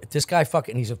know if this guy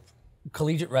he's a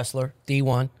collegiate wrestler,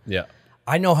 D1. yeah.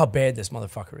 I know how bad this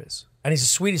motherfucker is, and he's the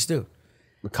sweetest dude.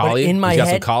 Collie? in my He's got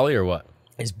some head- collie or what?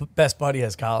 His best buddy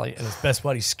has collie, and his best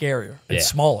buddy's scarier and Yeah.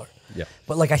 smaller. Yeah.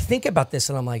 But like I think about this,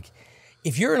 and I'm like,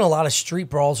 if you're in a lot of street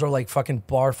brawls or like fucking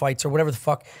bar fights or whatever the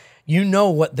fuck, you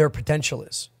know what their potential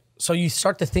is. So you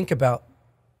start to think about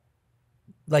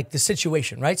like the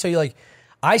situation, right? So you're like,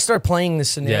 I start playing this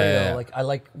scenario. Yeah. Like I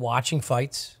like watching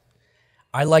fights.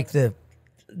 I like the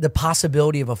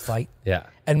possibility of a fight. Yeah.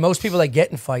 And most people that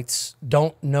get in fights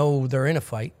don't know they're in a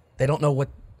fight. They don't know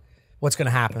what's going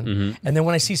to happen. Mm-hmm. And then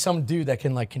when I see some dude that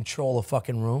can like control a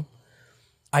fucking room,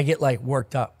 I get like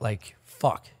worked up. Like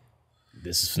fuck,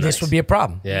 This this would be a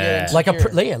problem. Yeah. like a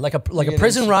Insecure. like a get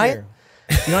prison insecure. riot.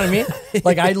 You know what I mean?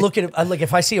 Like I look at it, like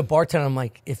if I see a bartender, I'm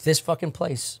like, if this fucking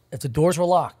place, if the doors were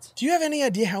locked, Do you have any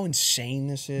idea how insane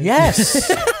this is?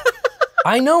 yes,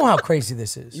 I know how crazy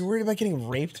this is. You worried about getting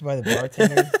raped by the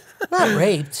bartender? Not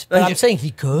raped, but I'm saying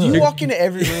he could You walk into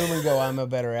every room and go, I'm a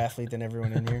better athlete than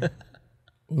everyone in here.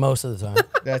 most of the time.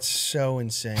 That's so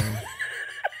insane.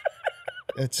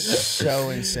 That's so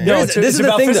insane. No, This is the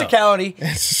about thing, though. physicality.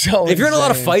 It's so If you're in a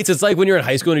lot of insane. fights, it's like when you're in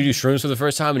high school and you do shrooms for the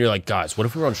first time and you're like, guys, what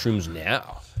if we were on shrooms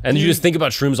now? And you just think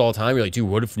about shrooms all the time. You're like, dude,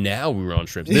 what if now we were on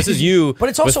shrooms? This is you. But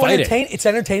it's with also fighting. entertaining. It's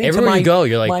entertaining Everywhere to my, you go,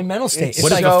 you're like, my mental state.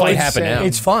 What What It's if so a fight insane. happened now?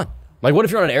 It's fun. Like, what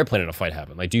if you're on an airplane and a fight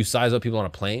happened? Like, do you size up people on a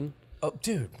plane? Oh,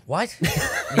 dude, what? You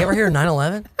ever hear of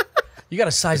 9/11? You got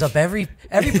to size up every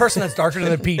person that's darker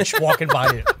than the beach walking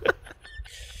by you.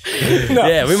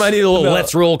 Yeah, we might need a little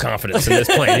let's roll confidence in this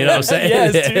plane. You know what I'm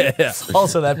saying? Yes, dude.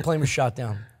 Also, that plane was shot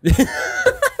down.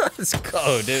 Let's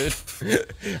go, dude. I mean,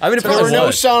 it There probably were no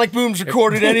was. sonic booms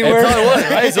recorded It anywhere. probably was,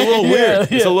 right? It's a little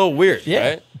weird. Yeah. It's a little weird,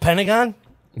 right? Pentagon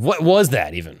What was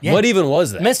that even? Yeah. What even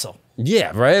was that? missile.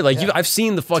 Yeah, right. Like I've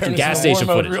seen the fucking gas station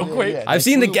footage. Real quick. I've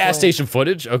seen the gas station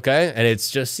footage. Okay, and it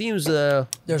just seems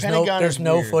there's no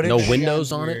weird. footage. no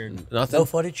windows on Weird. it. Nothing. No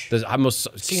footage. There's the most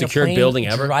Seen a secure plane building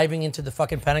ever. driving into the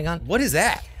fucking Pentagon. What is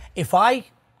that? If I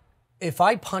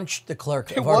punched the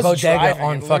clerk of our wasn't bodega driving,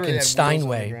 on it literally fucking had wheels on the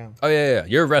Steinway, ground. Oh yeah.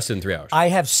 You're arrested in 3 hours. I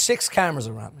have 6 cameras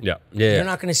around me. Yeah. Yeah. You're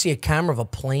not going to see a camera of a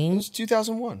plane, It's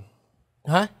 2001.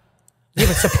 huh? Yeah,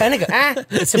 but it's a Pentagon.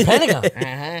 It's a Pentagon.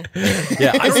 Yeah,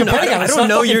 I It's don't a know, Pentagon. I It's don't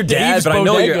not know your fucking dad, Dave's but I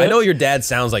know bodega. your dad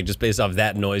sounds like just based off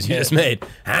that noise you just made.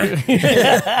 Huh?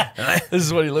 This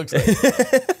is what he looks like.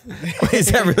 Is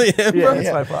that really him, bro?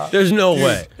 That's my pop. There's no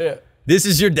way. Yeah. This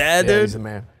is your dad, Yeah, dude? he's a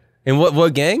man. And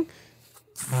what gang?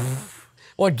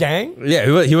 What gang?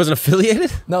 Yeah, he wasn't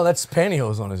affiliated? No, that's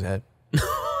pantyhose on his head.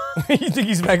 You think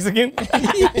he's Mexican?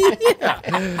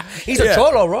 He's a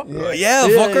cholo, bro. Yeah,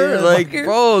 fucker. yeah, like, fucker.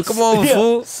 bro, come on, Yeah.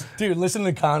 fool. Dude, listen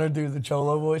to Connor do the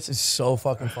cholo voice. It's so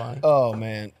fucking funny. Oh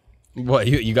man. What,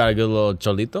 you got a good little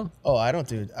cholito? Oh, I don't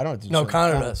do. No,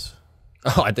 Connor does. Oh,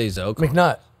 I thought he's Oak.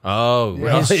 McNutt. Oh,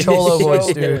 His really? cholo voice,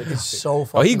 So dude, good. is so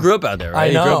fucking. Oh, he grew up out there, right? I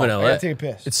He grew up in know. LA. I take a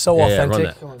piss. It's so Yeah, run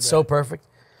authentic. that. It's so perfect.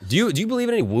 Do you believe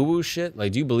in any woo-woo shit?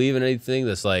 Like, do you believe in anything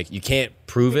that's like, you can't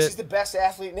prove He's it? the best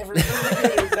athlete never. Is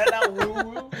that not woo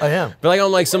woo? I am. But like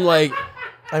on like some like,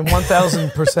 I'm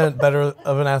 1,000% better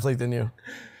of an athlete than you.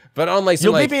 but on like some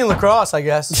You'll like, beat me in lacrosse, I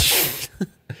guess.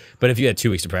 but if you had 2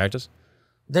 weeks to practice?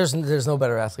 There's no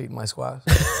better athlete in my squad.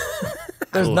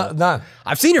 There's none.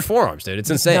 I've seen your forearms, dude. It's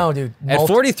insane. No, dude. At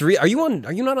 43, are you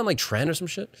not on like tren or some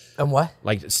shit? And what?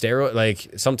 Like steroid,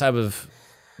 like some type of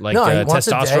like No, I once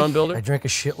a testosterone day, builder? I drink a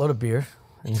shitload of beer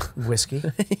and whiskey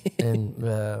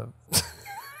and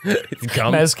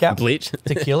Cum, mezcal, bleach.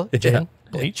 tequila, gin,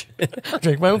 bleach.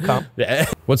 Drink my own cum. Yeah.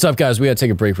 What's up, guys? We gotta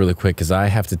take a break really quick because I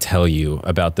have to tell you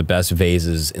about the best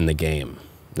vases in the game.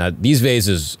 Now, these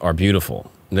vases are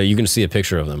beautiful. Now, you can see a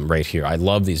picture of them right here. I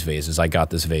love these vases. I got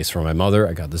this vase for my mother.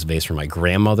 I got this vase for my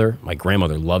grandmother. My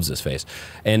grandmother loves this vase.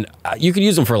 And you can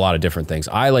use them for a lot of different things.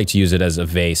 I like to use it as a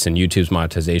vase, and YouTube's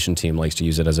monetization team likes to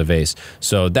use it as a vase.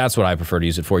 So that's what I prefer to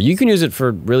use it for. You can use it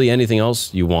for really anything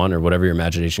else you want or whatever your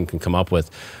imagination can come up with.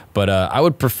 But I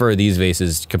would prefer these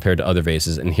vases compared to other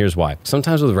vases, and here's why.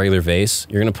 Sometimes with a regular vase,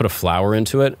 you're going to put a flower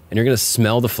into it, and you're going to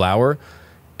smell the flower,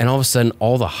 and all of a sudden,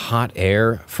 all the hot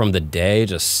air from the day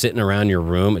just sitting around your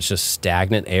room, it's just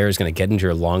stagnant air, is going to get into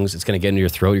your lungs. It's going to get into your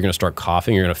throat. You're going to start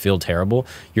coughing. You're going to feel terrible.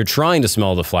 You're trying to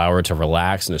smell the flower to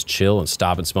relax and just chill and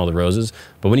stop and smell the roses.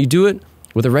 But when you do it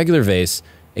with a regular vase,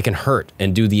 it can hurt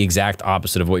and do the exact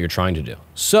opposite of what you're trying to do.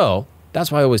 So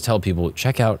that's why I always tell people,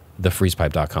 check out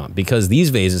thefreezepipe.com, because these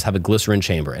vases have a glycerin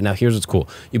chamber. And now here's what's cool.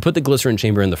 You put the glycerin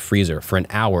chamber in the freezer for an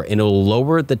hour, and it'll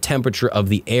lower the temperature of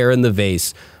the air in the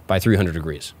vase by 300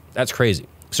 degrees. That's crazy.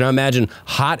 So now imagine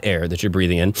hot air that you're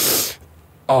breathing in.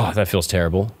 Oh, that feels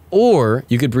terrible. Or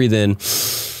you could breathe in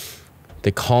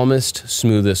the calmest,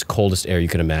 smoothest, coldest air you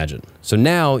could imagine. So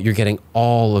now you're getting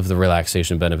all of the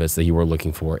relaxation benefits that you were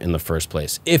looking for in the first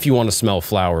place, if you want to smell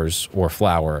flowers or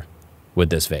flower with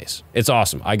this vase. It's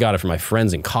awesome. I got it from my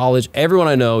friends in college. Everyone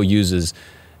I know uses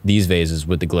these vases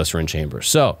with the glycerin chamber.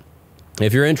 So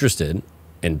if you're interested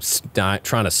in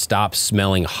trying to stop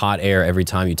smelling hot air every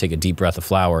time you take a deep breath of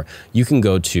flower, you can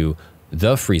go to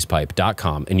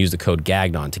thefreezepipe.com and use the code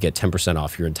Gagnon to get 10%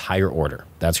 off your entire order.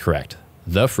 That's correct.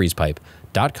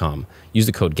 Thefreezepipe.com. Use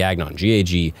the code Gagnon,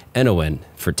 Gagnon,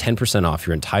 for 10% off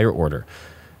your entire order.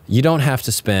 You don't have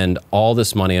to spend all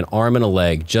this money, an arm and a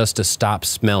leg, just to stop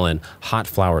smelling hot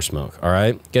flower smoke, all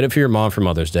right? Get it for your mom for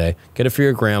Mother's Day. Get it for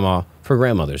your grandma for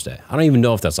Grandmother's Day. I don't even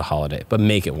know if that's a holiday, but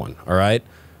make it one, all right?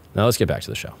 Now let's get back to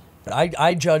the show.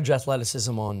 I judge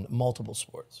athleticism on multiple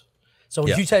sports. So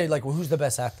if you tell you, like, well, who's the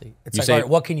best athlete? It's like, all right,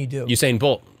 what can you do? Usain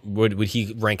Bolt, would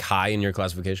he rank high in your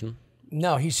classification?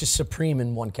 No, he's just supreme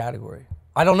in one category.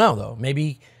 I don't know, though.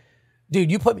 Maybe, dude,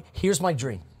 you put me, here's my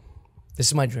dream. This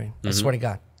is my dream. I swear to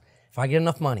God. If I get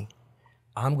enough money,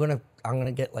 I'm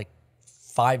gonna get like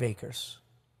 5 acres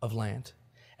of land.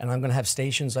 And I'm gonna have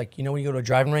stations like, you know when you go to a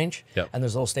driving range and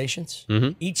there's little stations?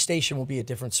 Each station will be a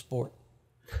different sport,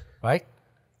 right?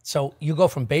 So you go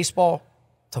from baseball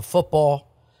to football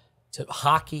to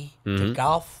hockey to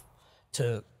golf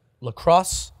to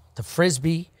lacrosse to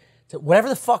frisbee to whatever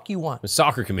the fuck you want.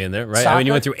 Soccer can be in there, right? Soccer, I mean,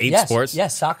 you went through 8 sports.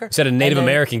 Yes, soccer. Said a Native And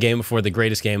then- American game before the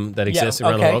greatest game that exists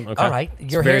around the okay, world. Okay, all right.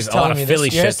 Your It's hair's a lot telling of me Philly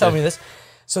this. Your hair's shit telling me there. this.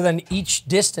 So then each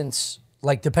distance,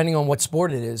 like depending on what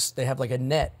sport it is, they have like a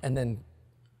net and then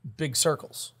big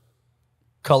circles,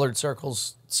 colored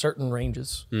circles, certain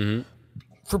ranges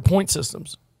for point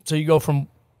systems. So you go from,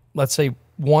 let's say,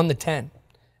 1 to 10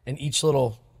 in each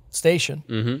little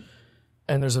station,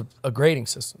 and there's a grading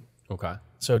system. Okay.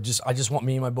 So I just want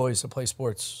me and my boys to play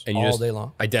sports And you all just day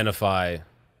long. identify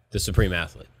the supreme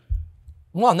athlete.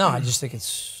 Well, no, I just think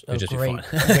it's a just be great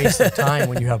fun. waste of time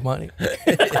when you have money. I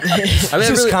mean, Just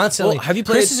really, constantly. well, have you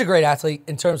played? Chris is a great athlete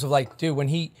in terms of like, dude, when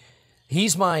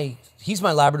he's my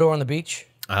Labrador on the beach.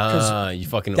 You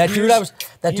fucking. That dude, Here's I was.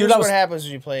 what happens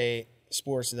when you play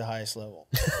sports at the highest level.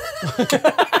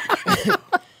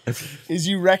 Is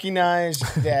you recognize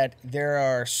that there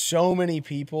are so many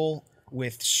people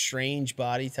with strange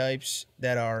body types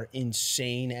that are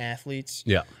insane athletes.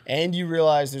 Yeah. And you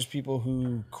realize there's people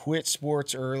who quit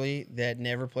sports early that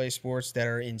never play sports that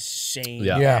are insane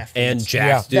Yeah. athletes. And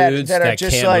jacked That- dudes that that, are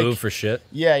just can't like- move for shit.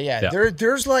 Yeah. Yeah.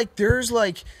 There's like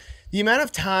the amount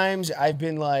of times I've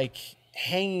been like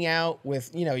hanging out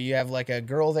with, you have like a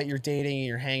girl that you're dating and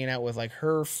you're hanging out with like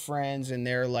her friends and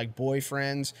their like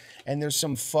boyfriends, and there's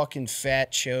some fucking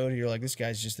fat chode. You're like, this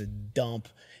guy's just a dump.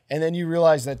 And then you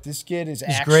realize that this kid is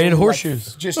actually great at like,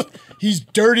 horseshoes. he's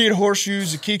dirty at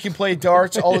horseshoes. The kid can play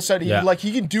darts. All of a sudden, Yeah.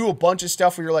 he can do a bunch of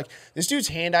stuff where you're like, this dude's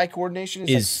hand-eye coordination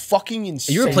is like fucking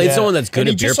insane. You ever played someone that's good And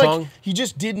at he beer just, pong? he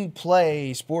just didn't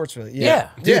play sports really. Yeah.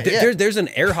 Dude, there's an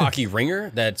air hockey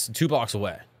ringer that's 2 blocks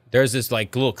away. There's this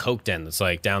like little Coke den that's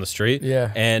like down the street.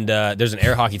 Yeah. And there's an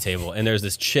air hockey table, and there's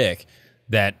this chick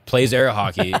that plays air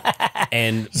hocky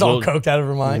and It's all will coked out of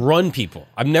her mind. run people.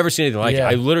 I've never seen anything like it. Yeah.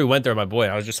 I literally went there with my boy,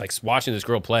 and I was just like watching this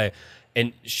girl play,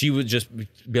 and she would just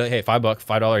be like, hey,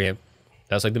 $5 game.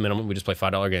 That's like the minimum. We just play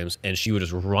 $5 games, and she would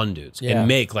just run dudes Yeah. and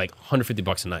make like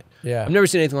 $150 a night. Yeah. I've never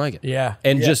seen anything like it. Yeah.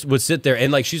 And Yeah. just would sit there,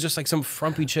 and like she's just like some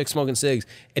frumpy chick smoking cigs,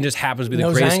 and just happens to be the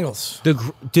Knows greatest angles.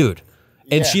 dude.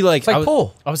 And Yeah. she like, It's like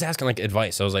pool. I was asking like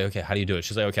advice. I was like, okay, how do you do it?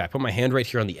 She's like, okay, I put my hand right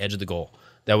here on the edge of the goal.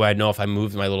 That way I know if I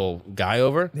move my little guy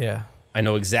over, Yeah. I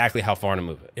know exactly how far to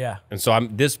move it. Yeah. And so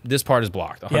this part is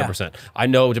blocked 100%. I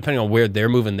know depending on where they're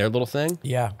moving their little thing,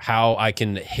 Yeah. how I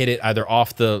can hit it either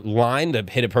off the line to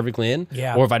hit it perfectly in,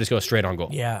 Yeah. or if I just go straight on goal.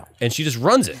 Yeah. And she just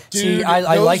runs it. See, Dude,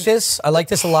 I like those- this. I like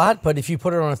this a lot. But if you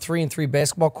put it on a 3-and-3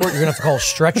 basketball court, you're gonna have to call a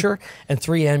stretcher and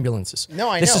 3 ambulances. No,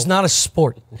 I This know. is not a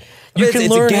sport. You It's- can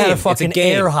it's a learn game. how to It's a fucking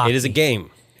game. air hockey. It is a game.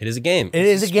 It is a game. It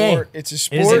is a game. Sport. It's a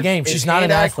sport. It is a game. She's It's not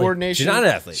an hand-eye athlete. coordination. She's not an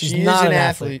athlete. She She's is not an an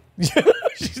athlete.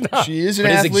 She's not. She is an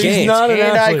But it's a athlete. game. She's not an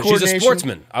hand-eye athlete. She's a coordination.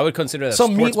 sportsman. I would consider that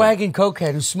Some a meat sportsman. wagging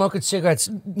cokehead who's smoking cigarettes,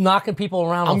 knocking people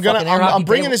around. I'm on fucking air hockey I'm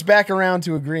bringing table. this back around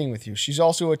to agreeing with you. She's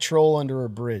also a troll under a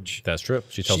bridge. That's true.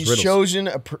 She tells She's riddles. chosen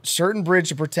a certain bridge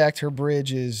to protect. Her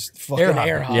bridge is fucking Air hockey.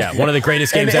 air hockey. Yeah, one of the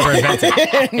greatest games ever invented.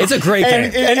 It's a great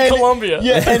game. And Colombia.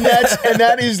 Yeah, and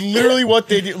that is literally what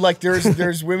they do. Like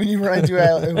there's women you run into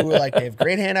who are like they have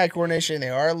great hand-eye coordination, they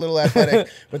are a little athletic,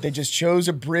 but they just chose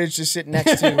a bridge to sit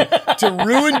next to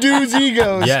ruin dudes'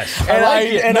 egos. Yes. And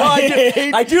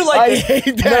I do like I this.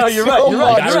 hate that No, you're so right. You're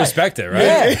right. much. I respect it, right?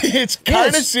 Yeah. It's kind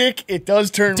of Yes. sick. It does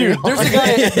turn me Dude, on. there's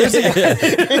a guy.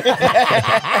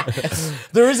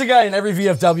 There is a guy in every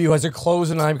VFW who has their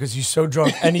clothes on because he's so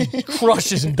drunk and he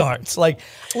crushes in darts. Like,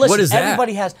 listen, What is that?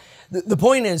 everybody has. The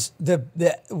point is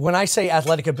when I say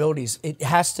athletic abilities, it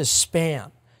has to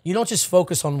span. You don't just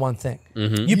focus on one thing.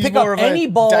 Mm-hmm. You He's pick up more of a any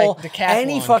ball, decathlon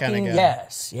any kinda fucking guy.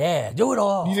 yes, yeah, do it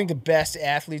all. You think the best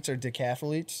athletes are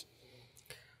decathletes?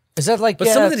 Is that like? But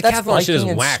yeah, some of the that's decathlon shit is biking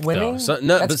and whack, though. swimming?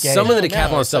 No, That's but gay. some of the No,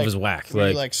 decathlon it's stuff like is whack. where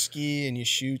you Like like ski and you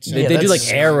shoot. they, Yeah, they do like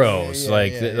that's- arrows. yeah,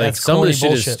 like yeah. like That's some of the corny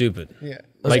shit is bullshit. stupid. Yeah.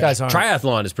 Those Like guys aren't.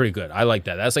 triathlon is pretty good. I like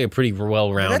that. That's like a pretty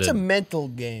well-rounded. That's a mental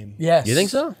game. Yes. You think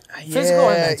so? Physical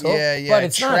and mental, Yeah. but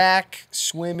it's not- track,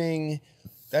 swimming.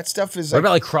 That stuff is What like.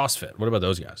 about like CrossFit? What about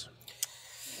those guys?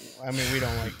 I mean, we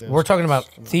don't like those. We're talking about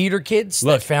theater kids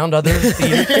Look. that found other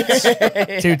theater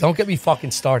kids. Dude, don't get me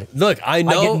fucking started. Look, I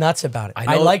know. I get nuts about it. I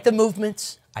I know- like the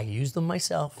movements. I use them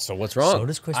myself. So what's wrong? So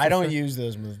does Christopher. I don't use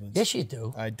those movements. Yes, you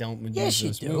do. I don't Yes, use you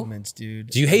those do. movements, dude.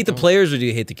 Do you hate the players or do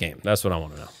you hate the game? That's what I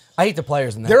want to know. I hate the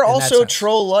players in that. They're in that also sense.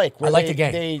 troll-like. I like the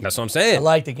game. That's what I'm saying. I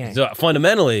like the game. So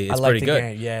fundamentally, it's I like pretty the good.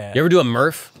 game, yeah. You ever do a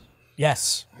Murph?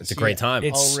 Yes. It's a great time.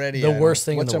 It's Already, the I don't- worst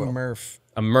thing What's in the a world. Murph?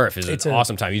 A Murph is It's an a-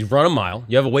 awesome time. You run a mile.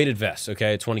 You have a weighted vest.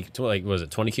 Okay, 20 like was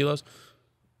it 20 kilos?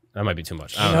 That might be too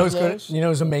much. I You don't know know. who's good? You know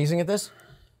who's amazing at this?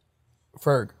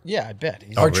 Ferg. Yeah, I bet.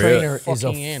 He's Our really? trainer is a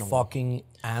Fucking animal. fucking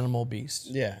animal beast.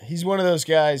 Yeah, he's one of those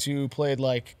guys who played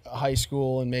like high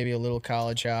school and maybe a little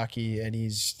college hockey, and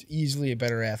he's easily a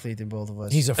better athlete than both of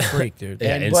us. He's a freak, dude.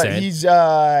 Yeah, but insane. he's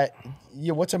yeah.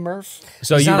 What's a Murph?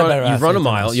 So He's you not a run, better you run a athlete than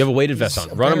mile. us. You have a weighted vest He's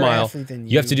on. a Run a better mile. athlete than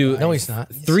You have to do No, he's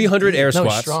not. 300 air No,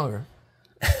 he's squats. stronger.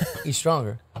 He's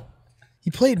stronger.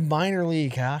 He played minor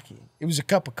league hockey. It was a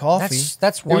cup of coffee.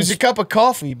 That's It one was a sp- cup of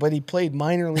coffee, but he played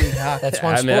minor league hockey. That's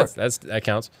one I mean, sport. that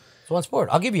counts. It's one sport.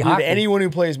 I'll give you Dude, hockey. anyone who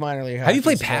plays minor league hockey. Have you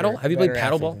played is a paddle? better- Have you played better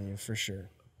paddle athlete ball? than you, for sure.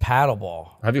 paddleball.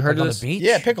 Have you heard like of on this? the beach?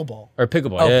 Yeah, pickleball. Or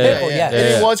pickleball. Oh, yeah, pickle, yeah. And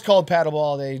it was called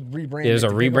paddleball. They rebranded. There's a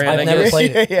to rebrand, pickleball. I I've never guess.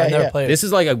 played it. Yeah, I've never yeah. played it. This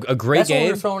is like a great That's what we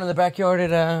game. were throwing in the backyard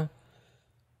at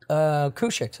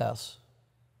Kushik's house.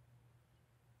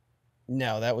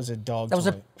 No, that was a dog. That was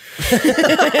a toy.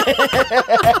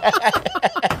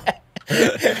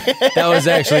 That was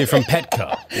actually from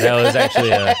Petco. That was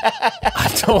actually a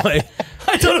toy.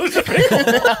 I thought it was a pickle.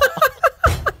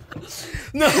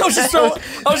 No,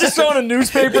 I was just throwing a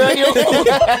newspaper at you.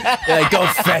 Yeah, go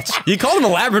fetch. You called him a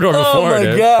Labrador before, Oh my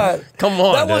dude. god! Come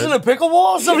on, That wasn't a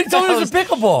pickleball. Somebody told me it was a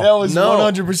pickleball. That was No.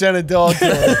 100% a dog toy.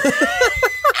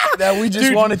 That we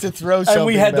just wanted to throw something. and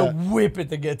we had about. to whip it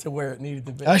to get to where it needed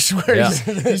to be. I swear, Yeah.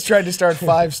 he's tried to start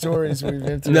 5 stories. We've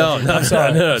been through. No, no,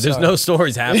 sorry. no. I'm There's sorry. no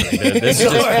stories happening, dude. This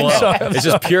is just flow. It's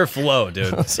just pure flow,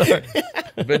 dude. Sorry.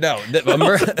 But no,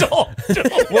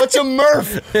 What's a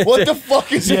Murph? What the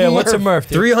fuck is a Yeah, Murph? what's a Murph?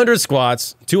 dude? 300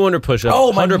 squats, 200 push-ups,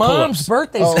 Oh, my 100 mom's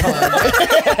pull-ups. birthday's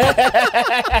coming.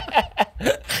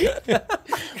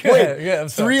 Wait, yeah, I'm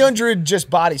sorry. 300 just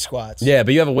body squats. Yeah,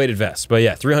 but you have a weighted vest. But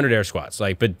yeah, 300 air squats,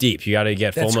 but deep. You got to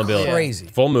get That's full mobility, crazy.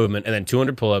 full movement, and then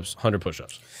 200 pull-ups, 100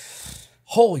 push-ups.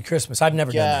 Holy Christmas! I've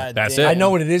never done that. God That's damn. it. I know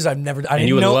what it is. I you would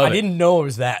didn't know. love I it. didn't know it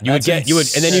was that. And then you do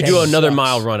insane. another Sucks.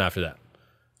 mile run after that,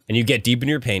 and you get deep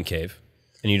into your pain cave,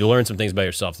 and you learn some things about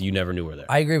yourself that you never knew were there.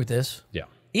 I agree with this. Yeah,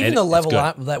 Even And the it's level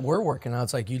good. that we're working on,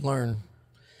 it's like you learn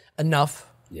enough.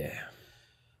 Yeah,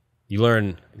 you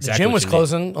learn The exactly. gym what was you need.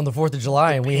 closing on the 4th of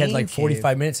July, and we had pain like 45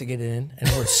 cave. minutes to get it in, and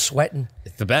we're sweating.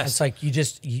 It's the best. It's like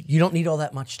you don't need all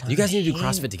that much time. You guys need to do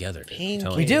CrossFit together, dude. Pain I'm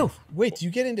telling We you. do. Wait, do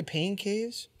you get into pain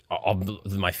caves?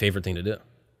 My favorite thing to do.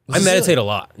 I meditate a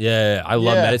lot. Yeah, I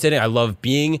love Yeah. meditating. I love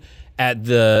being at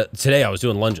today I was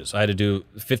doing lunges. I had to do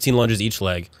 15 lunges each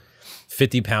leg,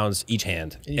 50 pounds each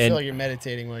hand. And you feel like you're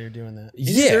meditating while you're doing that.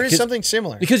 Yeah, There is 'cause- something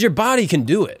similar. because your body can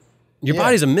do it. Your Yeah.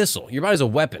 body's a missile. Your body's a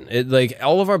weapon.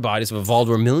 All of our bodies have evolved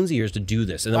over millions of years to do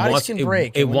this. And Bodies wants, can it,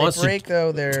 break. It And when wants they break,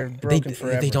 though, they're to. broken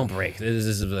forever. They don't break. This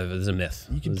is a myth.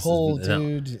 You can This is- pull, no.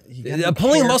 dude. You gotta be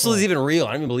Pulling a muscle careful. is even real.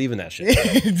 I don't even believe in that shit.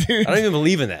 Dude. I don't even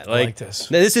believe in that. like this.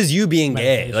 This is you being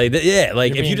gay. Meditation.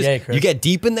 If being you just gay, Chris. you get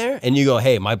deep in there and you go,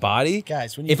 hey, my body.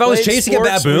 Guys, when you if I was played chasing sports,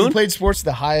 a when you baboon, played sports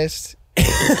the highest.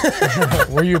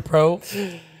 Were you a pro?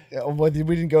 We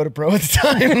didn't go to pro at the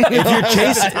time. if you're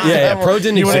chasing, pro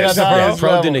didn't You went exist. at the Yeah, highest pro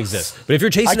level. didn't exist. But if you're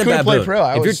chasing a couldn't play baboon, pro.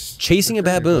 I if you're was chasing a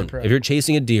baboon, pro. if you're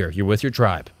chasing a deer, you're with your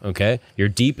tribe. Okay, you're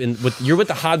deep in. You're with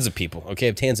the Hadza people. Okay,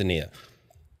 of Tanzania.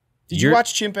 Did you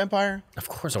watch Chimp Empire? Of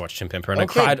course, I watched Chimp Emperor, and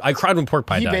Okay. I cried when Pork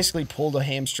Pie He died. basically pulled a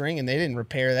hamstring, and they didn't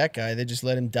repair that guy. They just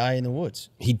let him die in the woods.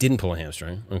 He didn't pull a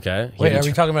hamstring. Okay. He Wait, didn't are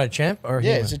we talking about a chimp or a Yeah,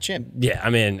 human? it's a chimp. Yeah, I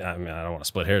mean, I don't want to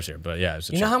split hairs here, but yeah, it's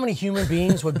a You know how many human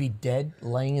beings would be dead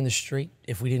laying in the street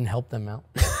if we didn't help them out?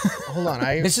 Hold on,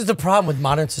 This is the problem with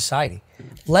modern society.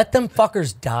 Let them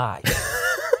fuckers die.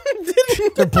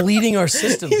 They're bleeding our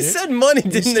system, He dude. said money,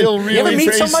 didn't still he? really, ever meet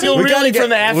he's somebody- still We reeling gotta from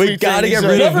the get- athlete we gotta thing. get He's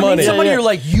rid like, of You ever meet money. somebody Yeah. you're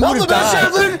like, you would I'm the have best died.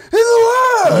 athlete in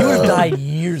the world. You would have died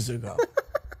years ago.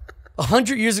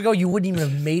 100 years ago, you wouldn't even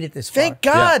have made it this far. Thank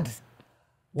God.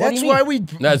 What do That's you why mean?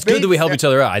 we. No, it's good that we help each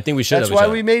other out. I think we should. That's help each why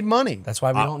other. we made money. That's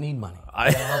why we don't need money.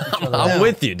 I'm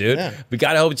with you, dude. Yeah. We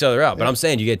got to help each other out. But I'm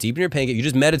saying you get deep in your pain, you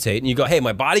just meditate, and you go, hey,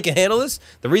 my body can handle this.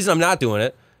 The reason I'm not doing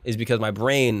it is because my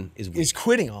brain is weak. Is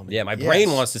quitting on me. Yeah, my Yes.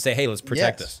 brain wants to say, hey, let's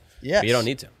protect Yes. this. Yes. But you don't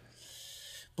need to.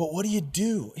 But what do you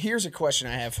do? Here's a question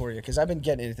I have for you because I've been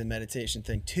getting into the meditation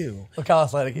thing too. Look how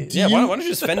athletic he is. Yeah, why don't you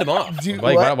just fend him off? Dude,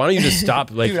 Like, what? why don't you just stop?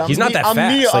 Like, Dude, I'm he's not that I'm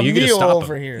fast, Neil, so you I'm can just Neil stop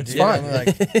over him. here. It's dude. fine. I'm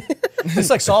like, It's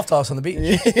like soft toss on the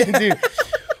beach. dude.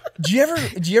 Do you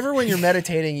ever when you're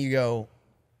meditating you go,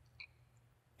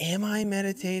 am I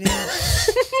meditating?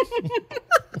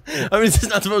 I mean, this is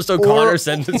not the most O'Connor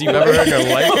sentence you've ever heard in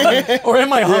your life. Or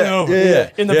am I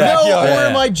hungover in the No, backyard? or Yeah.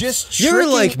 am I just You ever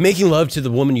tricking- like making love to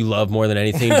the woman you love more than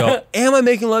anything? And go, am I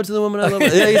making love to the woman I love?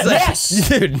 Yeah, he's like, Yes.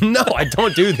 dude, no, I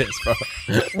don't do this, bro.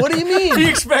 What do you mean? He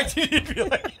expected you to be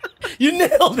like, you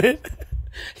nailed it.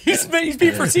 He's being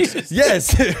facetious.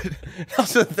 Yes. Dude.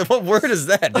 Also, what word is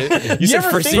that, dude? You said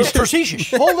ever think- facetious.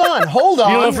 Facetious. Hold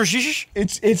on. You know facetious?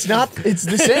 It's not. It's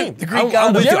the same. the Greek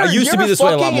I'm with you. I ever- used to be ever this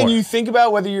way a lot fucking more. And you think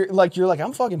about whether you're like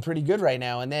I'm fucking pretty good right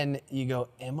now, and then you go,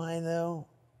 am I though,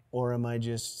 or am I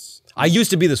just? I used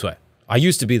to be this way. I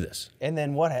used to be this. And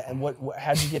then what? And what?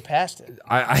 How'd you get past it?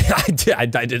 I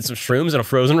did some shrooms in a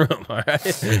frozen room, all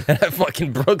right? And I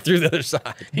fucking broke through the other side.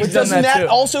 But done doesn't that that too.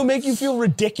 also make you feel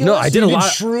ridiculous? No, I did You a lot.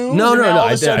 Shrooms No, and no, now no. all of I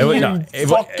a did. sudden No, you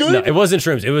fuck good? no, it wasn't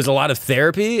shrooms. It was a lot of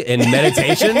therapy and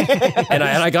meditation, and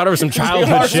I got over some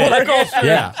childhood shit.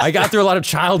 Yeah, I got through a lot of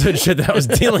childhood shit that I was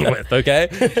dealing with. Okay,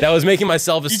 that was making my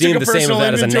self-esteem took a the same as personal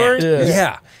that as a man. inventory?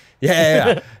 Yeah.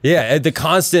 Yeah. The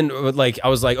constant, like, I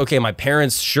was like, okay, my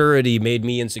parents' surety made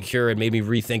me insecure. It made me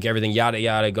rethink everything, yada,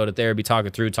 yada, go to therapy, talk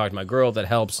it through, talk to my girl, that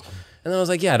helps. And then I was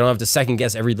like, yeah, I don't have to second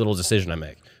guess every little decision I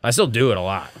make. I still do it a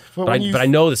lot, but I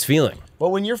know this feeling. But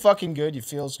when you're fucking good, it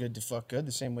feels good to fuck good.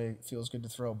 The same way it feels good to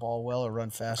throw a ball well or run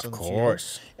fast on the field. Of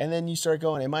course. And then you start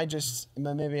going,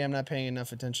 maybe I'm not paying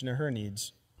enough attention to her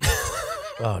needs.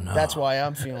 Oh, no. That's why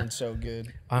I'm feeling so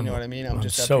good. You know what I mean? I'm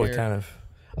just so up here. attentive.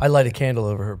 I light a candle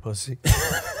over her pussy.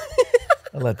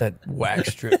 I let that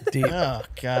wax drip deep. Oh,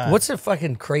 God. What's the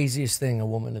fucking craziest thing a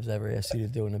woman has ever asked you to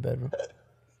do in the bedroom?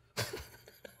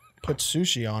 Put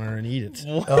sushi on her and eat it.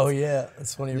 Oh, yeah.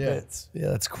 That's one of your bits. Yeah,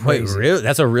 that's crazy. Wait, really?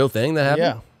 That's a real thing that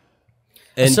happened?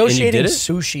 Yeah. Associating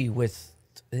sushi with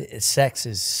sex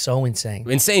is so insane.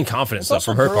 Insane confidence stuff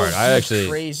from her part. I actually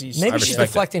crazy. Maybe she's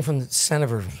deflecting from the scent of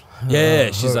her.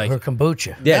 She's like her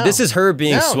kombucha. Yeah, this is her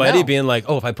being sweaty, being like,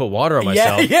 oh, if I put water on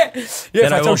myself, then I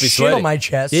if I won't be shit sweaty. on my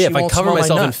chest, if I cover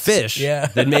myself in fish, Yeah.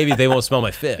 then maybe they won't smell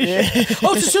my fish.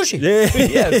 Oh, it's a sushi.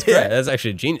 Yeah, that's great. That's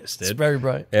actually genius, dude. It's very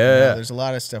bright. Yeah. There's a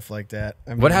lot of stuff like that.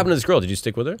 I mean, What happened to this girl? Did you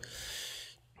stick with her?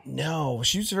 No,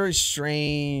 she was a very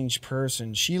strange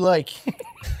person. She like.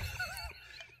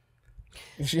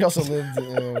 She also lived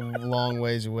a long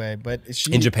ways away, but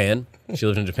she In Japan? She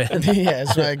lived in Japan? yeah,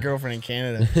 it's my girlfriend in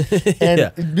Canada.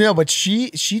 And no, but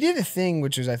she did a thing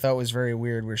which I thought was very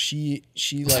weird, where she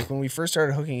like when we first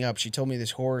started hooking up, she told me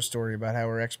this horror story about how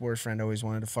her ex-boyfriend always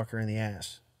wanted to fuck her in the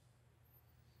ass.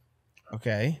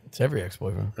 Okay. It's every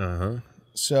ex-boyfriend. Uh-huh.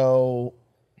 So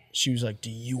she was like,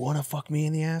 "Do you want to fuck me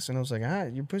in the ass?" And I was like,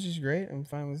 your pussy's great. I'm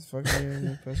fine with fucking you in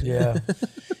your pussy. Yeah.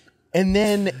 And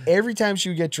then every time she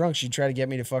would get drunk, she'd try to get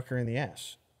me to fuck her in the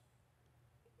ass.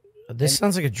 This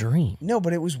sounds like a dream. No,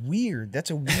 but it was weird. That's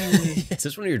a weird... Is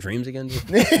this one of your dreams again,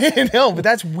 dude? No, but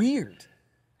that's weird.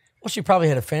 Well, she probably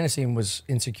had a fantasy and was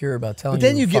insecure about telling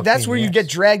you. But then that's where you get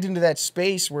dragged into that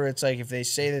space where it's like, if they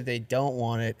say that they don't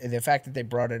want it, and the fact that they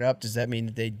brought it up, does that mean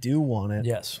that they do want it?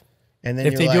 Yes. And then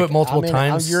if they do it multiple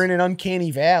times, you're in an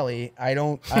uncanny valley.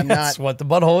 I'm that's not. what the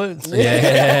butthole is.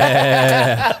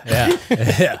 Yeah.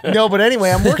 No, but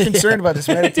anyway, I'm more concerned about this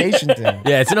meditation thing.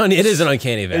 Yeah, it is an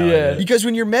uncanny valley. Yeah. Because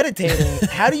when you're meditating,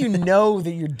 how do you know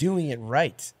that you're doing it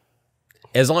right?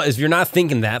 As long as you're not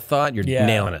thinking that thought, you're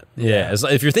nailing it. Yeah.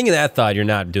 If you're thinking that thought, you're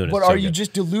not doing it. But are you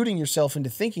just deluding yourself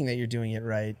into thinking that you're doing it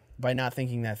right by not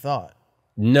thinking that thought?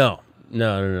 No.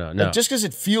 Like, just because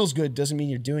it feels good doesn't mean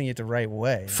you're doing it the right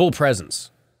way. Full presence.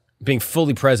 Being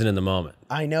fully present in the moment.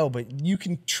 I know, but you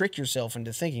can trick yourself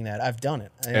into thinking that. I've done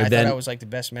it. And I thought I was like the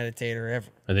best meditator ever.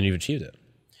 And then you've achieved it.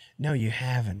 No, you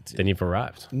haven't. Then you've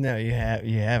arrived. No, you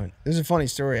haven't. There's a funny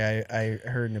story I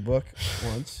heard in a book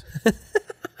once.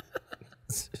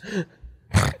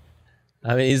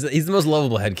 I mean, he's the most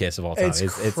lovable head case of all time. It's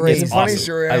It's crazy. awesome. Funny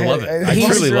story. I love it. I He's-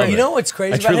 truly love it. You know what's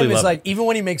crazy I about truly him is love like, it. even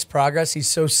when he makes progress, he's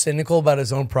so cynical about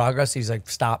his own progress. He's like,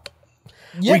 stop.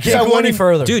 Yeah, We can't go any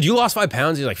further. Dude, you lost 5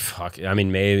 pounds. You're like, fuck. I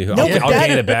mean, maybe. No, I'll but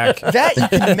gain it back. That you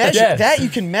can measure. Yeah. That you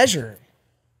can measure.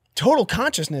 Total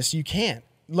consciousness, you can't.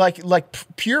 Like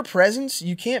pure presence,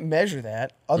 you can't measure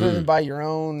that other than by your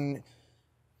own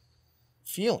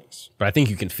feelings. But I think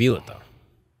you can feel it, though.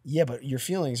 Yeah, but your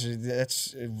feelings,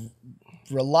 that's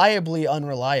reliably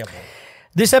unreliable.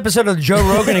 This episode of the Joe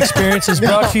Rogan Experience is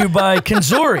brought to you by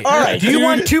Kanzuri. All right, do you dude.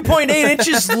 want 2.8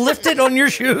 inches lifted on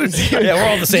your shoes? Yeah, we're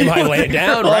all the same height. Lay it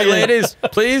down, right, ladies?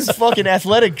 Please. Fucking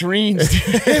athletic greens,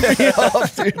 dude. Hit me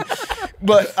up, dude.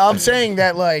 But I'm saying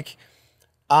that, like,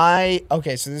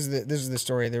 okay, so this is the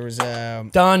story. There was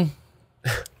Done.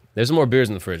 There's some more beers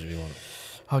in the fridge if you want.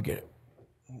 I'll get it.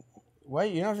 why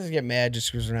you don't have to get mad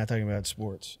just because we're not talking about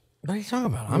sports. What are you talking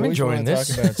about? You I'm always enjoying wanna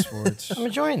this. Talk about sports. I'm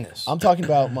enjoying this. I'm talking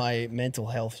about my mental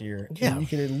health here. Yeah. And you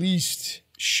can at least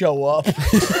show up.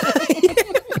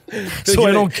 so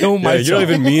I don't kill myself. You don't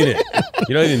even mean it.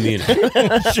 You don't even mean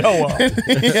it. show up.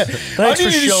 I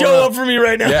need you to show up for me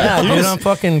right now. Yeah, dude, I'm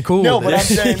fucking cool. No, with but it. I'm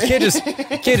saying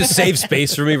You can't just save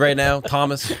space for me right now,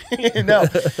 Thomas. no.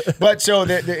 But so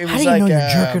it was How do you like know you're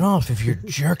jerking off if you're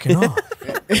jerking off?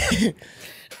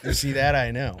 You see that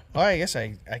I know. Oh, I guess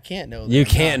I can't know that. You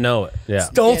can't know it. Yeah.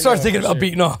 Don't Can't start know thinking for about sure.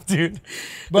 beating off, dude.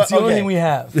 But, It's the only okay. thing we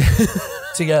have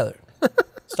together.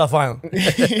 Stuff Island.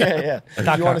 yeah. If you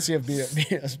com. want to see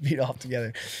us beat off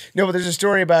together. No, but there's a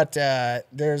story about there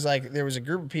was a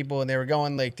group of people and they were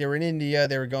going they were in India.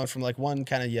 They were going from like one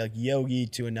kind of like yogi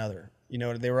to another. You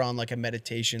know, they were on like a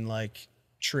meditation like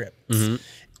trip,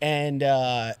 and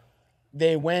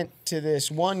they went to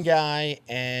this one guy,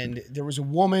 and there was a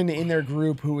woman in their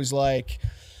group who was like,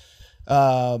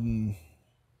 it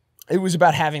was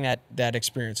about having that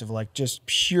experience of like just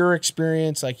pure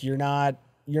experience. Like you're not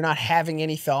you're not having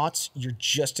any thoughts. You're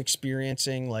just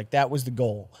experiencing. Like that was the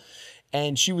goal.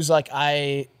 And she was like,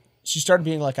 she started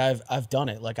being like, I've done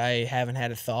it. Like I haven't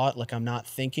had a thought. Like I'm not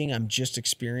thinking. I'm just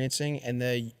experiencing. And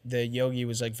the yogi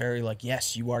was like very like,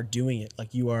 yes, you are doing it. Like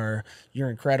you're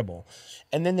incredible.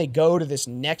 And then they go to this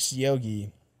next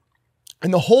yogi,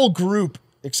 and the whole group,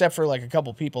 except for like a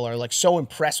couple people, are like so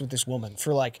impressed with this woman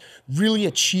for like really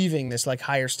achieving this like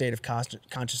higher state of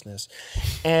consciousness.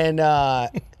 And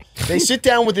they sit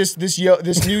down with this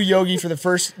new yogi for the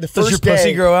first Does your day.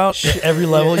 pussy grow out at every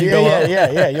level you go up?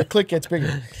 Yeah. Your clit gets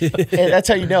bigger. And that's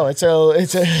how you know. It's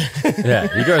a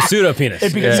Yeah, you grow a pseudo penis.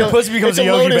 Your pussy becomes a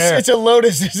yogi bear. It's a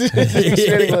lotus.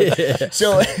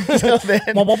 So then,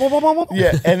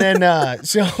 yeah, and then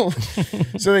so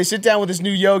they sit down with this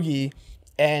new yogi,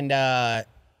 and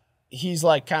he's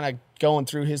like kind of going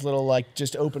through his little like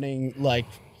just opening like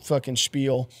fucking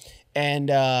spiel. And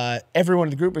everyone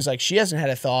in the group is like, she hasn't had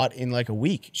a thought in like a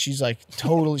week. She's like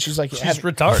totally. She's like, she's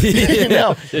retarded.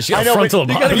 No, Yeah, she got frontal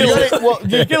You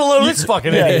get a little of this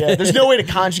fucking idiot. yeah. There's no way to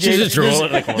conjugate. She's just drooling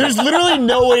in the corner. There's literally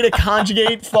no way to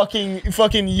conjugate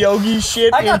fucking yogi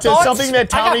shit into thoughts. something that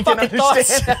Tommy can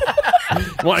understand.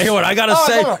 Want to hear what I gotta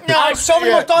say? I have so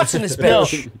many more thoughts in this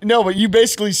bitch. No, but you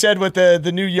basically said what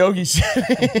the new yogi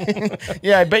said.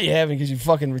 Yeah, I bet you haven't because you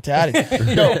fucking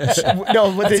retarded.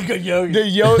 No, but That's a good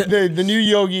yogi. The new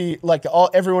yogi, like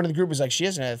everyone in the group was like, she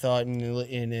hasn't had a thought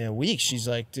in a week. She's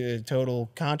like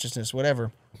total consciousness,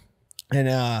 whatever.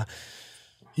 And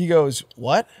he goes,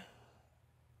 what?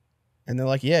 And they're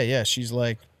like, yeah. She's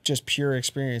like just pure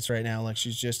experience right now. Like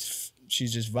she's just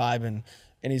vibing.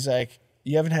 And he's like,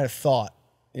 you haven't had a thought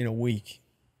in a week.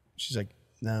 She's like,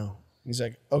 no. He's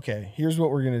like, okay, here's what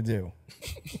we're gonna do.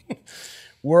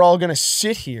 We're all gonna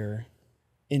sit here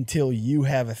until you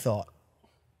have a thought.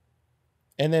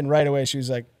 And then right away she was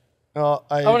like, oh,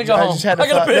 I want to go home. Just had a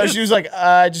thought. No, she was like,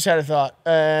 I just had a thought.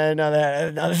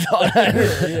 Another thought.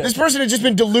 This person had just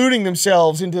been deluding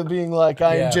themselves into being like,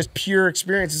 I'm just pure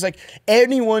experience. It's like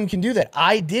anyone can do that.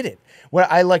 I did it. When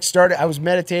I like started, I was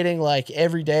meditating like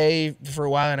every day for a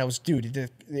while, and I was, dude,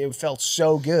 it felt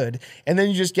so good. And then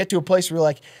you just get to a place where you're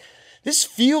like, this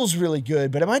feels really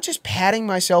good, but am I just patting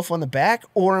myself on the back,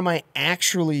 or am I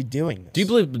actually doing this? Do you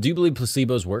believe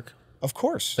placebos work? Of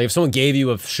course. Like if someone gave you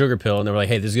a sugar pill and they were like,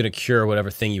 hey, this is going to cure whatever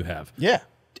thing you have. Yeah.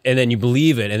 And then you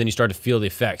believe it, and then you start to feel the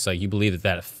effects. Like you believe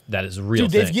that is a real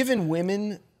thing. They've given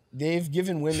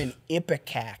women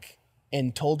Ipecac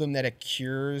and told them that it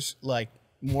cures like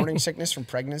morning sickness from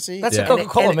pregnancy. That's a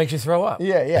Coca-Cola makes you throw up.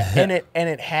 Yeah. And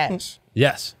it has.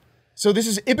 Yes. So this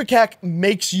is Ipecac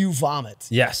makes you vomit.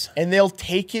 Yes. And they'll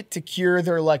take it to cure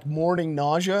their like morning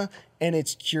nausea, and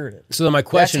it's cured it. So then my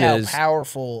question is, how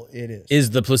powerful it is. Is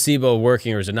the placebo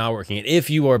working or is it not working? And if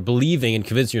you are believing and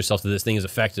convincing yourself that this thing is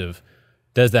effective,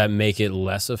 does that make it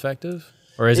less effective?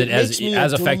 Or is it as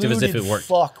effective as if it worked?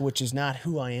 Fuck, which is not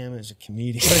who I am as a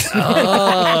comedian.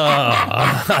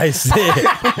 I see.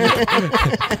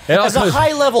 As a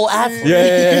high-level athlete.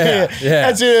 Yeah.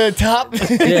 As a top.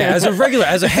 As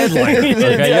a headliner.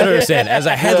 Okay, you understand. As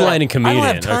a headlining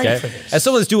comedian. Okay, as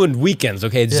someone that's doing weekends.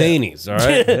 Okay, at Zanies. All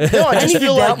right. No, I need to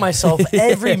doubt myself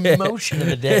every motion of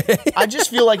the day. I just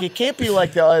feel like it can't be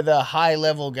like the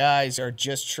high-level guys are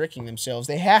just tricking themselves.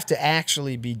 They have to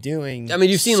actually be doing. I mean,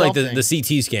 you've seen something. like the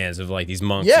CT scans of like these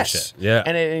monks and shit. Yeah.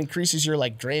 And it increases your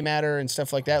like gray matter and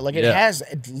stuff like that. Like it has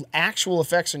actual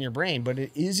effects on your brain, but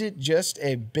is it just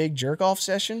a big jerk off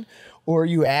session, or are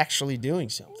you actually doing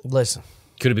something? Listen.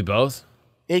 Could it be both?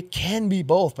 It can be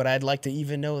both, but I'd like to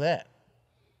even know that.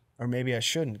 Or maybe I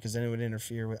shouldn't, because then it would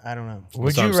interfere with, I don't know.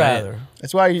 Would you rather?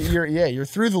 That's why you're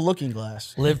through the looking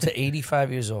glass. Live to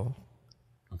 85 years old.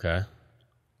 Okay.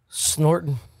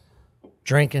 Snorting,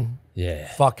 drinking,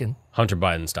 fucking, Hunter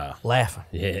Biden style. laughing.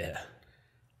 Yeah.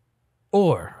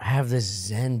 Or have this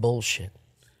Zen bullshit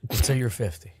until you're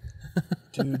 50.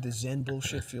 Dude, the Zen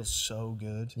bullshit feels so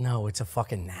good. No, it's a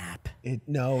fucking nap.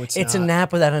 It's It's a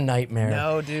nap without a nightmare.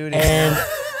 No, dude. And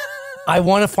I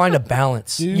want to find a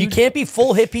balance. Dude. You can't be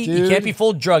full hippie. You can't be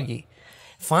full druggy.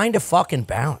 Find a fucking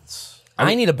balance.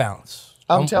 I need a balance.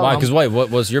 I'm telling Why? you. Because what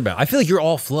was your balance? I feel like you're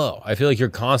all flow. I feel like you're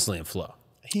constantly in flow.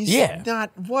 He's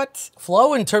not what?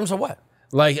 Flow in terms of what?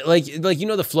 Like you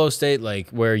know the flow state, like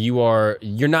where you're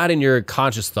not in your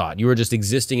conscious thought. You are just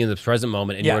existing in the present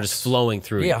moment, and you are just flowing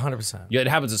through. Yeah, 100%. Yeah, it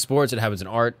happens in sports. It happens in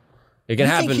art. It can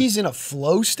happen. You think he's in a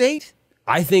flow state?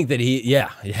 I think that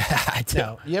I do.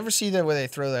 No. You ever see that where they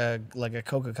throw a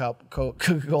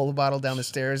Coca-Cola bottle down the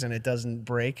stairs and it doesn't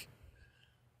break?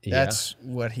 Yeah. That's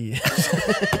what he is.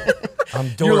 I'm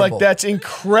durable. You're like, that's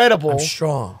incredible. I'm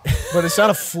strong. But it's not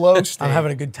a flow state. I'm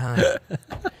having a good time.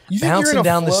 You think Bouncing you're in a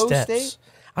down the flow steps. state?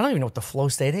 I don't even know what the flow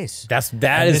state is.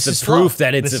 That is the proof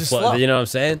that it's a flow. You know what I'm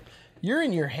saying? You're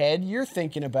in your head. You're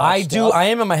thinking about. I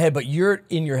am in my head, but you're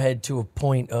in your head to a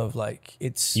point of like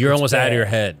You're almost out of your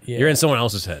head. Yeah. You're in someone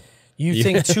else's head. You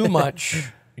think too much.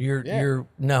 You're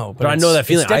no. But I know that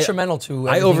feeling. It's detrimental to.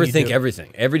 I overthink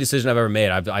everything. Every decision I've ever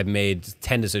made, I've made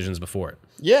 10 decisions before it.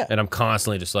 Yeah. And I'm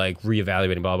constantly just like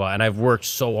reevaluating, blah blah. And I've worked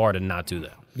so hard to not do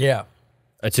that. Yeah.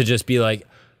 To just be like,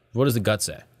 what does the gut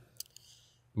say?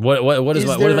 What is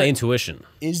my intuition?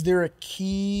 Is there a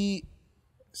key?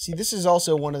 See, this is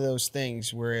also one of those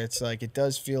things where it's like it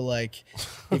does feel like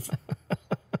if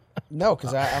no,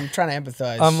 because I'm trying to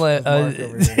empathize. I'm like, with Mark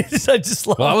over here. I just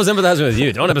love. Well, I was empathizing with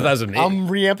you. Don't empathize with me. I'm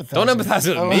re-empathizing. Don't empathize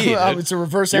with me. It's a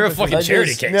reverse. You're empathy. a fucking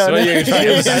charity case. No, You're trying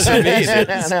to empathize with me.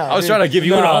 Dude. I was trying to give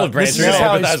you an olive branch. You're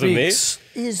going to empathize with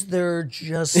me. Is there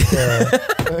just?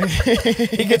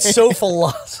 He gets so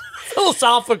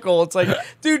philosophical. It's like,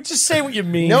 dude, just say what you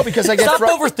mean. No, because I get stop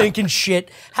overthinking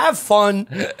shit. Have fun.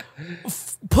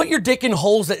 Put your dick in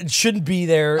holes that shouldn't be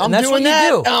there. And that's what you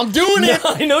do. I'm doing it.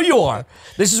 I know you are.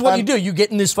 This is what you do. You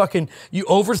get in this fucking. You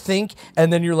overthink,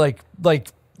 and then you're like,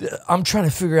 I'm trying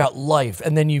to figure out life,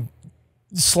 and then you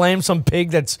slam some pig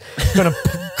that's gonna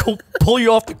pull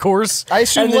you off the course. I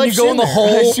assume and then you go in the hole.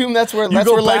 I assume that's where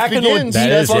life begins.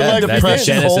 That's the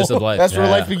genesis of life. That's where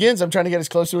life begins. I'm trying to get as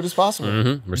close to it as possible.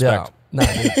 Mm-hmm. Respect. No,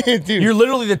 dude. You're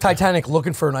literally the Titanic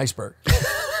looking for an iceberg.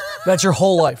 That's your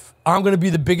whole life. I'm going to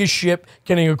be the biggest ship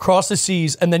getting across the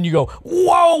seas, and then you go,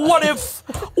 whoa, what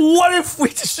if we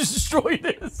just destroy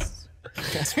this?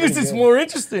 Because it's more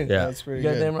interesting. Yeah. That's pretty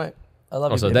You're good. goddamn right. I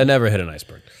love it. Also, that never hit an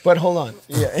iceberg. But hold on.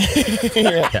 Yeah.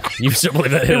 Yeah. You still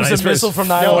believe that hit an It was iceberg? a missile from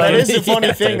 9/11. No, that is the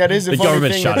funny thing. That is the funny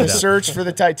government thing. shot That it the down. search for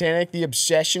the Titanic, the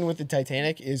obsession with the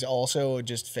Titanic, is also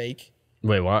just fake.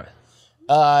 Wait, what?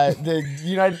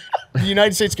 The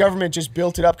United States government just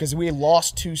built it up because we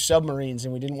lost 2 submarines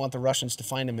and we didn't want the Russians to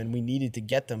find them and we needed to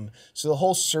get them. So the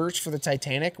whole search for the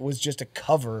Titanic was just a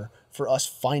cover for us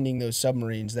finding those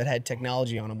submarines that had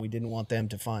technology on them we didn't want them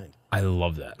to find. I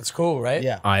love that. It's cool, right?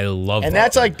 Yeah. I love that. And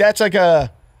that's like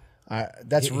a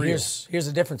that's real. Here's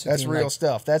the difference. That's between, real like,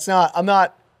 stuff. That's not. I'm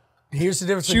not Here's the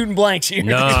difference. shooting blanks here.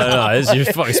 No, this is you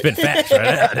fucking spit facts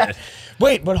right now.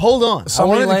 Wait, but hold on.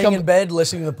 Somebody laying in bed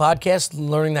listening to the podcast and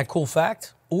learning that cool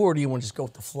fact, or do you want to just go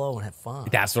with the flow and have fun?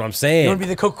 That's what I'm saying. You want to be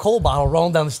the Coca-Cola bottle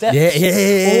rolling down the steps? Yeah.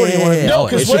 Or do you want to No,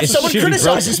 because what if someone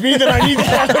criticizes me, then I need to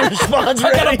have a response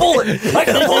ready. I got a bullet in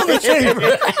the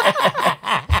chamber.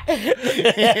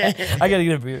 I gotta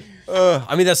get a beer.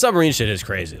 I mean, that submarine shit is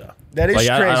crazy, though. That is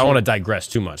I crazy. don't want to digress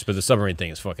too much, but the submarine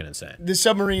thing is fucking insane. The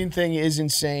submarine thing is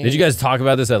insane. Did you guys talk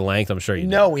about this at length? I'm sure you did.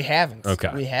 No, we haven't. Okay.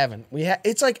 We haven't.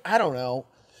 It's like, I don't know.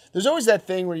 There's always that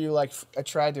thing where you like, I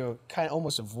try to kind of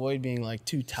almost avoid being like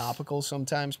too topical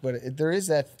sometimes, but there is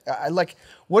that, I like,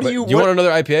 what do you... Do you want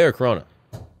another IPA or Corona?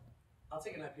 I'll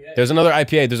take an IPA. There's another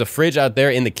IPA. There's a fridge out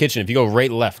there in the kitchen. If you go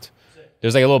right left,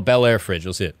 there's like a little Bel Air fridge.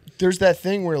 You'll see it. There's that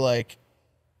thing where like,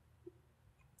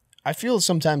 I feel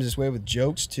sometimes this way with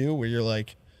jokes too, where you're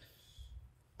like,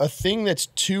 a thing that's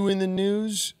too in the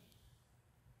news,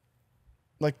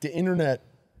 like the internet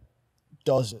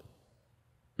does it.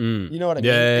 You know what I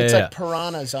mean? It's like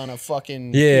piranhas on a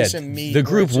fucking piece of meat. The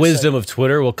group wisdom of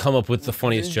Twitter will come up with the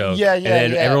funniest joke. And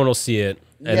then everyone will see it,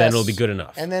 and then it'll be good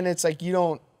enough. And then it's like, you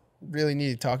don't really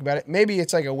need to talk about it. Maybe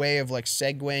it's like a way of like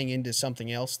segueing into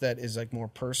something else that is like more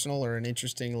personal or an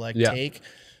interesting like take.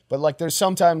 But like there's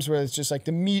sometimes where it's just like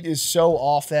the meat is so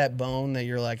off that bone that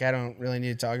you're like, I don't really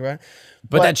need to talk about it.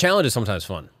 But that challenge is sometimes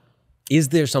fun. Is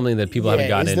there something that people haven't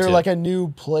gotten into? Is there like a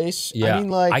new place? Yeah, I mean,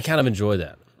 like, I kind of enjoy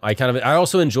that. I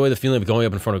also enjoy the feeling of going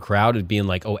up in front of a crowd and being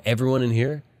like, oh, everyone in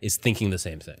here is thinking the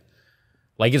same thing.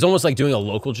 Like it's almost like doing a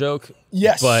local joke.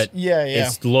 Yes. But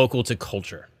it's local to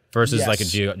culture versus like a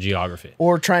geography.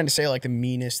 Or trying to say like the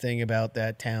meanest thing about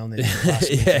that town that you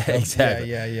possibly yeah, exactly.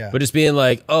 Yeah. But just being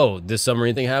like, oh, this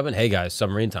submarine thing happened? Hey guys,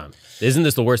 submarine time. Isn't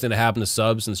this the worst thing to happen to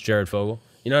subs since Jared Fogle?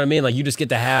 You know what I mean? Like you just get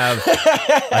to have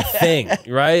a thing,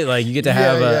 right? Like you get to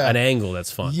have an angle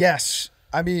that's fun. Yes.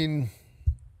 I mean,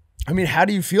 how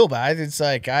do you feel about it? It's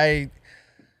like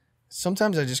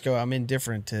sometimes I just go, I'm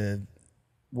indifferent to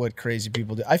what crazy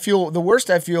people do. The worst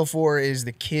I feel for is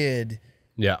the kid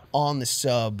on the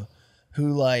sub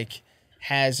who like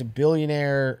has a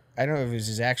billionaire, I don't know if it was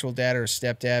his actual dad or his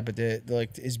stepdad,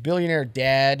 but his billionaire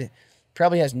dad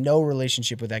probably has no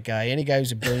relationship with that guy. Any guy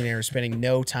who's a billionaire is spending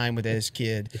no time with his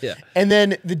kid. Yeah. And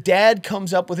then the dad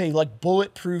comes up with a like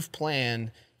bulletproof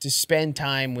plan to spend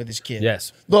time with his kid.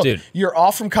 Yes. Look, dude, you're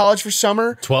off from college for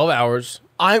summer. 12 hours.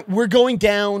 We're going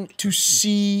down to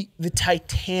see the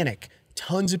Titanic.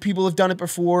 Tons of people have done it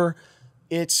before.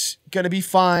 It's gonna be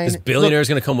fine. This billionaire's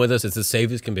gonna come with us. It's as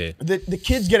safe as can be. The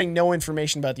kid's getting no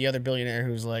information about the other billionaire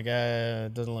who's like,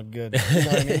 it doesn't look good. You know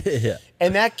what I mean? Yeah.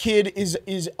 And that kid is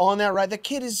on that ride. That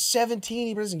kid is 17.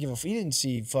 He doesn't give a. He didn't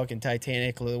see fucking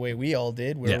Titanic the way we all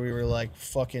did, where we were like,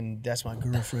 fucking, that's my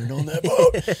girlfriend on that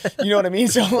boat. You know what I mean?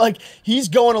 So like, he's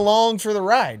going along for the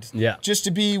ride. Yeah. Just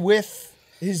to be with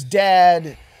his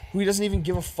dad, who he doesn't even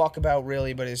give a fuck about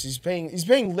really, but he's paying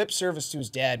lip service to his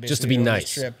dad basically just to be on this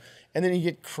nice. trip. And then you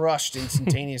get crushed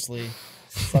instantaneously.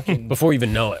 Fucking Before you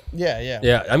even know it. Yeah.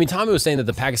 Yeah. I mean, Tommy was saying that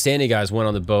the Pakistani guys went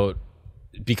on the boat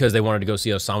because they wanted to go see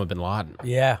Osama bin Laden.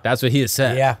 Yeah. That's what he had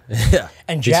said. Yeah. Yeah.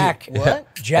 And Jack. What?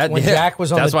 When Jack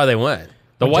was on That's why they went.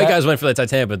 The white Jack- guys went for the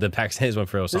Titanic, but the Pakistanis went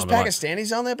for Osama There's bin Laden.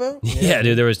 Pakistanis on that boat? Yeah,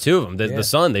 dude, there was two of them. The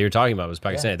son that you're talking about was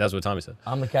Pakistani. That's what Tommy said.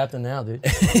 I'm the captain now, dude.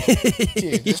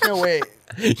 Dude, there's no way.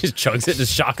 He just chugs it,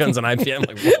 just shotguns and IPM.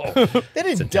 Like, whoa. They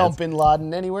didn't dump Bin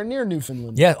Laden anywhere near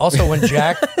Newfoundland. Yeah. Also, when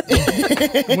Jack, I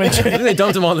think they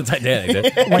dumped him on the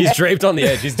Titanic. Dude. He's draped on the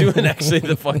edge. He's doing actually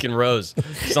the fucking rose.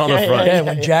 It's on the front. yeah,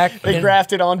 when Jack, They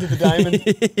grafted onto the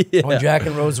diamond. when Jack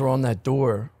and Rose were on that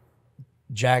door,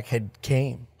 Jack had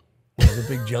came. There was a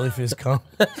big jellyfish come,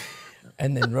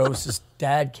 and then Rose's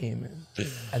dad came in,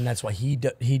 and that's why he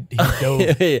dove to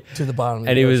the bottom. Of the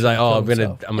And he was ocean like, to "Oh, kill I'm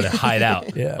himself. gonna hide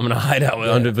out. Yeah. I'm gonna hide out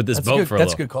under with this boat for a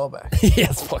That's a little." good callback. Yeah,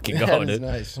 let's fucking go, That is dude.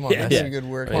 nice. Come on, man. That's good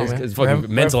work. He's, man. he's fucking We're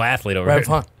mental athlete over We're here.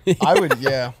 having fun. I would,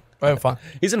 yeah. We're having fun.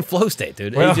 He's in flow state,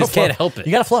 dude. We're He having just fun. can't help it.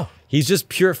 You gotta flow. He's just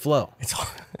pure flow.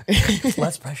 It's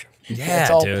less pressure. Yeah,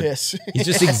 It's all dude. piss. He's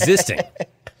just existing.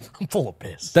 I'm full of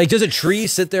piss. Like, does a tree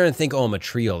sit there and think, "Oh, I'm a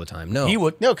tree all the time"? No, He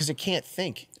would. No, because it can't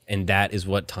think. and that is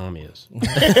what Tommy is.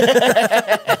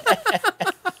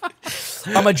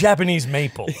 I'm a Japanese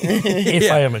maple.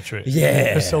 If I am a tree.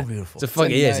 Yeah. It's so beautiful. It's a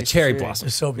fucking it's a nice cherry tree. blossom.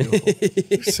 It's so beautiful.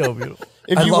 It's so beautiful.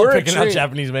 If I you love were a picking out tree-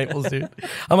 Japanese maples, dude.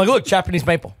 I'm like, look, Japanese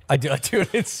maple. I do.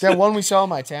 It's That one we saw in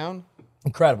my town.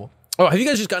 incredible. Oh, have you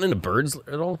guys just gotten into birds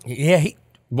at all? Yeah.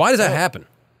 Why does that happen?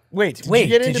 Wait, did Wait, you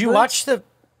get did into you birds? watch the?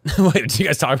 Wait, did you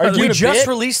guys talk about you We in a this? just bit?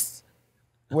 released.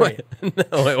 Wait, No,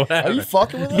 wait, what are happened? you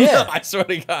fucking with us? Yeah. I swear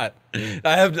to God,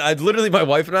 I literally, my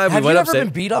wife and I, we Have you went ever upstairs.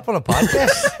 been beat up on a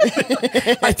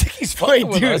podcast? I think he's fucking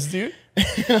with dude. us,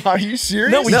 dude. Are you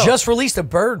serious? No, we just released a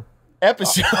bird.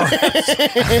 episode.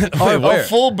 Wait, A where?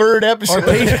 full bird episode.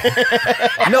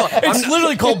 No, It's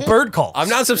literally called Bird Calls. I'm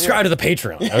not subscribed to the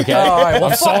Patreon. Okay, All right, well,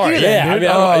 I'm fuck sorry. you then, Yeah, dude.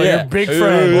 I mean, You're a big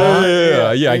friend, Yeah, huh?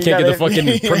 I You can't get the gotta-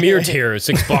 fucking premiere tier,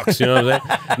 $6. You know what I'm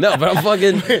saying? No, but I'm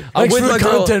fucking. I'm Thanks with for my the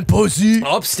girl content, pussy.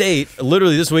 upstate.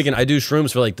 Literally this weekend, I do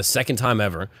shrooms for like the second time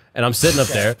ever, and I'm sitting up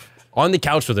there on the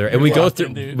couch with her, and we go through.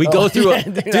 dude. We go through.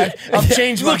 I've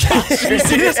changed my You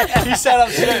see this? He sat up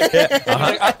straight. He's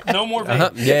like, no more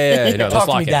vape. Yeah. No, Talk let's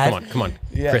to lock me, in. Dad. Come on,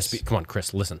 Yes. Chris. Come on,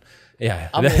 Chris. Listen. Yeah.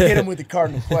 I'm gonna hit him with the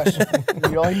cardinal question.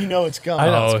 You know it's coming.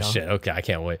 know. Oh Let's go. shit! Okay, I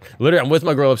can't wait. Literally, I'm with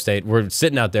my girl upstate. We're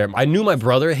sitting out there. I knew my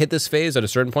brother hit this phase at a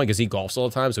certain point because he golfs all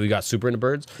the time, so he got super into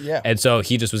birds. Yeah. And so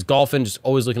he just was golfing, just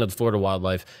always looking at the Florida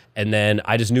wildlife. And then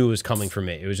I just knew it was coming for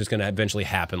me. It was just going to eventually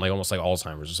happen, like almost like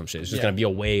Alzheimer's or some shit. It's just going to be a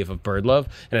wave of bird love,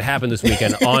 and it happened this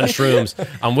weekend on shrooms.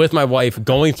 I'm with my wife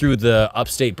going through the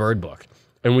upstate bird book,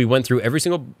 and we went through every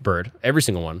single bird, every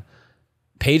single one,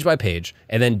 page by page,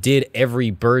 and then did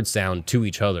every bird sound to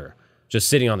each other, just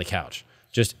sitting on the couch,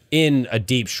 just in a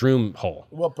deep shroom hole.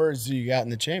 What birds do you got in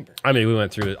the chamber? I mean, we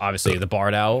went through, obviously, the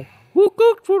barred owl.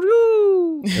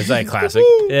 It's like classic.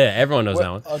 Yeah, everyone knows that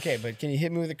one. Okay, but can you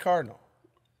hit me with a cardinal?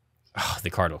 Oh, the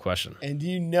cardinal question. And do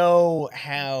you know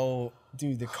how,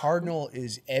 dude, the cardinal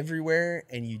is everywhere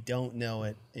and you don't know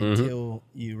it until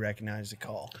you recognize the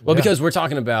call. Well, because we're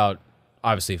talking about,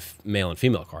 obviously, male and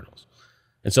female cardinals.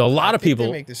 And so a lot of They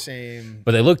people, make the same.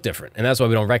 but they look different, and that's why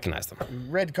we don't recognize them.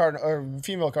 Red cardinal or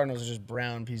female cardinals are just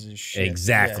brown pieces of shit.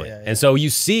 Exactly. Yeah. And so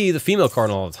you see the female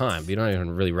cardinal all the time, but you don't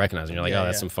even really recognize them. You're like, Yeah, oh,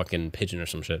 that's yeah. some fucking pigeon or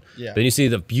some shit. Yeah. Then you see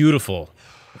the beautiful,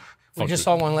 We just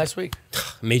saw one last week.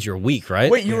 made your week, right?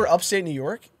 Wait, you were upstate New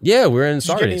York? Yeah, we're in Did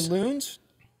you get any Sardis. loons?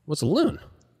 What's a loon?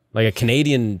 Like a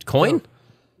Canadian coin?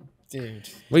 Dude.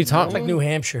 What are you talking Like about? New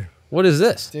Hampshire. What is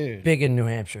this? Dude. Big in New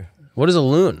Hampshire. What is a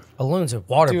loon? A loon's a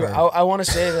water Dude, bird. I want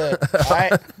to say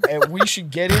that we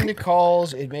should get into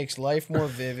calls. It makes life more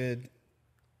vivid.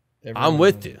 I'm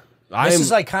with you. This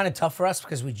is like kind of tough for us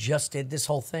because we just did this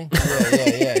whole thing.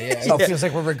 Yeah. So it feels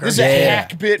like we're regurgitating. This is a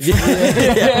hack bit. For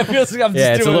Yeah, it feels like I'm just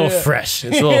Yeah, it's a doing little it. fresh.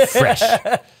 It's a little fresh.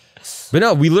 But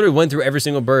no, we literally went through every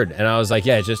single bird, and I was like,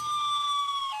 yeah, it just,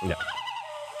 yeah,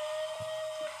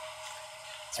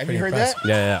 Have you heard that?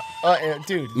 yeah.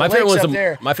 Dude, My the favorite lakes one's up the-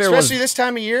 there, my favorite one's- especially this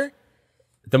time of year.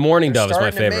 The mourning dove is my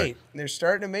starting to favorite. mate. They're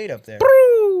starting to mate up there.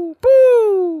 Boo,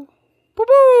 boo,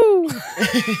 boo, boo.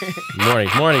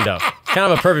 Morning dove.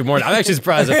 kind of a perfect morning. I'm actually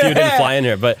surprised a few didn't fly in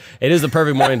here, but it is the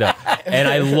perfect morning to. And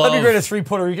I love. That'd be great if 3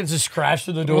 Puerto Ricans just crash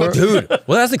through the door. Dude, well,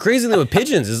 that's the crazy thing with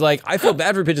pigeons is like, I feel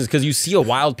bad for pigeons because you see a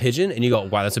wild pigeon and you go,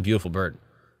 wow, that's a beautiful bird.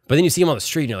 But then you see them on the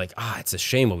street and you're like, it's a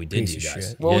shame what we did to you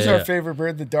guys. What was our favorite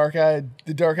bird? The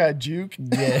dark-eyed juke?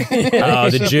 Yeah. Oh,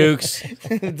 the jukes.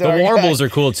 The warbles are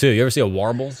cool too. You ever see a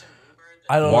warble?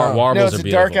 I don't know. Warbles No, it's are a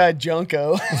beautiful. dark-eyed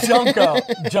junco. Junko.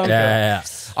 Yeah.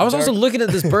 I was also looking at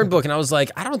this bird book and I was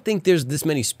like, I don't think there's this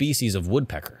many species of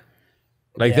woodpecker.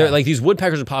 Like they're like these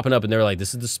woodpeckers are popping up and they're like,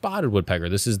 this is the spotted woodpecker,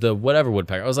 this is the whatever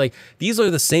woodpecker. I was like, these are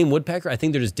the same woodpecker. I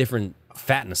think they're just different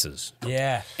fatnesses.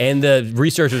 Yeah. And the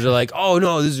researchers are like, oh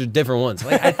no, these are different ones.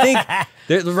 Like I think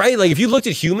they're right. Like if you looked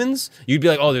at humans, you'd be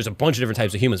like, oh, there's a bunch of different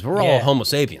types of humans, but we're all Homo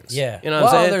sapiens. Yeah. You know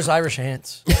what I'm saying? There's Irish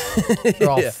ants. They're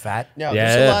all fat. No,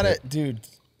 there's a lot of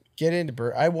get into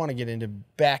bird. I want to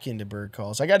get back into bird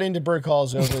calls. I got into bird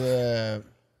calls over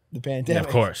the pandemic. Yeah, of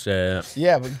course.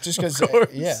 Yeah, but just because, dude,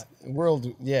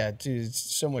 it's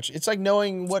so much. It's like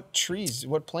knowing what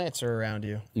plants are around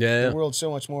you. Yeah. The world's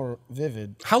so much more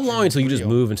vivid. How long until you just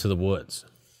move into the woods?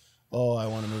 Oh, I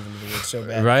want to move into the woods so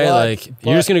bad. Right?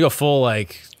 You're just going to go full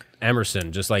like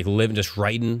Emerson, just like living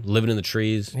in the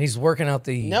trees. He's working out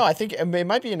the... No, I think it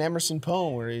might be an Emerson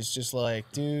poem where he's just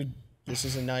like, dude, this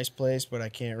is a nice place, but I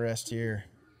can't rest here.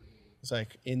 It's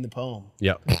like in the poem.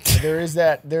 Yep. There is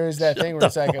that thing where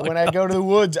it's like when I go to the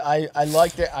woods, I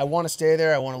like that. I want to stay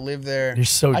there. I want to live there. You're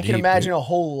so I can deep, imagine a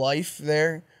whole life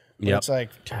there. Yep. It's like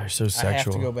God, you're so I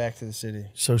sexual. have to go back to the city.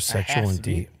 So sexual and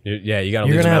deep. Yeah, you got to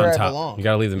You're leave the gonna have- mountaintop. You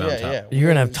got to leave the mountaintop.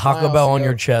 You're going to have Taco miles Bell to on go.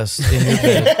 your chest in your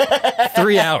bed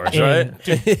 3 hours, right?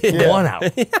 in 1 hour.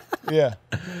 Yeah.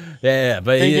 Yeah,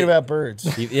 but Thinking about birds.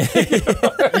 It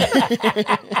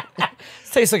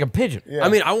tastes like a pigeon. Yeah. I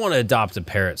mean, I want to adopt a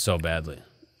parrot so badly.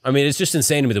 I mean, it's just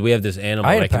insane to me that we have this animal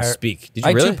I had that a can parrot. speak. Did I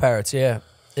you had really? 2 parrots, yeah.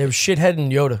 It was Shithead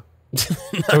and Yoda.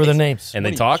 They were the names. And What, they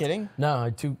are you talk? kidding? No, I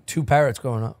had two parrots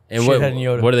growing up. And Shithead and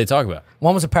Yoda. what do they talk about?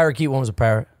 One was a parakeet, one was a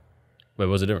parrot. Wait,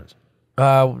 what's the difference?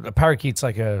 A parakeet's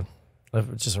like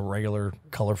it's just a regular,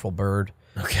 colorful bird.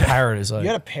 Okay. Parrot is like... You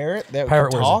got a parrot that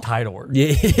Parrot can was a talk? title word.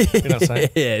 Yeah, You know what I'm saying?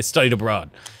 yeah, it's studied abroad.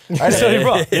 I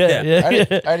had,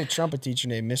 Yeah. I had a trumpet teacher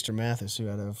named Mr. Mathis who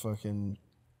had a fucking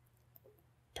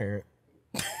parrot.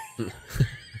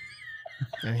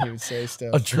 And he would say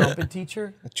stuff. A trumpet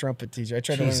teacher? A trumpet teacher. I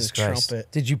tried to learn Jesus the Christ.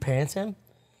 trumpet. Did you pants him?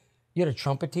 You had a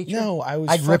trumpet teacher? No, I was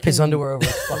I'd rip his fucking underwear over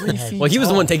his fucking 3 head. feet Well, he was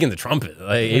the tall. one taking the trumpet.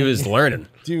 Like, he was learning.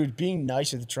 Dude, being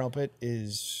nice at the trumpet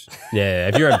is... Yeah,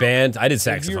 if you're a band, I did If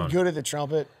you're saxophone. good at the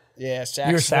trumpet, yeah, saxophone.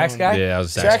 You're a sax guy? Yeah, I was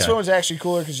a sax guy. Saxophone's actually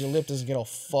cooler because your lip doesn't get all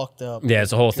fucked up. Yeah,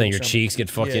 it's the whole thing. Your trumpet. cheeks get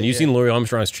fucking. Yeah, You yeah. seen Louis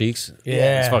Armstrong's cheeks?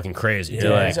 Yeah. It's fucking crazy. Yeah.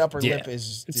 They're like, His upper yeah. lip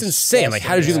is... It's insane. Like,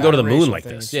 how did you even go to the moon like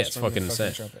this? Yeah, it's fucking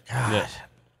insane. Yeah.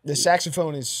 The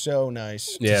saxophone is so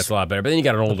nice. Yeah, it's a lot better. But then you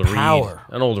got an older power.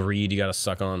 reed. An older reed you got to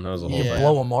suck on. That was a whole Yeah. thing.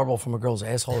 Blow a marble from a girl's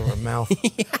asshole or her mouth.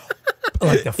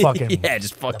 Like the fucking... Yeah,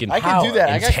 just fucking. I can do that.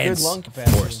 I got good Intense lung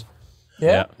capacity. force.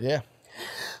 Yeah? Yeah.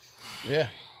 Yeah.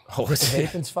 Oh, it's-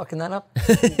 Vaping's fucking that up?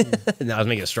 no, I was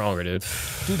making it stronger, dude.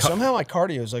 Dude, somehow my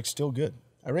cardio is like still good.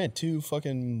 I ran 2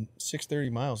 fucking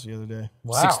 6:30 miles the other day.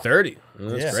 Wow. 6:30.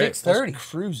 That's Yeah. great. 6:30.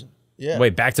 Cruising. Yeah.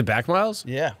 Wait, back-to-back miles?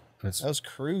 Yeah. That's- I was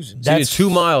cruising. So you did That's- 2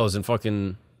 miles in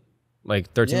fucking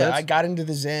like 13 Yeah, minutes? I got into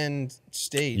the Zen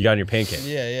state. You got in your pancake.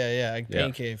 Yeah.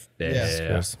 Pain cave.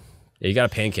 Yeah. Yeah, you got a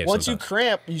pancake. Once you sometimes.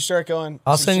 cramp, you start going.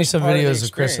 I'll this send you is some part the videos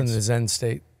of Chris in the experience. Zen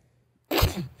state.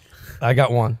 I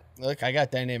got one. Look, I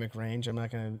got dynamic range. I'm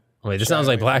not gonna. Wait, this sounds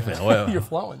like blackmail. Wait, You're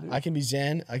flowing, dude. I can be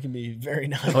Zen. I can be very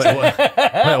nice.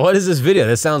 wait, what is this video?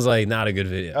 This sounds like not a good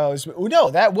video. Oh,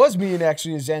 no, that was me in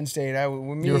actually a Zen state.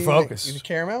 When me You were eating focused. The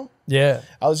caramel. Yeah.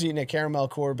 I was eating a caramel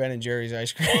core Ben and Jerry's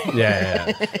ice cream.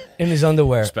 Yeah. In his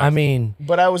underwear. I mean,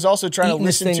 But I was also trying to Eating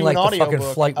this listen thing to like an the fucking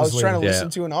audiobook. flight I was was trying to leaving. listen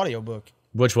Yeah. to an audiobook.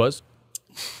 Which was?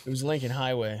 It was Lincoln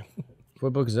Highway.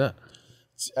 What book is that?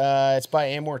 It's by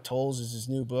Amor Tolls. Is his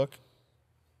new book.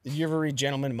 Did you ever read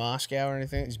Gentleman in Moscow or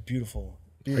anything? It's beautiful.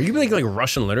 Are you like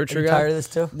Russian literature you guy? tired of this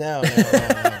too? No.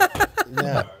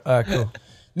 No. All right, cool.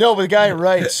 No, but the guy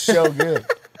writes so good.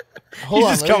 Hold on.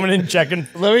 He's just coming in checking.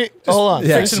 Let me hold on.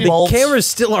 Yeah, Fix the it. bulbs. cameras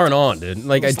still aren't on, dude.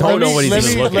 Like, I don't know what he's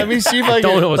even looking Let me at. see if I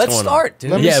Don't can. know what's Let's going start, on.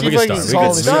 dude. Let me Yeah, see we if I can can start.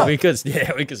 solve this up.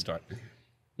 We could start.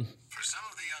 For some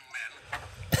of the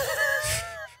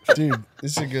young men, Dude,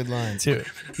 this is a good line. Dude,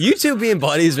 You two being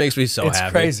buddies makes me so It's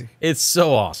happy. crazy. It's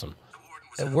so awesome.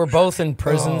 we're both in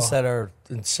prisons that are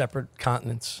in separate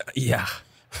continents. Yeah.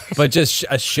 But just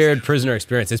a shared prisoner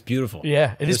experience. It's beautiful.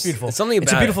 Yeah, it is It's- beautiful. it's something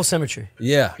It's a about beautiful it. symmetry.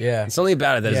 Yeah. Yeah. It's something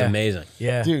about it that is Yeah. amazing.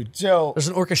 Yeah. Dude, so There's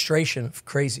an orchestration of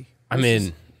crazy. I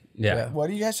mean, Yeah. What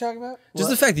are you guys talking about? Just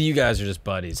the fact that you guys are just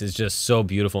buddies is just so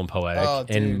beautiful and poetic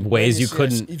in dude, ways you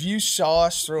couldn't. If you saw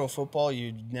us throw a football,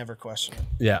 you'd never question it.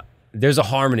 Yeah. There's a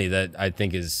harmony that I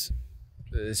think is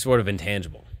sort of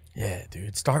intangible. Yeah,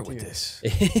 dude. Start with this.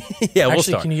 Yeah, we'll Actually,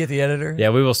 start. can you get the editor? Yeah,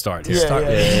 we will start here.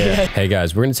 Yeah. Hey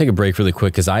guys, we're going to take a break really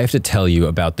quick because I have to tell you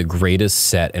about the greatest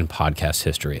set in podcast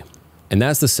history. And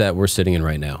that's the set we're sitting in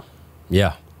right now.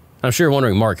 Yeah. I'm sure you're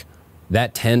wondering, Mark,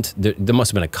 that tent, there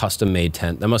must have been a custom-made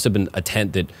tent. That must have been a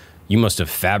tent that you must have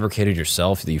fabricated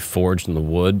yourself, that you forged in the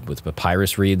wood with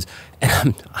papyrus reeds.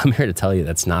 And I'm here to tell you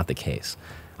that's not the case.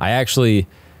 I actually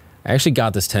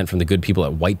got this tent from the good people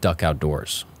at White Duck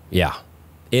Outdoors. Yeah.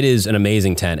 It is an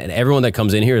amazing tent, and everyone that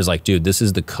comes in here is like, dude, this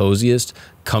is the coziest,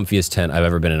 comfiest tent I've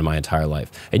ever been in my entire life.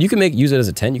 And you can use it as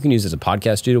a tent, you can use it as a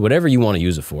podcast studio, whatever you want to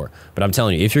use it for. But I'm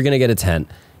telling you, if you're going to get a tent,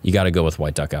 you got to go with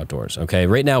White Duck Outdoors, okay?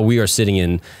 Right now, we are sitting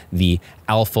in the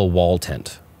Alpha Wall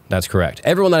tent. That's correct.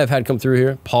 Everyone that I've had come through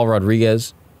here, Paul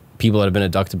Rodriguez, people that have been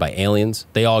abducted by aliens,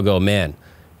 they all go, man,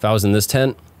 if I was in this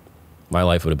tent, my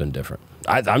life would have been different.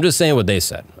 I'm just saying what they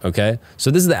said, okay? So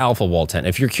this is the Alpha Wall tent.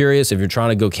 If you're curious, if you're trying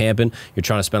to go camping, you're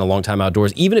trying to spend a long time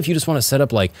outdoors, even if you just want to set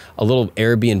up like a little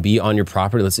Airbnb on your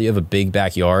property, let's say you have a big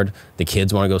backyard, the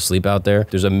kids want to go sleep out there,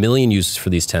 there's a million uses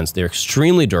for these tents. They're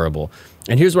extremely durable.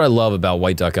 And here's what I love about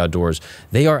White Duck Outdoors.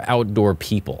 They are outdoor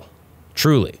people,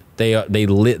 truly. They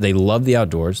love the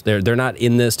outdoors. They're not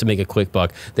in this to make a quick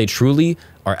buck. They truly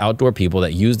are outdoor people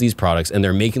that use these products, and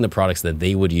they're making the products that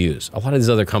they would use. A lot of these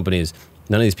other companies,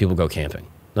 none of these people go camping.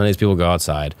 None of these people go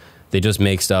outside. They just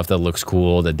make stuff that looks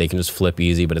cool, that they can just flip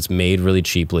easy, but it's made really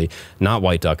cheaply. Not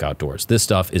White Duck Outdoors. This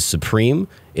stuff is supreme,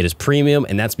 it is premium,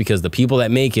 and that's because the people that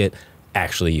make it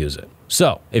actually use it.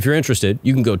 So, if you're interested,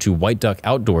 you can go to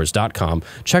whiteduckoutdoors.com,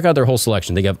 check out their whole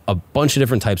selection. They have a bunch of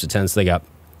different types of tents. They got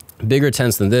bigger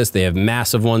tents than this. They have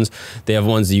massive ones. They have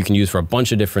ones that you can use for a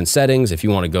bunch of different settings. If you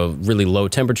want to go really low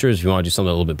temperatures, if you want to do something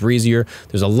a little bit breezier,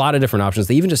 there's a lot of different options.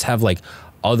 They even just have like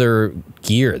other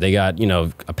gear. They got,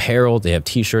 apparel, they have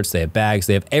t-shirts, they have bags,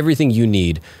 they have everything you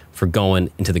need for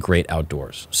going into the great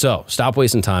outdoors. So stop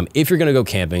wasting time. If you're going to go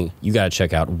camping, you got to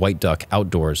check out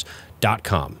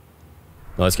whiteduckoutdoors.com.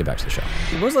 Now let's get back to the show.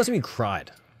 When was the last time you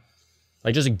cried?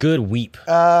 Like just a good weep.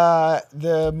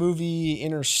 The movie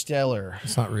Interstellar.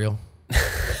 It's not real.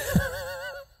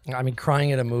 I mean,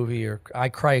 crying at a movie, or I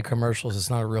cry at commercials, it's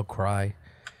not a real cry.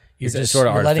 You're just sort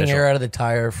of you're letting artificial. air out of the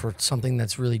tire for something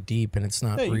that's really deep, and it's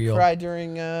not No, you real. cry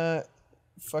during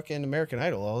fucking American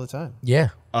Idol all the time. Yeah.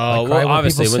 Oh, I cry well,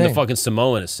 obviously people when the sing. fucking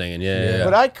Samoan is singing. Yeah.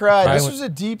 But I cried. Cry This when- was a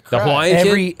deep The cry. Hawaiian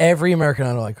kid? Every American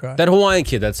Idol I cry. That Hawaiian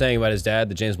kid that sang about his dad,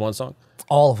 the James Blunt song.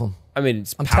 All of them. I mean,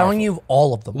 it's I'm powerful. telling you,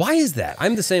 all of them. Why is that?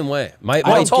 I'm the same way.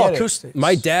 It's all get it. acoustics.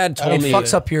 My dad told It me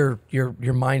fucks up your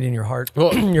mind and your heart.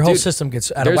 Well, your whole dude, system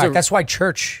gets out of there's whack. a- That's why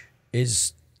church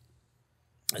is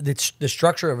the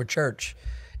structure of a church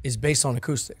is based on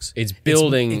acoustics. It's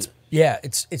building it's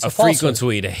a a falsehood.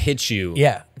 frequency to hit you.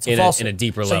 Yeah, it's a in falsehood. a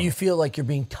deeper so level. you feel like you're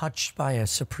being touched by a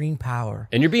supreme power.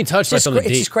 And you're being touched by It's something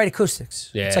deep. just great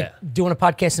acoustics. It's Yeah. like doing a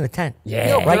podcast in a tent. Yeah.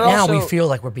 No, Right but now, we also- feel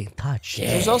like we're being touched.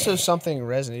 There's also something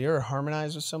resonant. You ever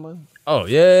harmonize with someone? Oh,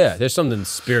 yeah. There's something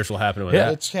spiritual happening with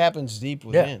that. It happens deep Yeah.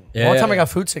 within. Yeah. One time I got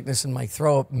food sickness and my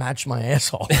throat matched my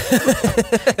asshole.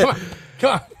 Come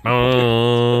on.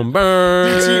 Boom,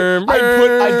 burn,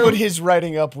 I put his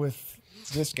writing up with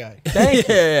this guy.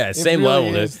 yeah, same really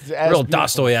level, is dude. as Real beautiful.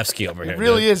 Dostoevsky over here. It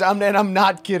really dude. is. I'm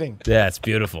not kidding. Yeah, it's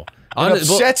beautiful. It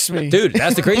upsets me. Dude,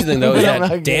 that's the crazy thing, though, is I'm not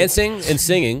that kidding. dancing and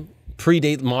singing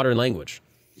predate modern language,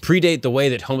 predate the way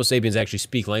that Homo sapiens actually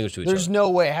speak language to each There's other. no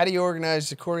way. How do you organize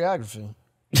the choreography?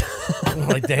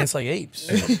 Like dance like apes.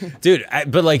 Dude,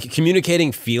 but like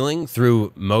communicating feeling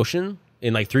through motion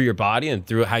and like through your body and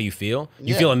through how you feel.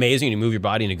 You Yeah. feel amazing and you move your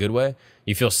body in a good way.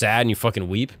 You feel sad and you fucking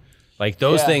weep. Like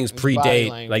those Yeah, things it's body predate,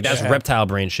 language. like that's Yeah. reptile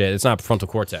brain shit. It's not frontal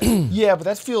cortex. Yeah, but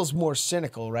that feels more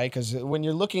cynical, right? Because when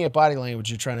you're looking at body language,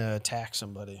 you're trying to attack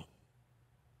somebody.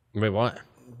 Wait, what?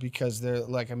 Because they're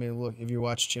like, I mean, look, if you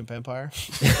watch Chimp Empire,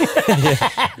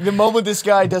 the moment this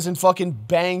guy doesn't fucking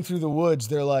bang through the woods,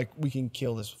 they're like, we can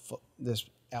kill this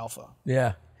alpha.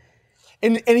 Yeah.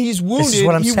 And he's wounded.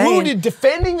 what I'm he saying. wounded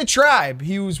defending the tribe.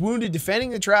 He was wounded defending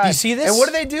the tribe. You see this? And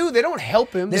what do? They don't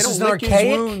help him. This they is don't an lick his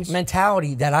archaic wounds.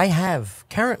 mentality that I have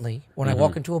currently when I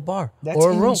walk into a bar That's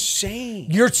or a room. insane.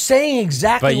 You're saying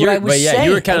exactly But what I you're, was but yeah, saying.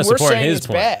 you were kind of And we're supporting saying his it's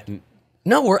point. bad.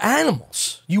 No, we're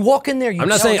animals. You walk in there. You I'm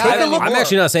not tell- saying. take a look. I'm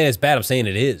actually not saying it's bad. I'm saying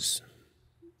it is.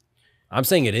 I'm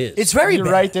saying it is. It's very You're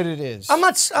bad. right that it is. I'm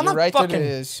not You're right fucking that it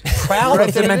is. proud You're right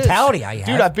of the that it is. mentality I have.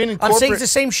 Dude, I've been in I'm saying corporate- it's the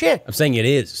same shit. I'm saying it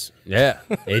is. Yeah,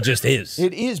 it just is.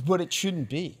 It is, but it shouldn't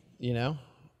be. You know,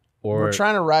 or we're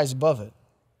trying to rise above it.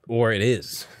 Or it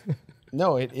is.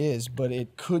 No, it is, but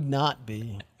it could not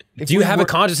be. Do you have a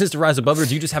consciousness to rise above it, or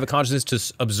do you just have a consciousness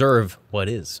to observe what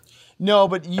is? No,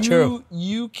 but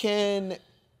you can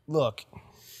look.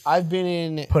 I've been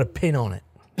in Put a pin on it.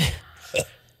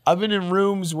 I've been in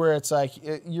rooms where it's like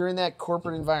you're in that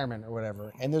corporate environment or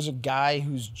whatever, and there's a guy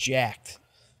who's jacked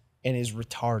and is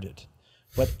retarded,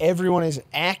 but everyone is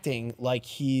acting like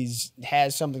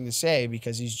has something to say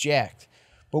because he's jacked.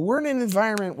 But we're in an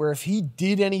environment where if he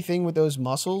did anything with those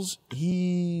muscles,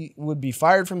 he would be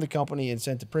fired from the company and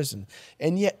sent to prison.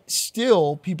 And yet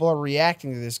still people are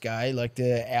reacting to this guy like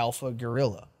the alpha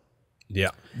gorilla.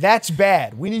 Yeah. That's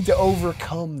bad. We need to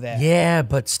overcome that. Yeah,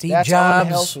 but Steve That's Jobs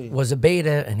unhealthy. was a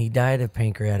beta and he died of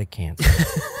pancreatic cancer.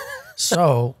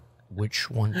 So,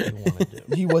 which one do you want to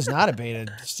do? He was not a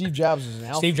beta. Steve Jobs was an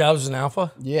alpha. Steve Jobs was an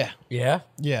alpha? Yeah. Yeah?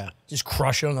 Yeah. Just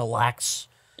crush it on the lax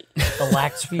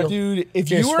field. Dude, if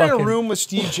Just you were in a fucking- room with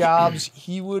Steve Jobs,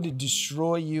 he would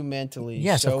destroy you mentally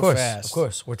Yes, so of course. fast. Of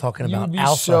course. We're talking You about would be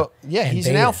alpha. yeah, and he's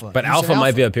an beta. alpha. But He's alpha an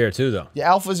might be up here too, though. Yeah,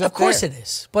 alpha's up Of course there. it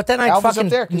is. But then I'd Alpha's up fucking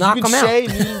there, 'cause you knock could him out. say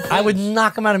mean I would things.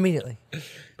 knock him out immediately.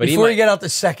 But Before he you get out the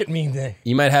second mean thing.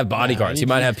 You might have bodyguards. He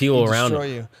might have people he'd around destroy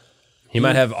him. you. He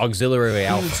might have auxiliary He would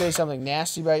alpha. say something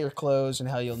nasty about your clothes and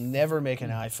how you'll never make an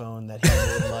iPhone that he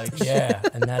would like. Yeah,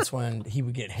 and that's when he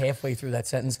would get halfway through that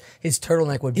sentence. His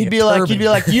turtleneck would be He'd a be like,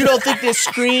 turban. you don't think this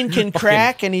screen can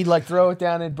crack? And he'd like throw it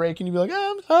down and break, and you'd be like,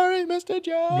 I'm sorry, Mr.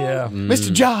 Jobs. Yeah.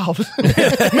 Mr. Jobs.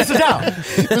 Mr. Joe.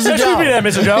 Mr. Excuse me there,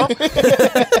 Jobs. Mr.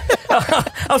 Joe.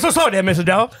 I'm so sorry there, Mr.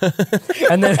 Joe.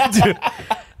 And then,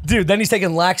 dude, then he's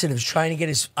taking laxatives trying to get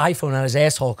his iPhone out of his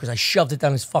asshole because I shoved it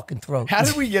down his fucking throat. How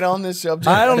did we get on this subject?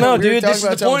 I don't know, We were dude. talking This is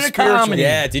about the point something of comedy. spiritual.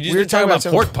 Yeah, did you We were just talk about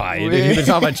something pork pie? You've been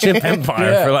talking about Chimp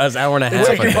Empire Yeah. for the last hour and a half. It's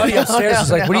like your I buddy guess. upstairs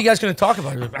is like, what are you guys going to talk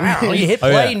about? You're like, I don't know. You hit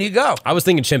play yeah. and you go. I was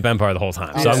thinking Chimp Empire the whole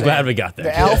time, so I'm glad we got there.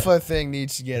 The alpha thing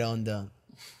needs to get undone.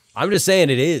 I'm just saying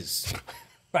it is.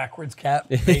 Backwards cap.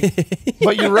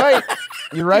 But you're right.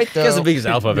 You're right, though. That's the biggest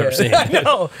alpha I've ever seen. I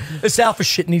know. This alpha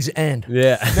shit needs to end.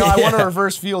 Yeah. No, I want to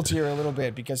reverse fields here a little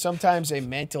bit because sometimes a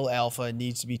mental alpha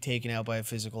needs to be taken out by a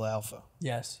physical alpha.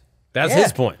 Yes. That's Yeah.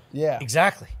 his point. Yeah.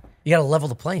 Exactly. You got to level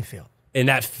the playing field. And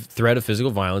that threat of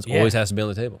physical violence Yeah. always has to be on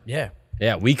the table. Yeah.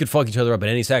 Yeah, we could fuck each other up at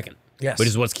any second. Yes. Which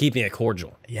is what's keeping it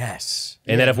cordial. Yes.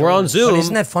 And that if we're on But Zoom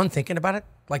isn't that fun thinking about it?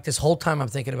 Like this whole time I'm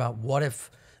thinking about what if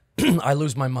I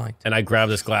lose my mind. and I grab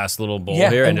this glass little bowl Yeah,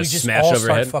 here and we just just smash all over your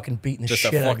start head. fucking beating the Just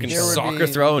shit a out of fucking each There would soccer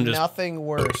be throw and just nothing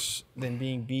worse than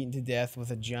being beaten to death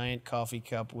with a giant coffee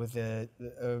cup with a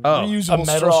Oh, reusable a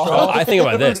metal straw. straw. Oh, I think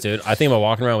about this, dude. I think about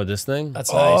walking around with this thing.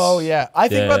 That's nice. Oh yeah, I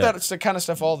think about Yeah. that kind of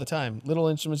stuff all the time. Little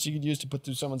instruments you could use to put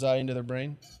through someone's eye into their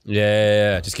brain.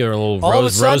 Yeah. Just give her a little All of a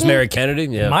sudden, Rosemary Kennedy.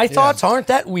 Yeah. My thoughts aren't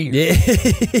that weird.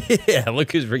 yeah,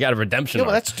 look who's got a redemption Yeah,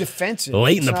 well, arc. that's defensive.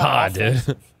 Late in It's the not pod, offensive.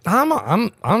 dude.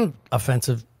 I'm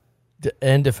offensive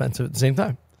and defensive at the same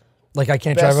time. Like I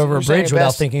can't Best- drive over a you're saying bridge without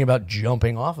best- thinking about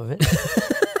jumping off of it.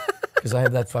 Because I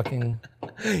have that fucking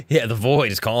Yeah, the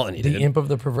void is calling you, the dude. imp of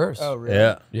the perverse. Oh really?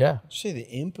 Yeah. Yeah. Did you say the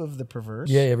imp of the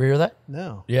perverse? Yeah, you ever hear that?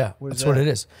 No. Yeah, What is that's what that? it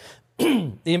is.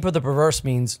 The imp of the perverse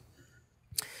means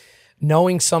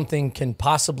knowing something can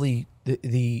possibly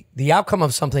the outcome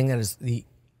of something that is the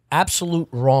absolute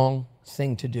wrong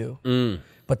thing to do,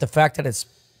 but the fact that it's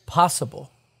possible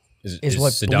is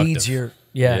what seductive. bleeds your and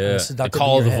Yeah. it's The seductive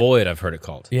call in of your the head. void, I've heard it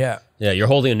called. Yeah. Yeah, you're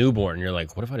holding a newborn and you're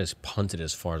like, what if I just punted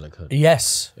as far as I could?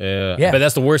 Yes. Yeah. Yeah. But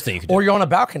that's the worst thing you could do. Or you're on a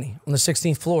balcony on the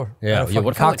 16th floor. Yeah, at a yeah.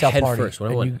 What if fucking I went cocktail head party? first? What if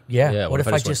I and went? you- what if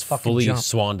I went just fucking fully jump?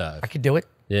 swan dive? I could do it.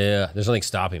 Yeah, there's nothing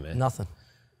stopping me. Nothing.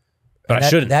 But I That-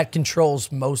 shouldn't. That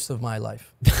controls most of my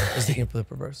life. Is the imp of the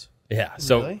perverse. Yeah.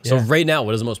 So Really? so Yeah. right now,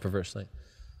 what is the most perverse thing?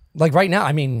 Like right now,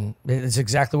 I mean, it's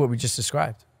exactly what we just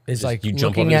described. It's like you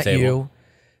jump looking over at the table.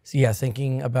 you,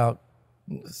 thinking about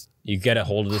You get a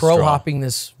hold of the crow straw. hopping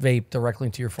this vape directly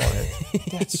into your forehead.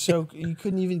 That's so. You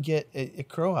couldn't even get a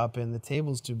crow hop in. The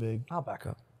table's too big. I'll back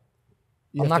up.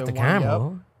 You I'll have knock to the wind camera up.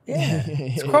 over. Yeah,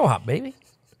 it's a crow hop, baby.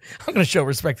 I'm gonna show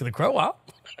respect to the crow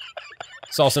hop.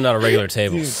 It's also not a regular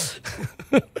table.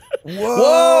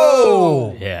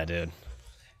 Whoa, Yeah, dude.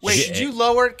 Wait, did you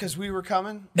lower it because we were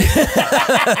coming?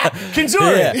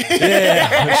 Kinzuri.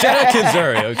 Yeah. Shout out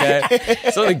Kinzuri,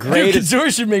 okay? Some of the Dude, greatest.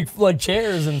 Kinzuri should make like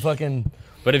chairs and fucking.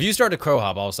 But if you start to crow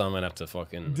hop, all of a sudden I'm gonna have to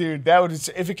fucking. Dude, that would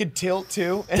if it could tilt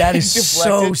too. and That is deflect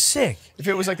so it. sick. If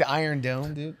it was like the Iron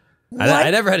Dome, dude.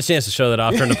 I never had a chance to show that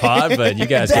off during the pod, but you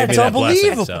guys gave me That's that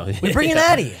blessing. unbelievable. So. We bring it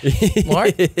out of you,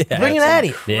 Mark. Bring it out of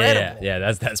you. Yeah,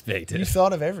 that's big, You dude.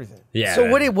 thought of everything. Yeah. So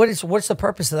man. what's the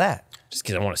purpose of that? Just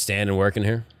because I want to stand and work in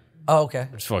here, Oh, okay.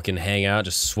 just fucking hang out,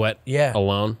 just sweat. Yeah.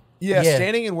 Alone. Yeah,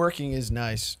 standing and working is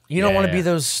nice. You don't want to be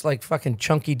those like fucking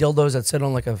chunky dildos that sit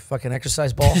on like a fucking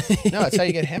exercise ball. No, that's how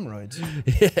you get hemorrhoids.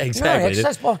 Yeah, exactly. No,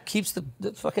 exercise ball keeps the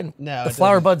fucking No, the it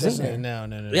flower doesn't- buds in there.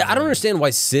 No. Yeah, I don't understand why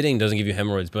sitting doesn't give you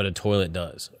hemorrhoids, but a toilet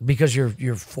does. Because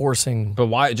you're forcing. But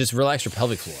why? Just relax your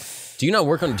pelvic floor. Do you not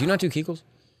work on? Do you not do Kegels?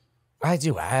 I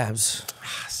do abs.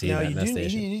 See, No, that's you the need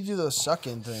issue. to do those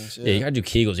suck-in things. Yeah, you gotta do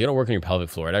Kegels. You gotta work on your pelvic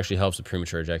floor. It actually helps with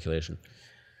premature ejaculation.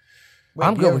 Wait,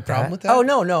 I'm do you good have a with problem that. with that?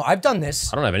 Oh no, I've done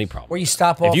this. I don't have any problem. Where you with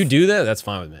stop that. off. If you do that, that's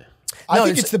fine with me. I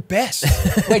think it's the best.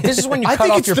 Wait, this is when you I cut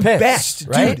think off it's your the piss, best,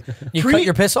 right? dude. You cut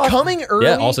your piss off. Coming early.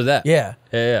 Yeah, also that. Yeah.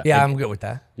 Yeah. I'm good with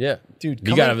that. Yeah, Dude, you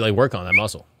coming- gotta like work on that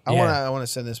muscle. I want to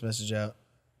send this message out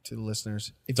to the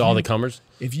listeners. If To all you- the cummers.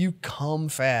 If you come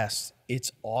fast,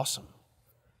 it's awesome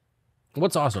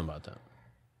What's awesome about that?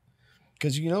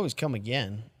 because you can always come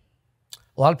again.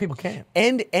 A lot of people can't.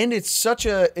 And it's such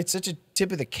a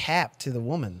tip of the cap to the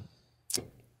woman.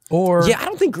 Or Yeah, I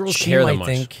don't think girls she care that might much.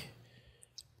 think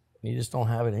you just don't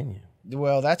have it in you.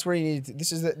 Well, that's where you need.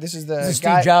 This is the This is guy.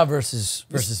 Steve Jobs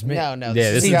versus me. No. Yeah,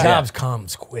 This this Steve is- Jobs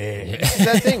comes quick. This is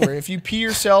that thing where if you pee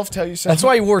yourself, tell yourself. That's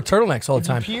why he wore turtlenecks all the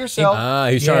time. pee yourself.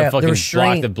 He was trying to fucking block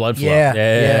restraint- the blood flow.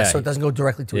 Yeah, so it doesn't go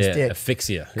directly to his dick.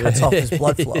 Asphyxia. Cuts off his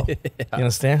blood flow. You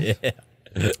understand?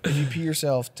 If you pee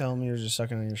yourself, tell them you're just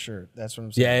sucking on your shirt. That's what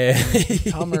I'm saying.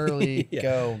 Yeah. Come early,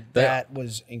 go. That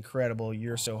was incredible.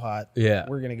 You're so hot. Yeah.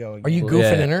 We're gonna go again. Are you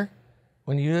goofing Yeah. in her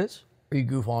when you do this? Or you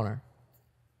goof on her?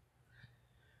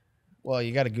 Well,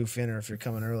 you got to goof in her if you're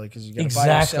coming early because you got to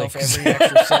Exactly. buy yourself every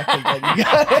extra second that you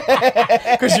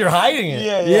got. Because you're hiding it.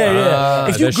 Yeah.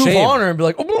 If you there's goof shame. on her and be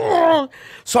like, oh,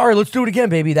 sorry, let's do it again,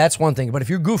 baby, that's one thing. But if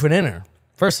you're goofing in her,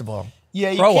 first of all,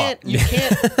 Yeah, grow up.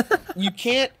 You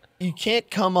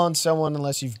can't come on someone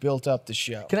unless you've built up the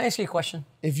show. Can I ask you a question?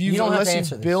 If you don't have unless to you've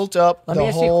answer this. built up Let me the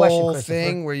ask you a question, whole Christopher.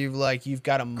 thing where you've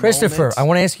got a Christopher, moment, I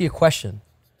want to ask you a question.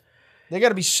 they got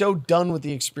to be so done with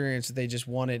the experience that they just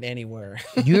want it anywhere.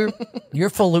 You're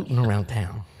faluting around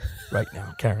town right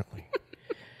now, currently.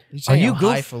 You're Are saying you I'm goof?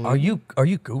 highfalutin? Are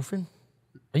you goofing?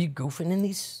 Are you goofing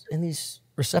in these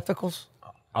receptacles?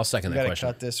 I'll second You that got to question.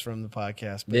 cut this from the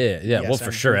podcast. but Yeah, we'll yes, for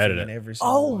I'm sure goofing edit in it. every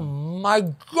single Oh one. my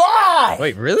God!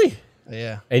 Wait, really?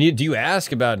 Yeah. And do you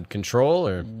ask about control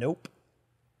or? Nope.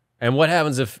 And what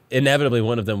happens if inevitably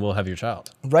one of them will have your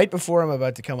child? Right before I'm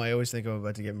about to come, I always think I'm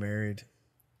about to get married.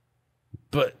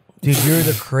 But Dude, you're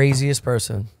the craziest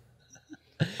person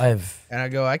I've And I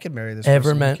go, I could marry this Ever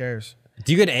person. met- Who cares?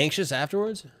 do you get anxious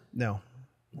afterwards? No.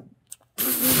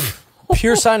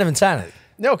 pure sign of insanity.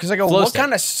 No, because I go, Flow what state.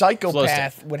 kind of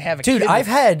psychopath state. would have a Dude,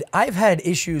 kid? I've had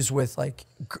issues with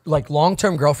like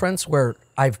long-term girlfriends where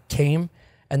I've came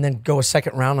and then go a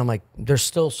second round. I'm like,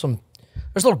 there's a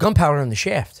little gunpowder in the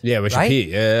shaft. Yeah, but you right?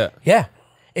 pee. Yeah. Yeah.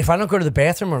 If I don't go to the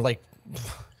bathroom or like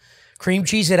cream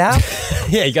cheese it out,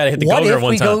 Yeah, you got to hit the what go-gurt if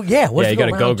one we time. go? Yeah, what if you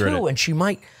we got go to round go-gurt two? it. And she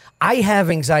might. I have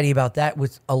anxiety about that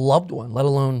with a loved one, let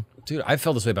alone. Dude, I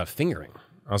felt this way about fingering.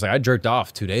 I was like, I jerked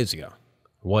off 2 days ago.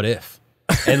 What if?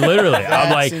 And literally,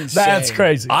 I'm like, insane. That's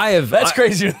crazy. That's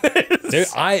crazy.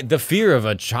 Dude, the fear of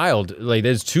a child, like,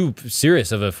 there's too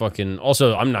serious of a fucking.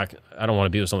 Also, I don't want to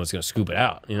be with someone that's gonna scoop it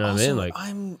out. You know what I mean? Like,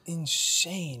 I'm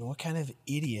insane. What kind of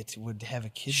idiot would have a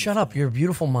kid? Shut up. You're a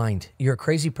beautiful mind. You're a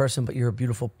crazy person, but you're a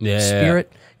beautiful Yeah.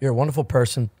 spirit. You're a wonderful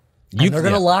person. You- And they're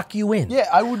going to yeah. lock you in. Yeah,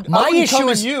 I would. My I wouldn't issue come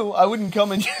is- in you. I wouldn't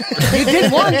come in you. You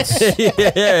did once.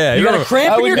 yeah. You got a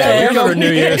cramp in your would Yeah, you calf. remember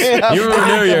New Year's. You remember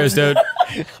New Year's, dude.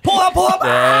 Pull up.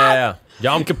 Yeah.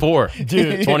 Yom Kippur. Dude.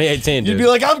 2018, dude. You'd be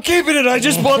like, I'm keeping it. I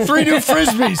just bought 3 new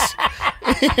frisbees.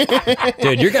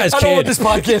 dude, your guy's I don't want kid. this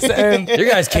podcast to end. Your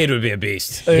guy's kid would be a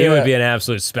beast. He would be an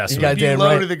absolute specimen. got Be Damn low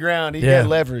right. to the ground. He Yeah. get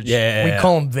leverage. Yeah. We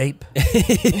call him Vape.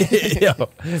 Yo,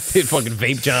 dude, fucking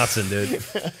Vape Johnson, dude.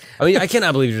 I mean, I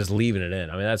cannot believe you're just leaving it in.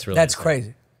 I mean, that's really That's insane.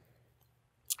 crazy.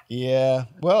 Yeah.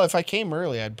 Well, if I came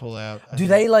early, I'd pull out. Do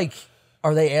they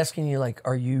are they asking you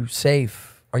are you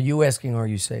safe? Are you asking, are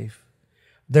you safe?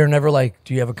 They're never like,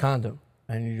 do you have a condom?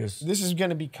 And you just, This is going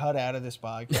to be cut out of this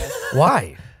podcast.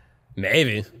 why?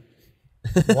 Maybe.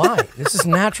 Why? This is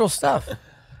natural stuff.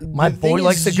 My The boy thing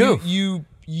likes to is, goof.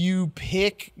 You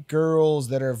pick girls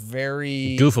that are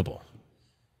very Goofable.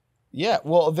 Yeah.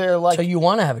 Well, they're like So you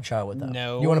want to have a child with them?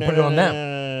 no. You want to no, put it no, on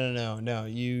no, them? No.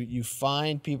 You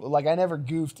find people like I never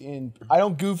goofed in. I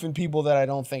don't goof in people that I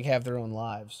don't think have their own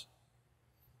lives.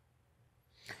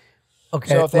 Okay.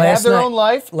 So if they have their own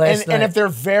life, last and if night- they're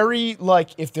very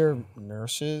if they're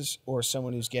nurses or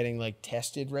someone who's getting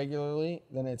tested regularly,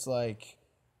 then it's like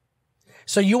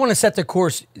So you want to set the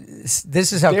course.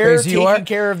 This is how they're crazy you taking are.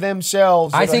 care of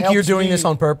themselves. I It think you're helps doing me. this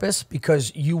on purpose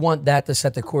because you want that to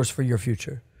set the course for your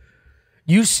future.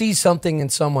 You see something in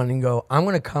someone and go, I'm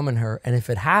going to come in her, and if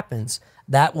it happens,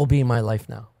 that will be my life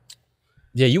now.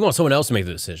 Yeah, you want someone else to make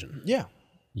the decision. Yeah.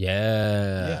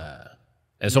 Yeah.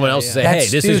 And someone else to say, hey,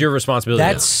 this dude, is your responsibility.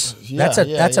 That's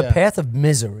a path of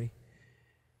misery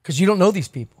because you don't know these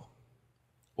people.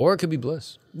 Or it could be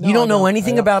bliss. No, you don't know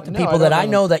anything about the people that I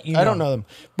know that you know. I don't know them.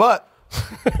 But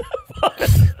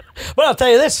I'll tell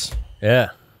you this. Yeah.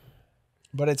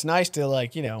 But it's nice to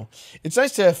it's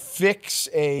nice to fix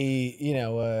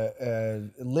a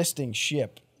listing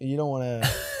ship. You don't want to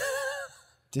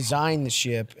design the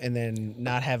ship and then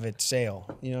not have it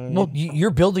sail. You know what I mean? Well,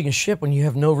 you're building a ship when you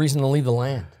have no reason to leave the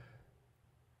land.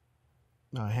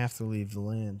 No, I have to leave the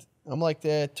land. I'm like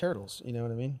the turtles. You know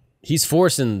what I mean? He's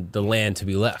forcing the land to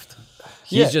be left.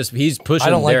 He's pushing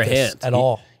I don't their like this hand. at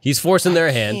all. He's forcing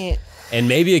their hand. And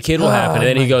maybe a kid will happen. And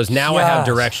then he goes, now I have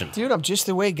direction. Dude, I'm just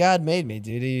the way God made me,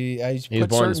 dude. I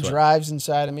put certain drives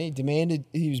inside of me.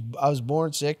 I was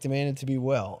born sick, demanded to be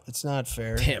well. It's not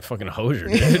fair. Damn, fucking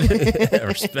hoser, dude.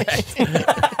 Respect.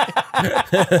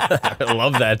 I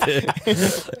love that, dude.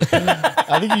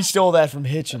 I think you stole that from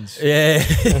Hitchens. Yeah.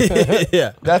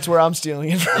 Yeah. That's where I'm stealing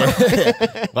it from.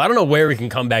 Well, I don't know where we can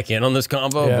come back in on this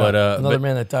combo, but another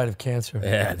man that died of cancer.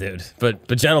 Yeah, dude. But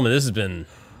gentlemen, this has been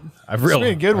a real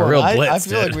good one. real blitz. I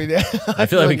feel like we did. I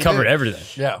feel like we covered everything.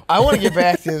 Yeah. I want to get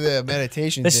back to the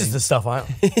meditation. This thing. is the stuff I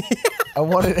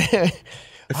wanted.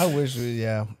 I wish we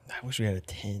had a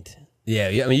tent. Yeah.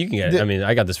 I mean, you can get it. I mean,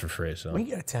 I got this for free, so. We can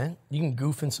get a tent. You can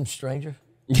goof in some stranger.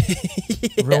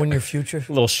 Ruin your future.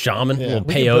 A little shaman, a little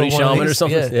We can peyote build one of shaman or these.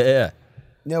 something. Yeah. Yeah.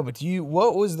 No, but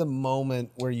what was the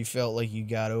moment where you felt like you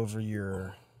got over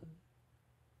your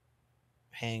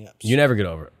hang-ups? You never get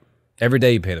over it. Every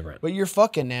day you pay the rent. But you're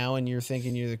fucking now, and you're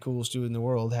thinking you're the coolest dude in the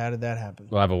world. How did that happen?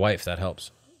 Well, I have a wife. That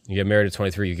helps. You get married at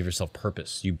 23. You give yourself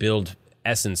purpose. You build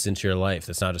essence into your life.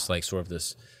 That's not just like sort of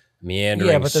this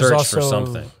meandering search for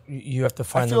something. You have to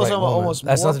find I the feel right moment. almost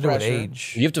That's more nothing to do with pressure.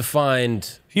 age. You have to find.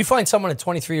 If you find someone at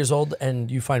 23 years old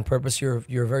and you find purpose, you're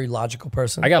a very logical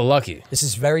person. I got lucky. This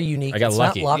is very unique. I got It's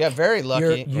lucky. Not luck. You got very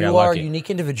lucky. You got are lucky. a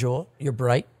unique individual. You're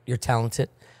bright. You're talented.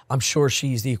 I'm sure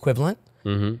she's the equivalent.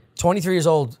 23 years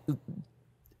old.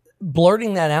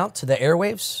 Blurting that out to the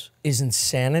airwaves is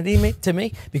insanity to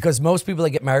me because most people that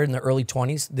get married in their early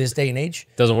 20s, this day and age,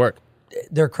 Doesn't work.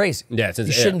 they're crazy. Yeah,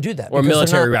 you shouldn't do that. Or because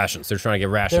military they're not- rations. They're trying to get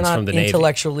They're rations not from the Navy.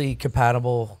 intellectually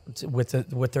compatible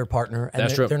with their partner, and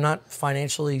That's true. they're not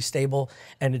financially stable,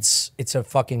 and it's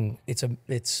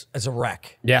a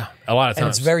wreck, Yeah, a lot of and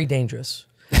times. it's very dangerous.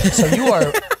 So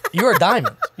you're a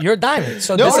diamond. You're a diamond.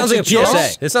 So This don't sounds like a you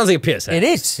just- PSA. This sounds like a PSA. It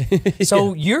is.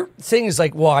 So your thing is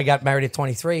like, well, I got married at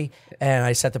 23 and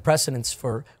I set the precedence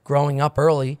for growing up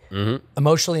early,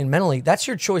 emotionally and mentally. That's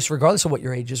your choice, regardless of what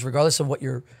your age is, regardless of what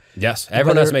your. Yes,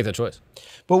 everyone has to make that choice.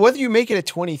 But whether you make it at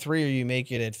 23 or you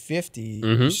make it at 50,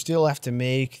 you still have to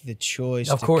make the choice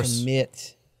Of to course.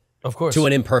 commit. Of course. To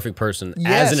an imperfect person,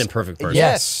 as an imperfect person.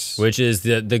 Yes. Which is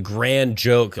the grand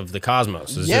joke of the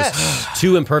cosmos. Is Yes. just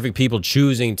two imperfect people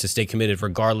choosing to stay committed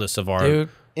regardless of our Dude,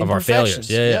 of our failures. imperfections.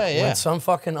 Yeah. When some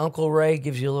fucking Uncle Ray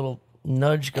gives you a little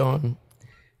nudge going,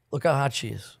 look how hot she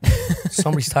is.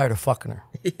 Somebody's tired of fucking her.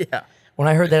 Yeah. When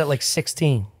I heard that at like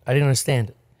 16, I didn't understand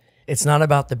it. It's not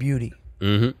about the beauty.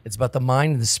 It's about the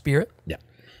mind and the spirit. Yeah.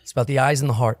 It's about the eyes and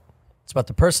the heart. It's about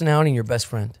the personality and your best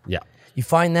friend. Yeah. You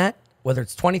find that, whether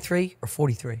it's 23 or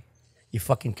 43, you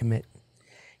fucking commit.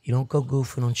 You don't go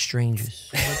goofing on strangers.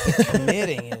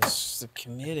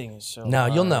 Committing is so No,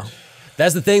 you'll know.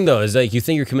 That's the thing though, is like you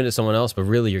think you're committed to someone else, but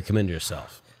really you're committed to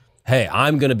yourself. Hey,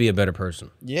 I'm gonna be a better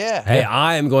person. Yeah. Hey,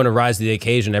 I am going to rise to the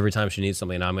occasion every time she needs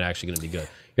something, and I'm actually going to be good.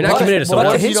 You're not What if- committed to but someone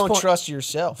What to if else. you his don't point- trust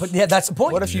yourself? But yeah, that's the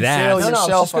point. What if you That- fail No, I was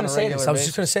yourself just on going a to say regular this. I was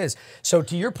just going to say this. So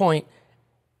to your point,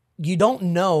 you don't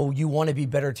know you want to be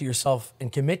better to yourself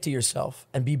and commit to yourself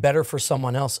and be better for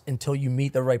someone else until you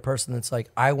meet the right person that's like,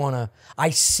 I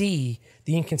see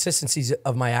the inconsistencies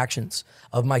of my actions,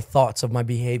 of my thoughts, of my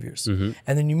behaviors. And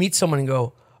then you meet someone and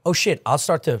go, oh shit, I'll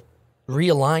start to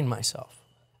realign myself.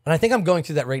 And I think I'm going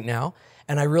through that right now.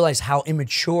 And I realize how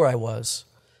immature I was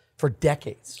for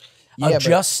decades Yeah, of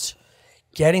just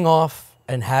getting off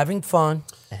and having fun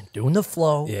and doing the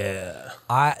flow. Yeah.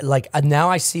 Now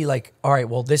I see like, all right,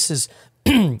 well, this is,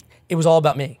 it was all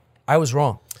about me. I was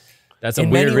wrong. That's a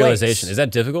In weird many realization. ways. Is that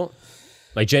difficult?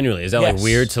 Like genuinely, is that like Yes.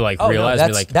 weird to like Oh, no, realize? that's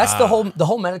and be like, that's the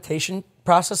whole meditation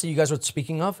process that you guys were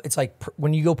speaking of. It's like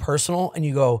when you go personal and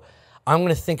you go, I'm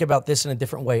going to think about this in a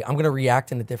different way. I'm going to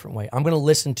react in a different way. I'm going to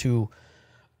listen to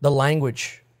the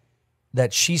language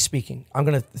that she's speaking. I'm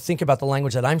going to think about the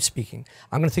language that I'm speaking.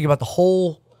 I'm going to think about the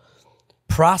whole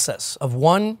process of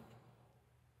one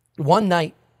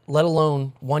night, let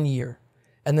alone 1 year,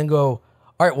 and then go,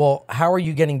 all right, well, how are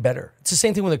you getting better? It's the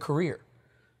same thing with a career,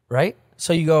 right?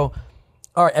 So you go,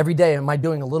 all right, every day, am I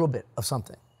doing a little bit of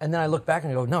something? And then I look back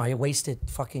and I go, no, I wasted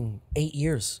fucking 8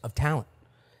 years of talent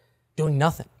doing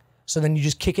nothing. So then you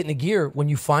just kick it into gear when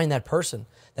you find that person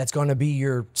that's going to be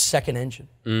your second engine.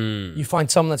 You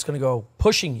find someone that's going to go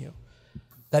pushing you,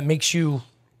 that makes you,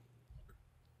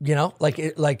 you know,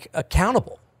 like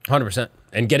accountable. 100%.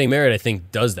 And getting married, I think,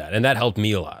 does that. And that helped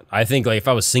me a lot. I think like if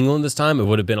I was single in this time, it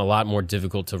would have been a lot more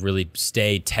difficult to really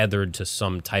stay tethered to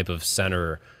some type of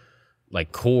center,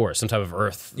 like core, some type of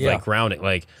earth, like grounding.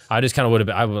 Like I just kind of would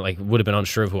have been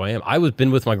unsure of who I am. I was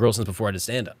been with my girl since before I did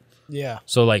stand up. Yeah.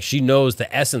 So like she knows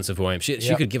the essence of who I am.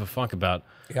 She could give a fuck about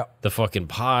the fucking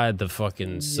pod, the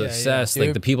fucking success,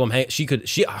 like the people I'm hanging.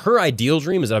 Her ideal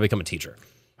dream is that I become a teacher.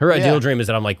 Her ideal dream is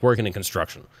that I'm like working in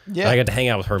construction. Yeah. And I get to hang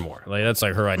out with her more. Like that's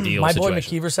like her ideal situation. My boy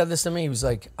McKeever said this to me. He was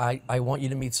like, I want you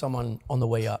to meet someone on the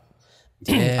way up.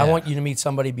 I want you to meet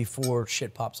somebody before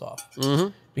shit pops off.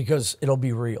 Because it'll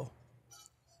be real.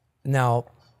 Now,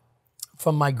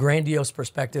 from my grandiose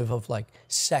perspective of like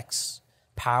sex,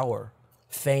 power,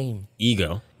 fame.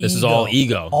 Ego. This is all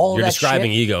ego. You're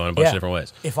describing ego in a bunch of different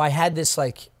ways. If I had this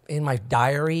like in my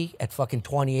diary at fucking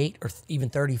 28 or even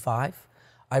 35,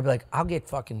 I'd be like, I'll get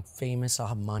fucking famous. I'll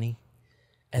have money.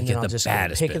 And then I'll just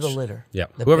get the pick of the litter. Yeah.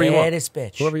 The Whoever you want. baddest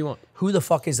bitch. Whoever you want. Who the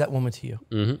fuck is that woman to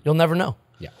you? You'll never know.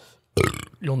 Yeah.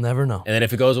 You'll never know. And then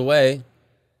if it goes away,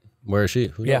 where is she?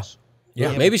 Who knows?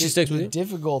 Yeah, maybe she sticks with you. The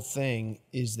difficult thing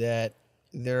is that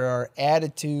there are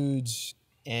attitudes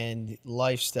and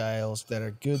lifestyles that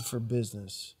are good for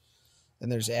business.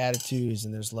 And there's attitudes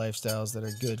and there's lifestyles that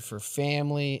are good for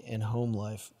family and home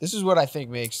life. This is what I think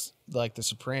makes like The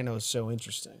Sopranos so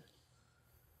interesting.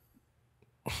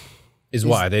 Is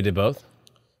why they did both?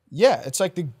 Yeah, it's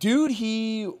like the dude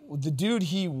he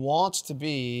wants to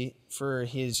be for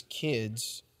his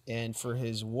kids and for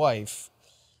his wife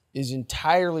is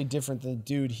entirely different than the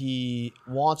dude he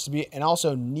wants to be and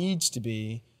also needs to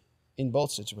be in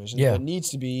both situations. But needs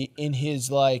to be in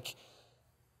his like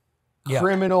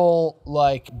criminal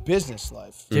like business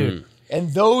life. Dude.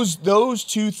 And those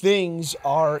two things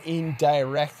are in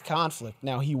direct conflict.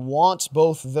 Now he wants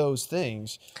both of those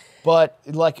things, but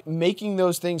like making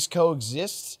those things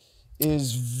coexist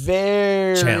is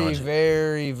very,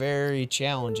 very, very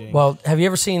challenging. Well, have you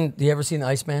ever seen the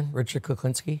Iceman, Richard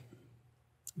Kuklinski?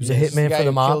 He was a hitman for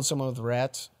the mob. He killed someone with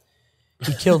rats.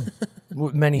 He killed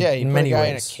many, he in put many a guy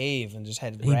ways. in a cave and just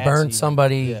had He rats burned eat him.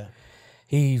 somebody. Yeah.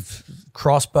 He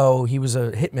crossbow. He was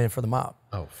a hitman for the mob.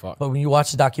 Oh, fuck. But when you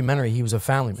watch the documentary, he was a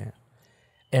family man.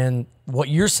 And what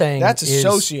you're saying That's a is,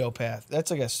 sociopath.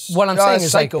 That's like a what I'm saying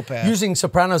is psychopath. Like using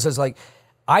Sopranos as like,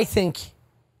 I think,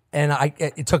 and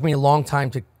it took me a long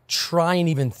time to try and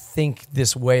even think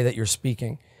this way that you're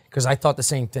speaking, because I thought the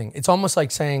same thing. It's almost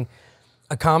like saying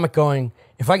a comic going,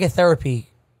 if I get therapy,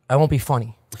 I won't be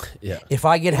funny. Yeah. If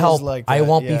I get help, like I that,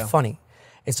 won't be funny.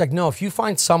 It's like, no, if you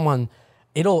find someone,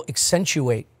 it'll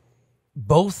accentuate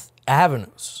both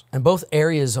avenues and both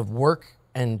areas of work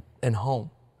and home,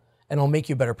 and it'll make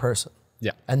you a better person.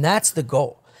 Yeah. And that's the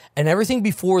goal. And everything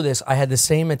before this, I had the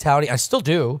same mentality. I still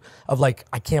do, of like,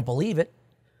 I can't believe it.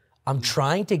 I'm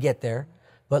trying to get there,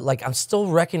 but like, I'm still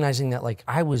recognizing that like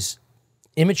I was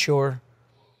immature,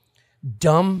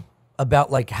 dumb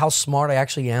about like how smart I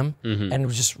actually am, and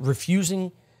was just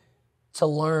refusing to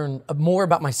learn more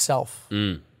about myself.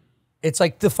 It's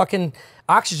like the fucking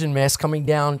oxygen mask coming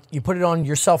down. You put it on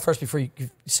yourself first before you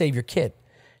save your kid.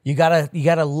 You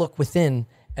gotta look within,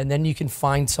 and then you can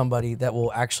find somebody that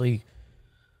will actually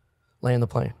land the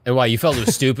plane. And why, you felt it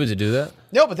was stupid to do that?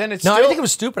 No, but then it's No, I still... didn't think it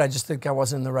was stupid. I just think I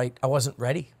wasn't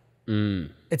ready.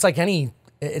 It's like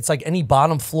any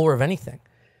bottom floor of anything.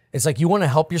 It's like you want to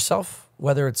help yourself,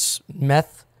 whether it's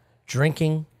meth,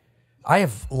 drinking. I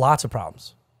have lots of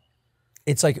problems.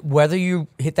 It's like whether you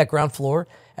hit that ground floor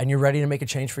and you're ready to make a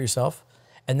change for yourself,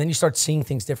 and then you start seeing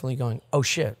things differently going, oh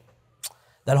shit,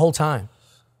 that whole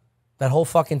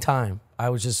fucking time, I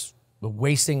was just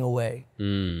wasting away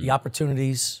the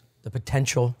opportunities, the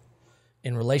potential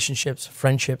in relationships,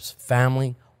 friendships,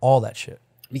 family, all that shit.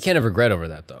 You can't have regret over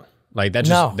that though. Like that's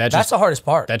the hardest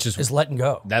part. That's just is letting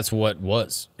go. That's what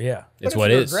was. Yeah, it's but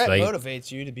what if is. regret Like,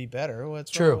 motivates you to be better.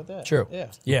 What's wrong with that? True.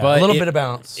 Yeah. But a little if- bit of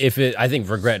balance. I think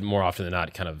regret more often than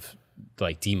not kind of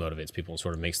like demotivates people and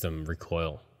sort of makes them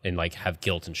recoil and like have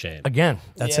guilt and shame. Again,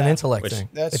 that's an Yeah. intellect thing.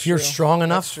 That's if you're true. strong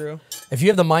enough, That's true. if you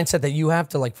have the mindset that you have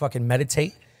to like fucking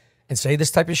meditate and say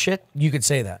this type of shit, you could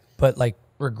say that. But like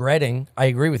regretting, I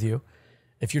agree with you.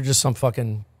 If you're just some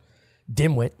fucking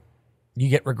dimwit, you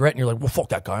get regret and you're like, well, fuck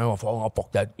that guy. I'll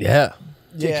fuck that Yeah.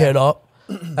 dickhead up.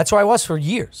 That's where I was for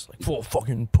years. Like, full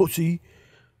fucking pussy.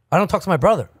 I don't talk to my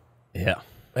brother. Yeah.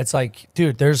 It's like,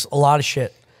 dude, there's a lot of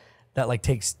shit that like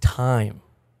takes time,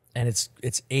 and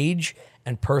it's age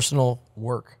and personal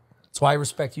work. That's why I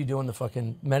respect you doing the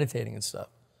fucking meditating and stuff.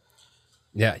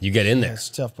 Yeah, you get in there. It's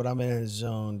tough, but I'm in a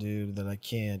zone, dude, that I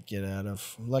can't get out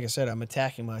of. Like I said, I'm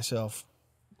attacking myself.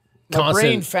 My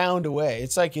brain found a way.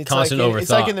 It's like it's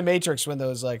like in the Matrix when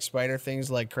those like spider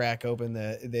things like crack open.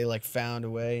 They like found a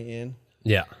way in.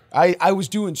 Yeah. I was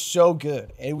doing so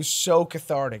good. It was so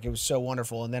cathartic. It was so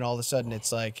wonderful. And then all of a sudden,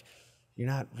 it's like you're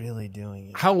not really doing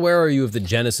it. How aware are you of the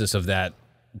genesis of that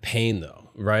pain, though?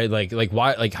 Right? Like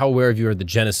why? Like how aware of you are the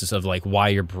genesis of like why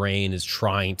your brain is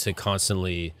trying to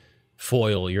constantly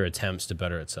foil your attempts to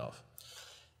better itself?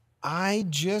 I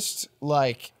just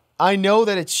like I know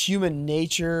that it's human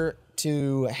nature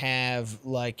to have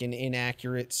like an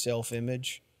inaccurate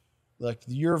self-image. Like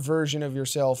your version of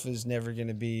yourself is never going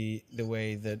to be the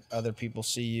way that other people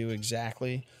see you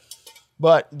exactly.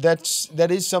 But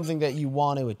that is something that you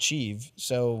want to achieve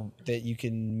so that you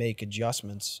can make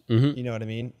adjustments. Mm-hmm. You know what I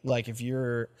mean? Like if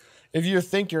you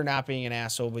think you're not being an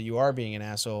asshole, but you are being an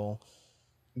asshole,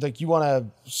 like you want to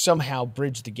somehow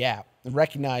bridge the gap and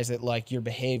recognize that like your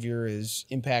behavior is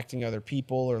impacting other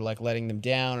people or like letting them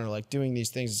down or like doing these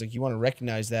things. It's like you want to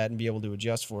recognize that and be able to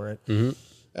adjust for it.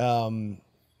 Mm-hmm.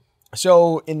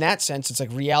 So in that sense, it's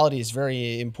like reality is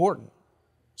very important.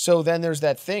 So then there's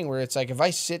that thing where it's like if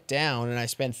I sit down and I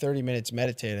spend 30 minutes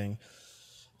meditating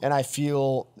and I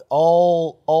feel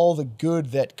all the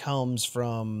good that comes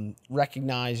from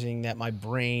recognizing that my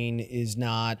brain is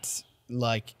not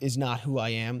who I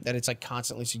am, that it's like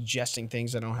constantly suggesting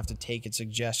things. I don't have to take its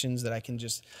suggestions, that I can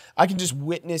just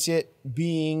witness it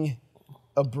being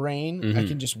a brain. Mm-hmm.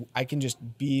 I can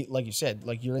just be, like you said,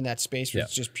 like you're in that space where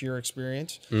it's just pure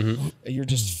experience. Mm-hmm. You're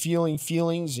just feeling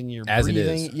feelings and you're as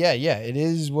breathing. It is. Yeah, it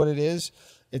is what it is.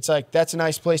 It's like that's a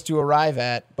nice place to arrive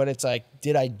at, but it's like,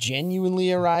 did I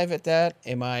genuinely arrive at that?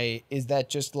 Is that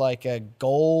just like a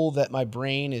goal that my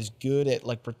brain is good at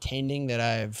like pretending that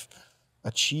I've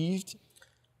achieved?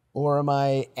 Or am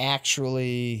I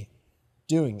actually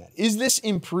doing that? Is this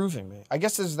improving me? I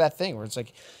guess there's that thing where it's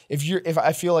like, if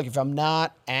I feel like if I'm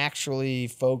not actually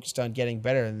focused on getting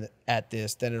better at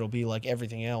this, then it'll be like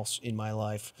everything else in my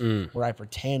life where I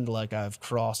pretend like I've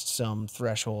crossed some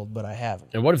threshold, but I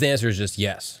haven't. And what if the answer is just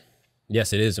yes?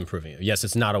 Yes, it is improving you. Yes,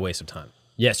 it's not a waste of time.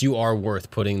 Yes, you are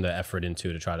worth putting the effort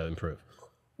into to try to improve.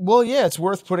 Well, yeah, it's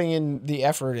worth putting in the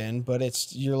effort in, but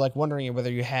you're like wondering whether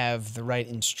you have the right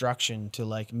instruction to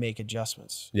like make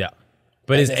adjustments. Yeah.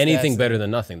 But is anything better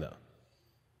than nothing, though?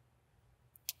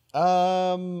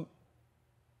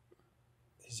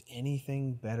 Is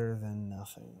anything better than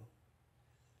nothing?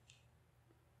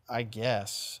 I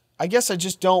guess I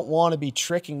just don't want to be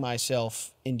tricking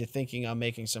myself into thinking I'm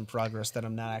making some progress that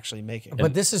I'm not actually making.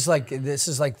 But this is like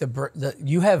the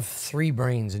you have 3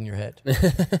 brains in your head,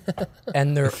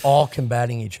 and they're all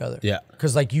combating each other. Yeah,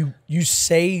 because like you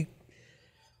say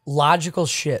logical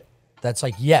shit that's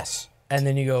like yes, and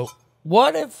then you go,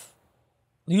 what if?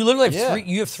 You literally have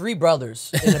you have 3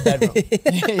 brothers in a bedroom.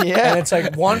 And it's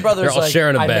like one brother's they're all like,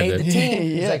 sharing a I bed. made the team.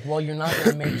 He's like, well, you're not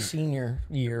going to make senior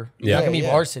year. You're Yeah. not going to be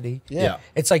varsity. Yeah.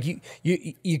 It's like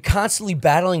you're constantly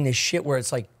battling this shit where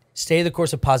it's like, stay the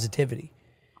course of positivity.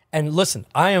 And listen,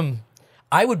 I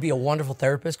would be a wonderful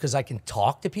therapist because I can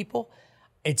talk to people.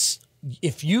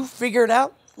 If you figure it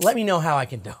out, let me know how I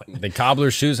can do it. The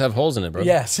cobbler's shoes have holes in it, bro.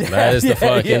 Yes. That is the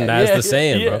fucking, that's the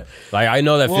saying, bro. Like, I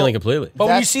know that feeling completely. But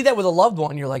when you see that with a loved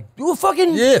one, you're like, well,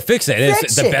 fucking fix it.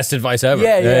 It's the best advice ever.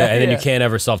 Yeah. And then you can't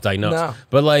ever self-diagnose. No.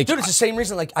 But like, dude, it's the same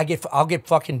reason. Like, I'll get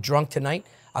fucking drunk tonight.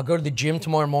 I'll go to the gym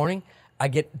tomorrow morning. I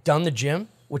get done the gym,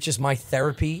 which is my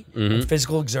therapy and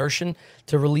physical exertion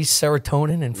to release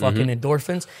serotonin and fucking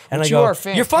endorphins. And which I go, you are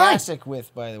fantastic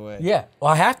with, by the way. Yeah.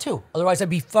 Well, I have to. Otherwise, I'd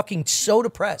be fucking so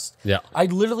depressed. Yeah. I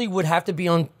literally would have to be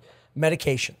on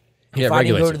medication if I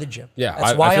didn't regulates go you. to the gym. Yeah,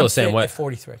 That's I why feel I'm the same fit way. at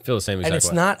 43. I feel the same exact And it's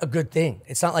way. not a good thing.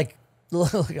 It's not like,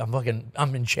 look,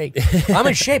 I'm in shape. I'm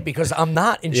in shape because I'm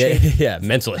not in shape. Yeah,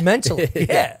 mentally. Mentally.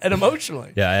 Yeah. And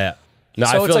emotionally. Yeah. No,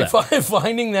 So I feel it's like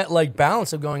finding that like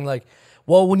balance of going like,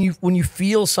 well, when you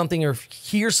feel something or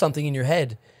hear something in your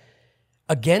head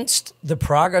against the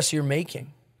progress you're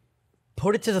making,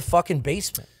 put it to the fucking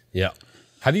basement. Yeah.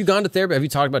 Have you gone to therapy? Have you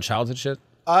talked about childhood shit?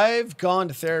 I've gone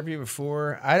to therapy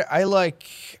before. I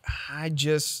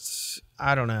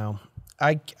don't know.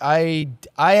 I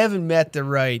haven't met the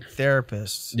right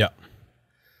therapist. Yeah.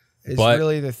 It's But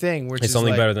really the thing. Which it's is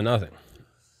something like, better than nothing.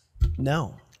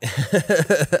 No.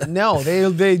 No,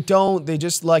 they don't. They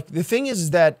just like, the thing is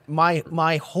that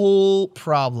my whole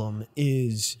problem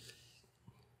is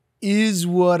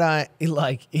what I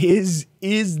like, is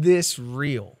this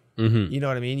real? You know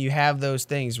what I mean? You have those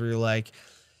things where you're like,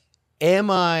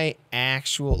 am I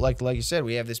actual, like you said,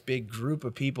 we have this big group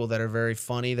of people that are very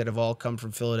funny that have all come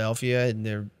from Philadelphia and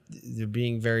they're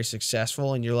being very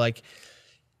successful. And you're like,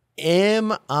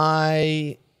 am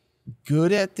I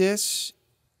good at this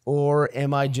or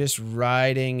am I just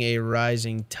riding a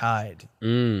rising tide?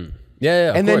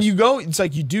 Yeah, and then you go, it's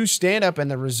like you do stand up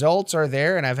and the results are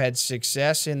there. And I've had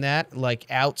success in that, like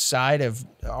outside of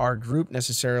our group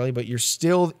necessarily, but you're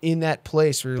still in that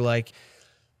place where you're like,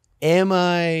 am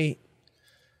I...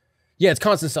 Yeah, it's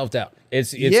constant self-doubt.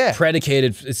 It's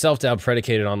predicated, it's self-doubt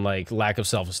predicated on like lack of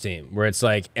self-esteem, where it's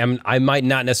like, I might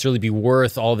not necessarily be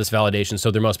worth all this validation,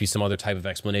 so there must be some other type of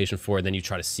explanation for it. Then you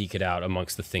try to seek it out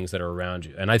amongst the things that are around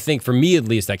you. And I think for me, at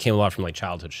least, that came a lot from like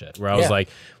childhood shit, where I was like,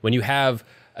 when you have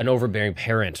an overbearing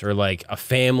parent or like a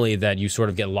family that you sort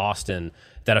of get lost in,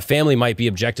 that a family might be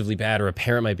objectively bad or a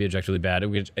parent might be objectively bad,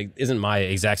 which isn't my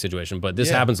exact situation, but this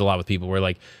happens a lot with people where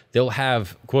like they'll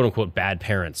have quote unquote bad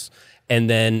parents. And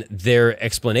then their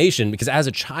explanation, because as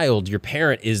a child, your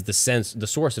parent is the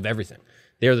source of everything.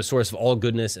 They're the source of all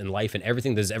goodness and life, and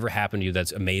everything that's ever happened to you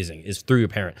that's amazing is through your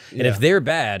parent. And if they're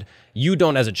bad, you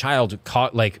don't, as a child,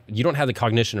 you don't have the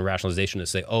cognition and rationalization to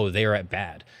say, oh, they're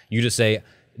bad. You just say,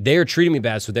 they're treating me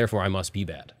bad, so therefore I must be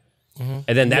bad.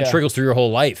 And then that trickles through your whole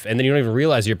life. And then you don't even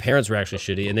realize your parents were actually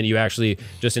shitty. And then you actually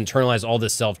just internalize all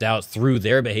this self-doubt through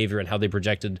their behavior and how they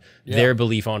projected their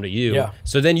belief onto you. Yeah.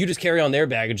 So then you just carry on their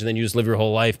baggage and then you just live your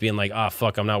whole life being like,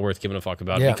 fuck, I'm not worth giving a fuck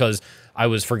about because I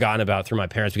was forgotten about through my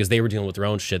parents because they were dealing with their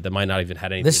own shit that might not even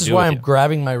had anything to do with it. This is why I'm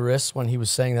grabbing my wrist when he was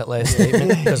saying that last statement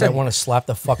because I want to slap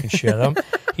the fucking shit out of him.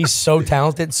 He's so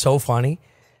talented, so funny.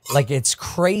 Like, it's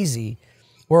crazy.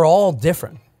 We're all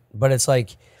different. But it's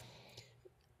like...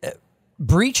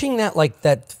 breaching that,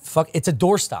 it's a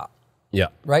doorstop. Yeah.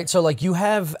 Right? So, like, you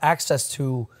have access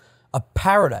to a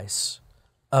paradise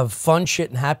of fun shit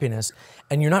and happiness,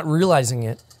 and you're not realizing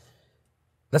it.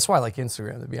 That's why I like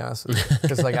Instagram, to be honest with you.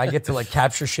 Because, like, I get to, like,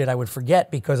 capture shit I would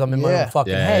forget because I'm in my own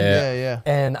fucking head. Yeah.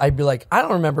 And I'd be like, I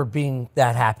don't remember being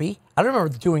that happy. I don't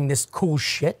remember doing this cool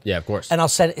shit. Yeah, of course. And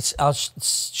I'll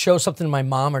show something to my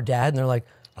mom or dad, and they're like,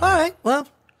 all right, well...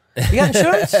 You got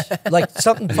insurance? Like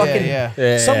something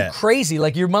fucking, something crazy,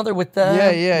 like your mother with the,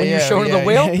 when you're showing her the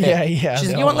whale pit. She's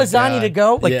like, you want lasagna to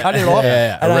go? Like, cut it off.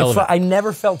 And I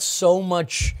never felt so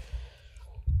much,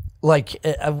 like,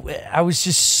 I was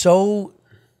just so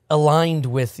aligned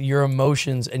with your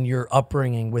emotions and your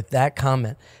upbringing with that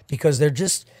comment because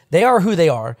they are who they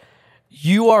are.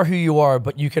 You are who you are,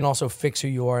 but you can also fix who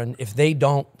you are. And if they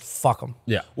don't, fuck them.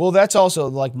 Yeah. Well, that's also,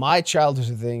 like, my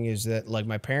childhood thing is that, like,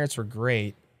 my parents were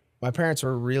great. My parents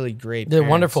were really great. They're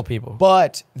wonderful people.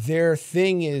 But their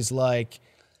thing is like,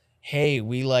 hey,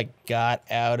 we like got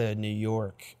out of New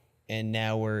York and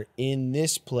now we're in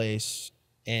this place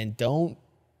and don't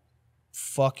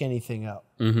fuck anything up.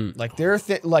 Like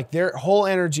their whole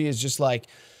energy is just like,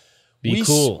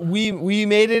 cool. We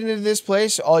made it into this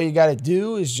place. All you got to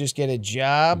do is just get a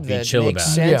job that makes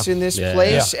sense in this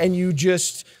place, and you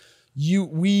just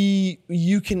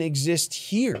you can exist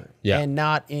here and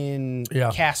not in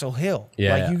Castle Hill.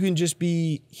 You can just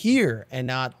be here and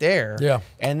not there.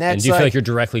 And that's. And do you feel like you're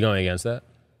directly going against that?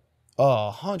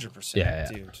 Oh,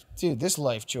 100%, dude. This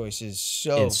life choice is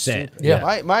so insane.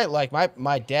 Stupid.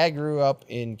 My dad grew up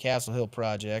in Castle Hill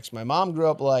projects. My mom grew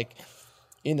up like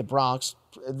in the Bronx,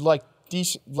 like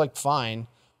decent, like fine,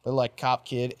 but like cop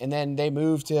kid. And then they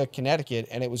moved to Connecticut,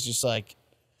 and it was just like.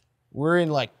 We're in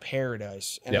like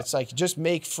paradise, and it's like just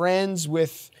make friends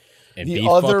with the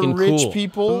other rich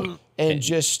people, and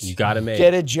just you gotta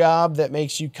get a job that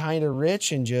makes you kind of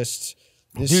rich, and just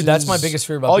that's my biggest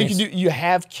fear about all you can do. You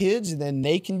have kids, and then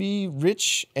they can be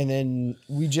rich, and then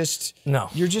you're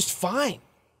just fine.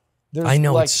 I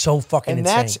know, it's so fucking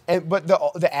insane. But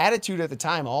the attitude at the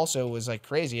time also was like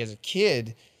crazy. As a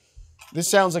kid, this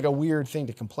sounds like a weird thing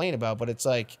to complain about, but it's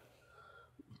like.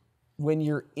 When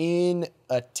you're in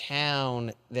a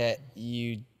town that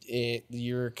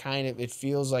you're kind of, it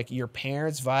feels like your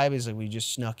parents' vibe is like, we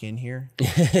just snuck in here.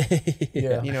 You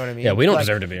know what I mean? Yeah, we don't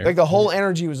deserve to be here. Like the whole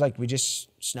energy was like, we just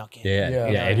snuck in. Yeah.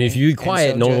 And if you be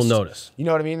quiet, no one will notice. You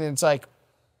know what I mean? And it's like,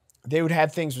 they would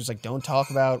have things where it's like, don't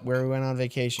talk about where we went on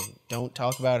vacation. Don't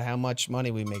talk about how much money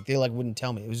we make. They like wouldn't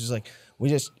tell me. It was just like,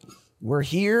 we're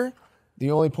here. The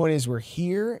only point is we're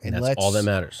here. And that's all that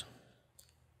matters.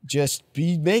 Just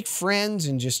make friends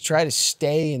and just try to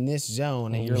stay in this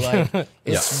zone. And you're like,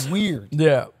 it's weird.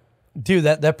 Yeah. Dude,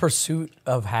 that pursuit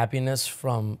of happiness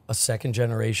from a second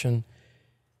generation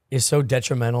is so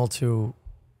detrimental to...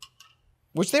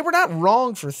 Which they were not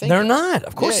wrong for thinking. They're not.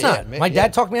 Of course not. My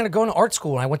dad talked me into going to art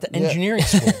school, and I went to engineering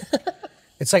school.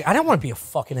 It's like, I don't want to be a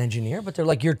fucking engineer, but they're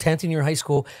like, you're 10th in your high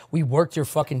school. We worked your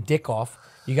fucking dick off.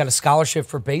 You got a scholarship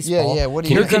for baseball. Yeah, what do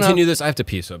Can you you continue this? I have to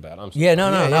pee so bad. I'm sorry. Yeah,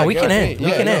 no. We can end.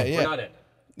 We can end. We're not ending.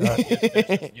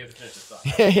 You have to finish this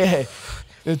thought. Yeah.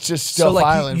 It's just Stealth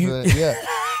Island. Yeah.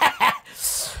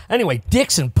 Anyway,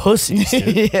 dicks and pussies,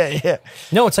 dude. Yeah.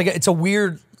 No, it's a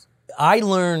weird,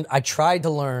 I tried to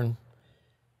learn,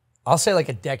 I'll say like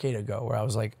a decade ago, where I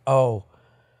was like, oh,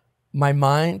 my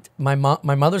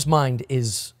mother's mind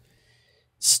is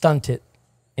stunted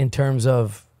in terms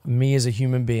of me as a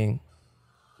human being.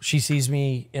 She sees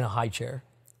me in a high chair.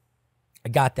 I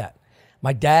got that.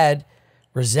 My dad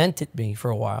resented me for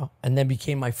a while and then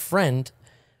became my friend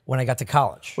when I got to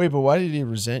college. Wait, but why did he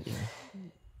resent you?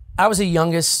 I was the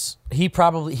youngest. He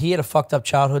had a fucked up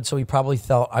childhood, so he probably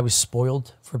felt I was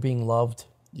spoiled for being loved.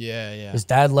 Yeah. His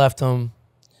dad left him.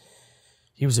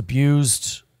 He was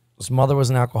abused. His mother was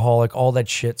an alcoholic, all that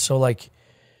shit. So like,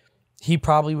 he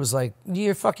probably was like,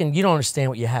 you don't understand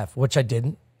what you have, which I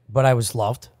didn't, but I was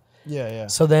loved. Yeah.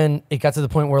 So then it got to the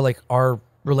point where like our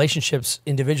relationships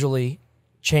individually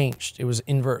changed. It was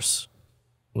inverse.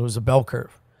 It was a bell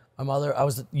curve. I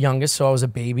was the youngest, so I was a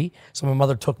baby. So my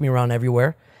mother took me around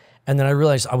everywhere. And then I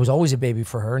realized I was always a baby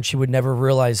for her, and she would never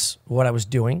realize what I was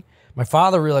doing. My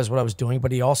father realized what I was doing,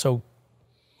 but he also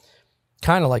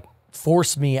kind of like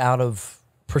forced me out of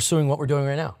pursuing what we're doing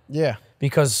right now. Yeah.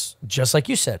 Because just like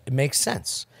you said, it makes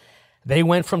sense. They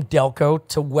went from Delco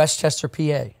to Westchester,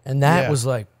 PA, and that was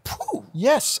like, phew,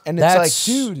 Yes, and it's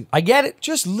like, dude, I get it.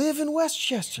 just live in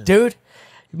Westchester. Dude,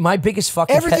 my biggest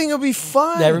fucking Everything will be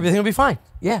fine. Everything will be fine.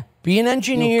 Yeah. Be an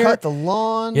engineer. You'll cut the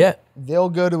lawn. Yeah. They'll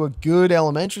go to a good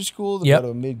elementary school. They'll Yep.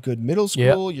 go to a good middle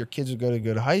school. Your kids will go to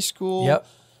good high school. Yep.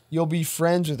 You'll be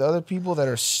friends with other people that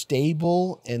are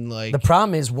stable and like. The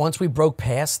problem is once we broke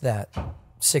past that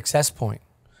success point,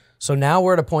 so now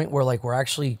we're at a point where like we're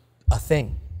actually a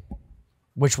thing,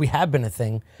 which we have been a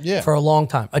thing for a long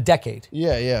time, a decade.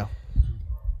 Yeah.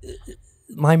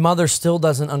 My mother still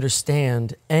doesn't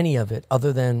understand any of it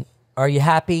other than, are you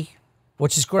happy?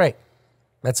 Which is great.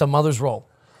 That's a mother's role.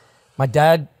 My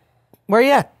dad, where are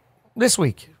you at this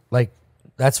week? Like,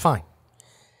 that's fine.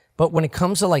 But when it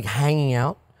comes to like hanging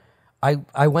out,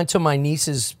 I went to my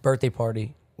niece's birthday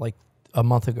party like a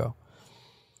month ago.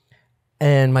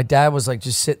 And my dad was like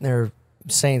just sitting there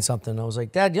saying something. I was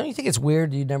like, Dad, don't you think it's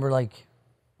weird you never like,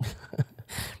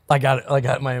 I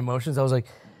got my emotions. I was like,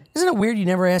 isn't it weird you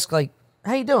never ask like,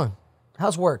 how you doing?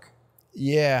 How's work?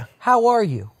 Yeah. How are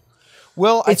you?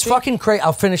 Well, It's fucking crazy.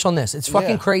 I'll finish on this. It's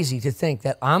fucking crazy to think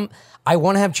that I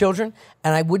want to have children,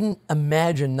 and I wouldn't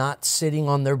imagine not sitting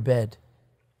on their bed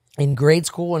in grade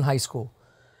school and high school,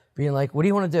 being like, "What do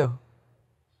you want to do?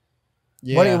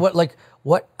 Yeah.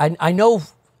 What? I know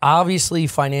obviously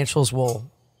financials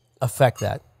will affect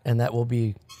that, and that will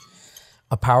be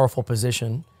a powerful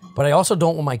position. But I also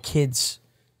don't want my kids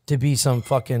to be some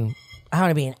fucking. I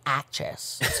want to be an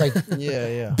actress. It's like,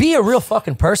 Yeah. be a real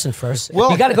fucking person first. Well-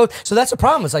 you got to go. So that's the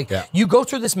problem. It's like you go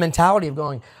through this mentality of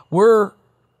going, we're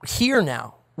here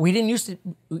now. We didn't used to,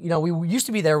 we used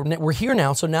to be there. We're here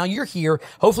now. So now you're here.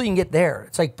 Hopefully you can get there.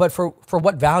 It's like, but for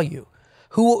what value?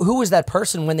 Who is that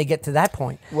person when they get to that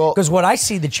point? Well- because what I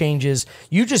see the change is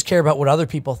you just care about what other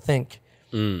people think.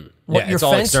 What your it's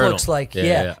all fence external. looks like.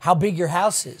 Yeah. How big your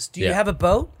house is. Do you have a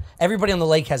boat? Everybody on the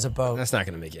lake has a boat. That's not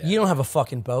going to make it. You don't have a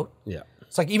fucking boat. Yeah.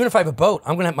 It's like, even if I have a boat,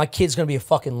 my kid's going to be a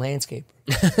fucking landscaper.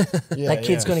 That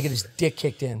kid's going to get his dick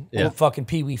kicked in. Yeah. Fucking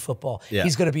pee-wee football. Yeah.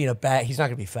 He's going to be in a bag. He's not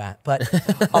going to be fat, but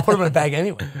I'll put him in a bag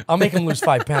anyway. I'll make him lose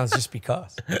 5 pounds just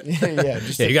because.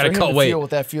 Just you got to cut weight. Feel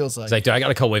what that feels like. It's like, dude, I got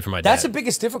to cut weight for my dad. That's the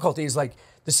biggest difficulty is like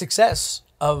the success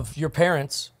of your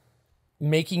parents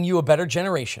making you a better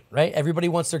generation, right? Everybody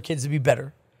wants their kids to be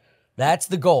better. That's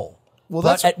the goal. Well, but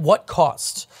that's at what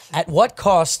cost? At what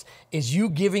cost is you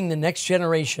giving the next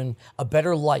generation a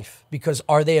better life? Because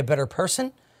are they a better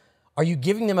person? Are you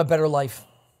giving them a better life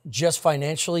just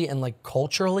financially and like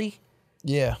culturally?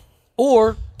 Yeah.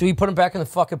 Or do we put them back in the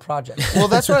fucking project? Well,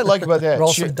 that's what I like about that.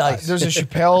 Roll some dice. There's a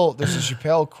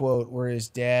Chappelle quote where his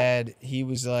dad, he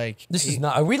was like, This is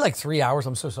not. Are we like 3 hours?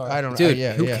 I'm so sorry. I don't know. Dude,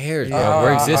 yeah, who yeah. cares, bro? Yeah.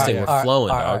 We're existing. All We're right,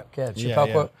 flowing, all dog. right, okay,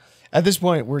 Chappelle quote. At this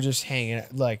point, we're just hanging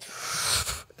out. Like,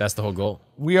 That's the whole goal.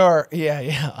 we are,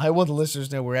 I want the listeners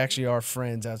to know we actually are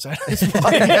friends outside of this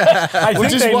podcast,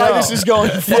 which is why this is going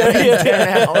fucking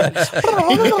 10 hours.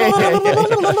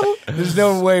 There's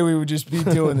no way we would just be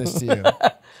doing this to you.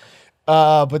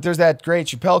 But there's that great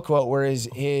Chappelle quote where I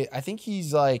think he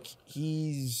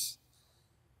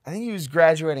was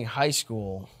graduating high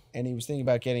school and he was thinking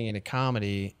about getting into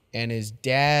comedy, and his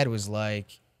dad was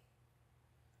like,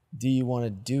 do you want to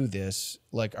do this?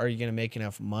 Like, are you going to make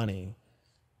enough money?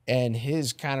 And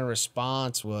his kind of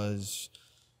response was,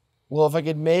 well, if I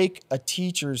could make a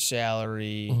teacher's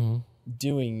salary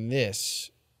doing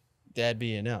this, that'd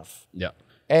be enough. Yeah.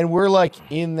 And we're like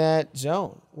in that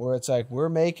zone where it's like we're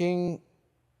making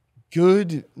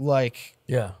good, like,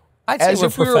 Yeah. I'd say as we're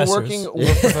if we were professors. working. No,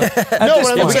 this but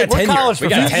I'm point, saying, we're tenure. college We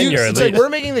got professors. tenure at it's like least. we're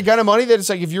making the kind of money that it's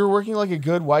like if you're working like a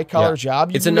good white collar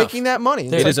job, you'd It's be enough. making that money.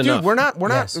 It's It like, is dude, enough. we're not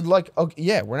Yes. like, okay,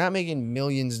 yeah, we're not making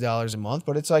millions of dollars a month,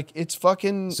 but it's like it's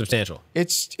fucking Substantial.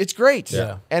 It's great.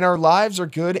 Yeah. And our lives are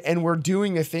good, and we're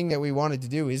doing the thing that we wanted to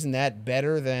do. Isn't that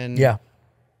better than Yeah.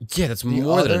 Yeah, that's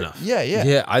more than other- enough. yeah, yeah.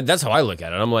 Yeah, that's how I look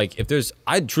at it. I'm like,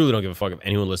 I truly don't give a fuck if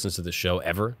anyone listens to this show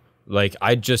ever. Like,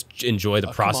 I just enjoy the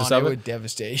process Come on, of it it. would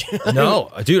devastate you. No,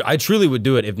 dude, I truly would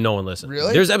do it if no one listened.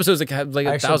 Really? There's episodes that have like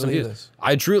I 1,000 actually views. believe this.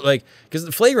 I truly like because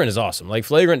the Flagrant is awesome. Like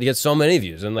Flagrant gets so many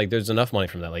views, and like there's enough money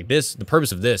from that. Like this, the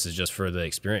purpose of this is just for the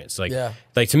experience. Like, Yeah.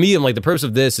 like to me, I'm like the purpose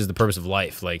of this is the purpose of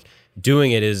life. Like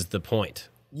doing it is the point.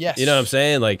 Yes. You know what I'm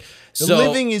saying? Like The so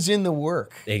living is in the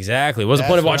work. exactly. What's the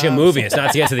point of That's watching a what I'm movie? It's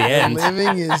not to get to the end.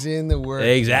 Living is in the work.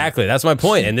 Exactly. That's my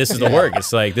point. And this is the work.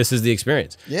 It's like, this is the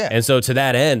experience. Yeah. And so to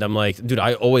that end, I'm like, dude,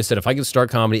 I always said if I could start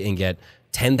comedy and get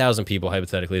 10,000 people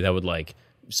hypothetically that would like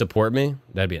support me,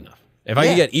 that'd be enough. If I Yeah.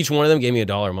 could get each one of them gave me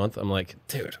 $1 a month, I'm like,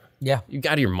 dude, Yeah. you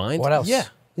out of your mind? What else? Yeah.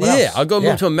 What Yeah. else? I'll go Yeah.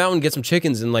 move to a mountain, get some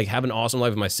chickens, and like have an awesome life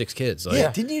with my 6 kids. Like,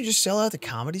 Yeah. Didn't you just sell out the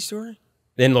Comedy Store?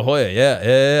 in La Jolla.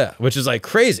 Yeah. Which is like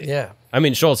crazy. Yeah. I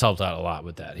mean, Schultz helped out a lot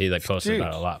with that. He like posted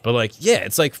about it a lot. But like, yeah,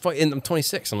 it's like, and I'm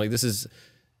 26. I'm like, this is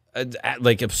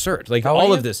like absurd. Like How old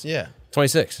all are of you? this. Yeah.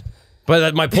 26.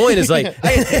 But my point is like,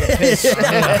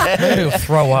 I'm gonna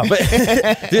throw up.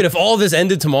 dude, if all this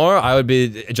ended tomorrow, I would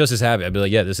be just as happy. I'd be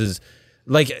like, yeah, this is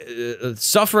like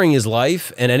suffering is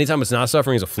life, and anytime it's not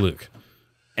suffering is a fluke.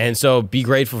 And so be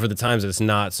grateful for the times that it's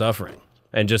not suffering,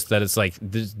 and just that it's like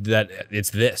that it's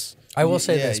this. I will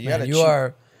say Yeah, this, you man.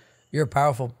 gotta You're a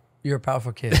powerful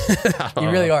kid. You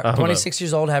really are. 26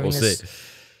 years old, having We'll this see.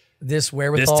 this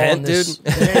wherewithal. This tent, and this,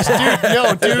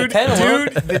 dude. Dude,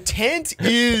 tent the tent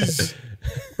is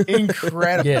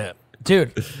incredible. Yeah,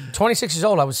 dude. 26 years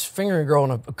old. I was fingering a girl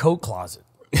in a coat closet,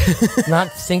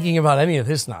 not thinking about any of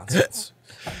this nonsense.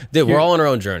 Dude, we're all on our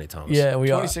own journey, Thomas. Yeah,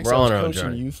 we are. 26 We're all on I our was own coaching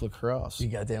journey. youth lacrosse. You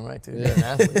goddamn right, dude. You're an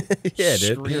athlete. Yeah,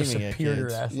 dude. You're a Screaming at superior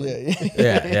kids. athlete.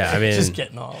 Yeah. Yeah. I mean, Just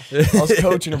getting off. I was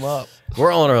coaching them up.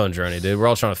 we're all on our own journey, dude. We're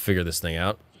all trying to figure this thing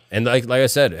out. And like I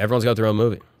said, everyone's got their own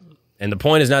movie. And the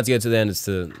point is not to get to the end; it's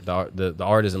to the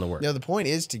art is in the work. No, the point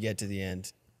is to get to the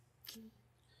end.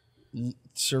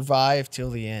 Survive till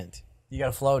the end. You got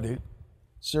to flow, dude.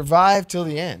 Survive till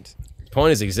the end. The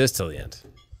point is exist till the end.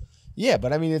 Yeah,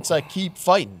 but I mean, it's like keep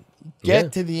fighting. Get Yeah.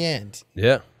 to the end.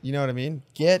 Yeah, You know what I mean?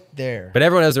 Get there. but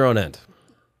everyone has their own end.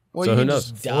 Well, so you who can knows?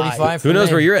 just die. 45. Who knows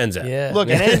for where me. your end's at? Yeah. Look,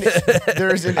 and then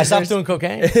there's I stopped doing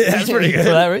cocaine. That's pretty good.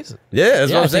 For that reason. Yeah,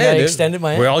 that's Yeah, what I I'm think saying. I dude. extended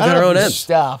my We end. all I got don't our know own if you end.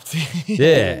 stopped.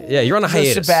 Yeah, you're on a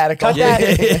hiatus. Sabbatical. Cut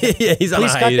that. Yeah, he's on a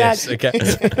Please cut hiatus. that. Okay.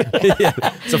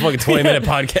 Yeah, it's a fucking 20-minute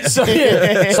podcast. So,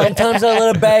 yeah, sometimes I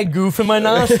let a bag goof in my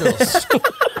nostrils.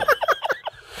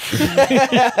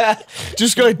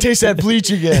 Just go and taste that bleach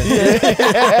again.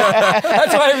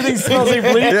 That's why everything smells like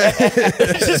bleach.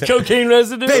 It's just cocaine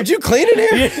residue. Babe, did you clean in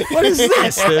here? What is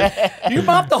this? Dude? You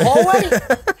mopped the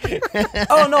hallway?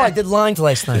 Oh no, I did lines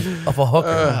last night of a hooker.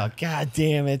 Oh, God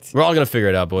damn it. We're all gonna figure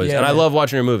it out, boys. Yeah, and I man. love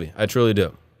watching your movie. I truly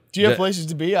do. Do you have Yeah. places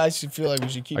to be? I should feel like we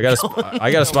should keep I got a spot. I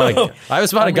have a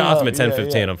spot in Gotham at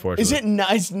 10:15. Unfortunately, Is it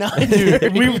nice? Not,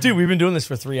 dude. We've been doing this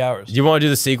for 3 hours. Do you want to do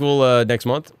the sequel next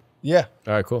month? Yeah.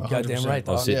 All right, cool. Goddamn right,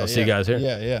 I'll dog. see. Yeah, I'll see you yeah. guys here.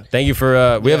 Yeah, yeah. Thank you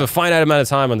for. We have a finite amount of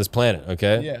time on this planet.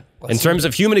 Okay. Yeah. In terms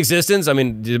of human existence, I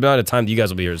mean, the amount of time that you guys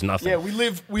will be here is nothing. Yeah,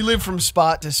 we live from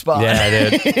spot to spot.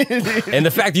 Yeah, dude. And the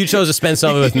fact that you chose to spend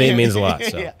some of it with me means a lot.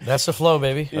 So Yeah. That's the flow,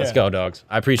 baby. let's go, dogs.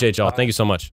 I appreciate y'all. Thank you so much.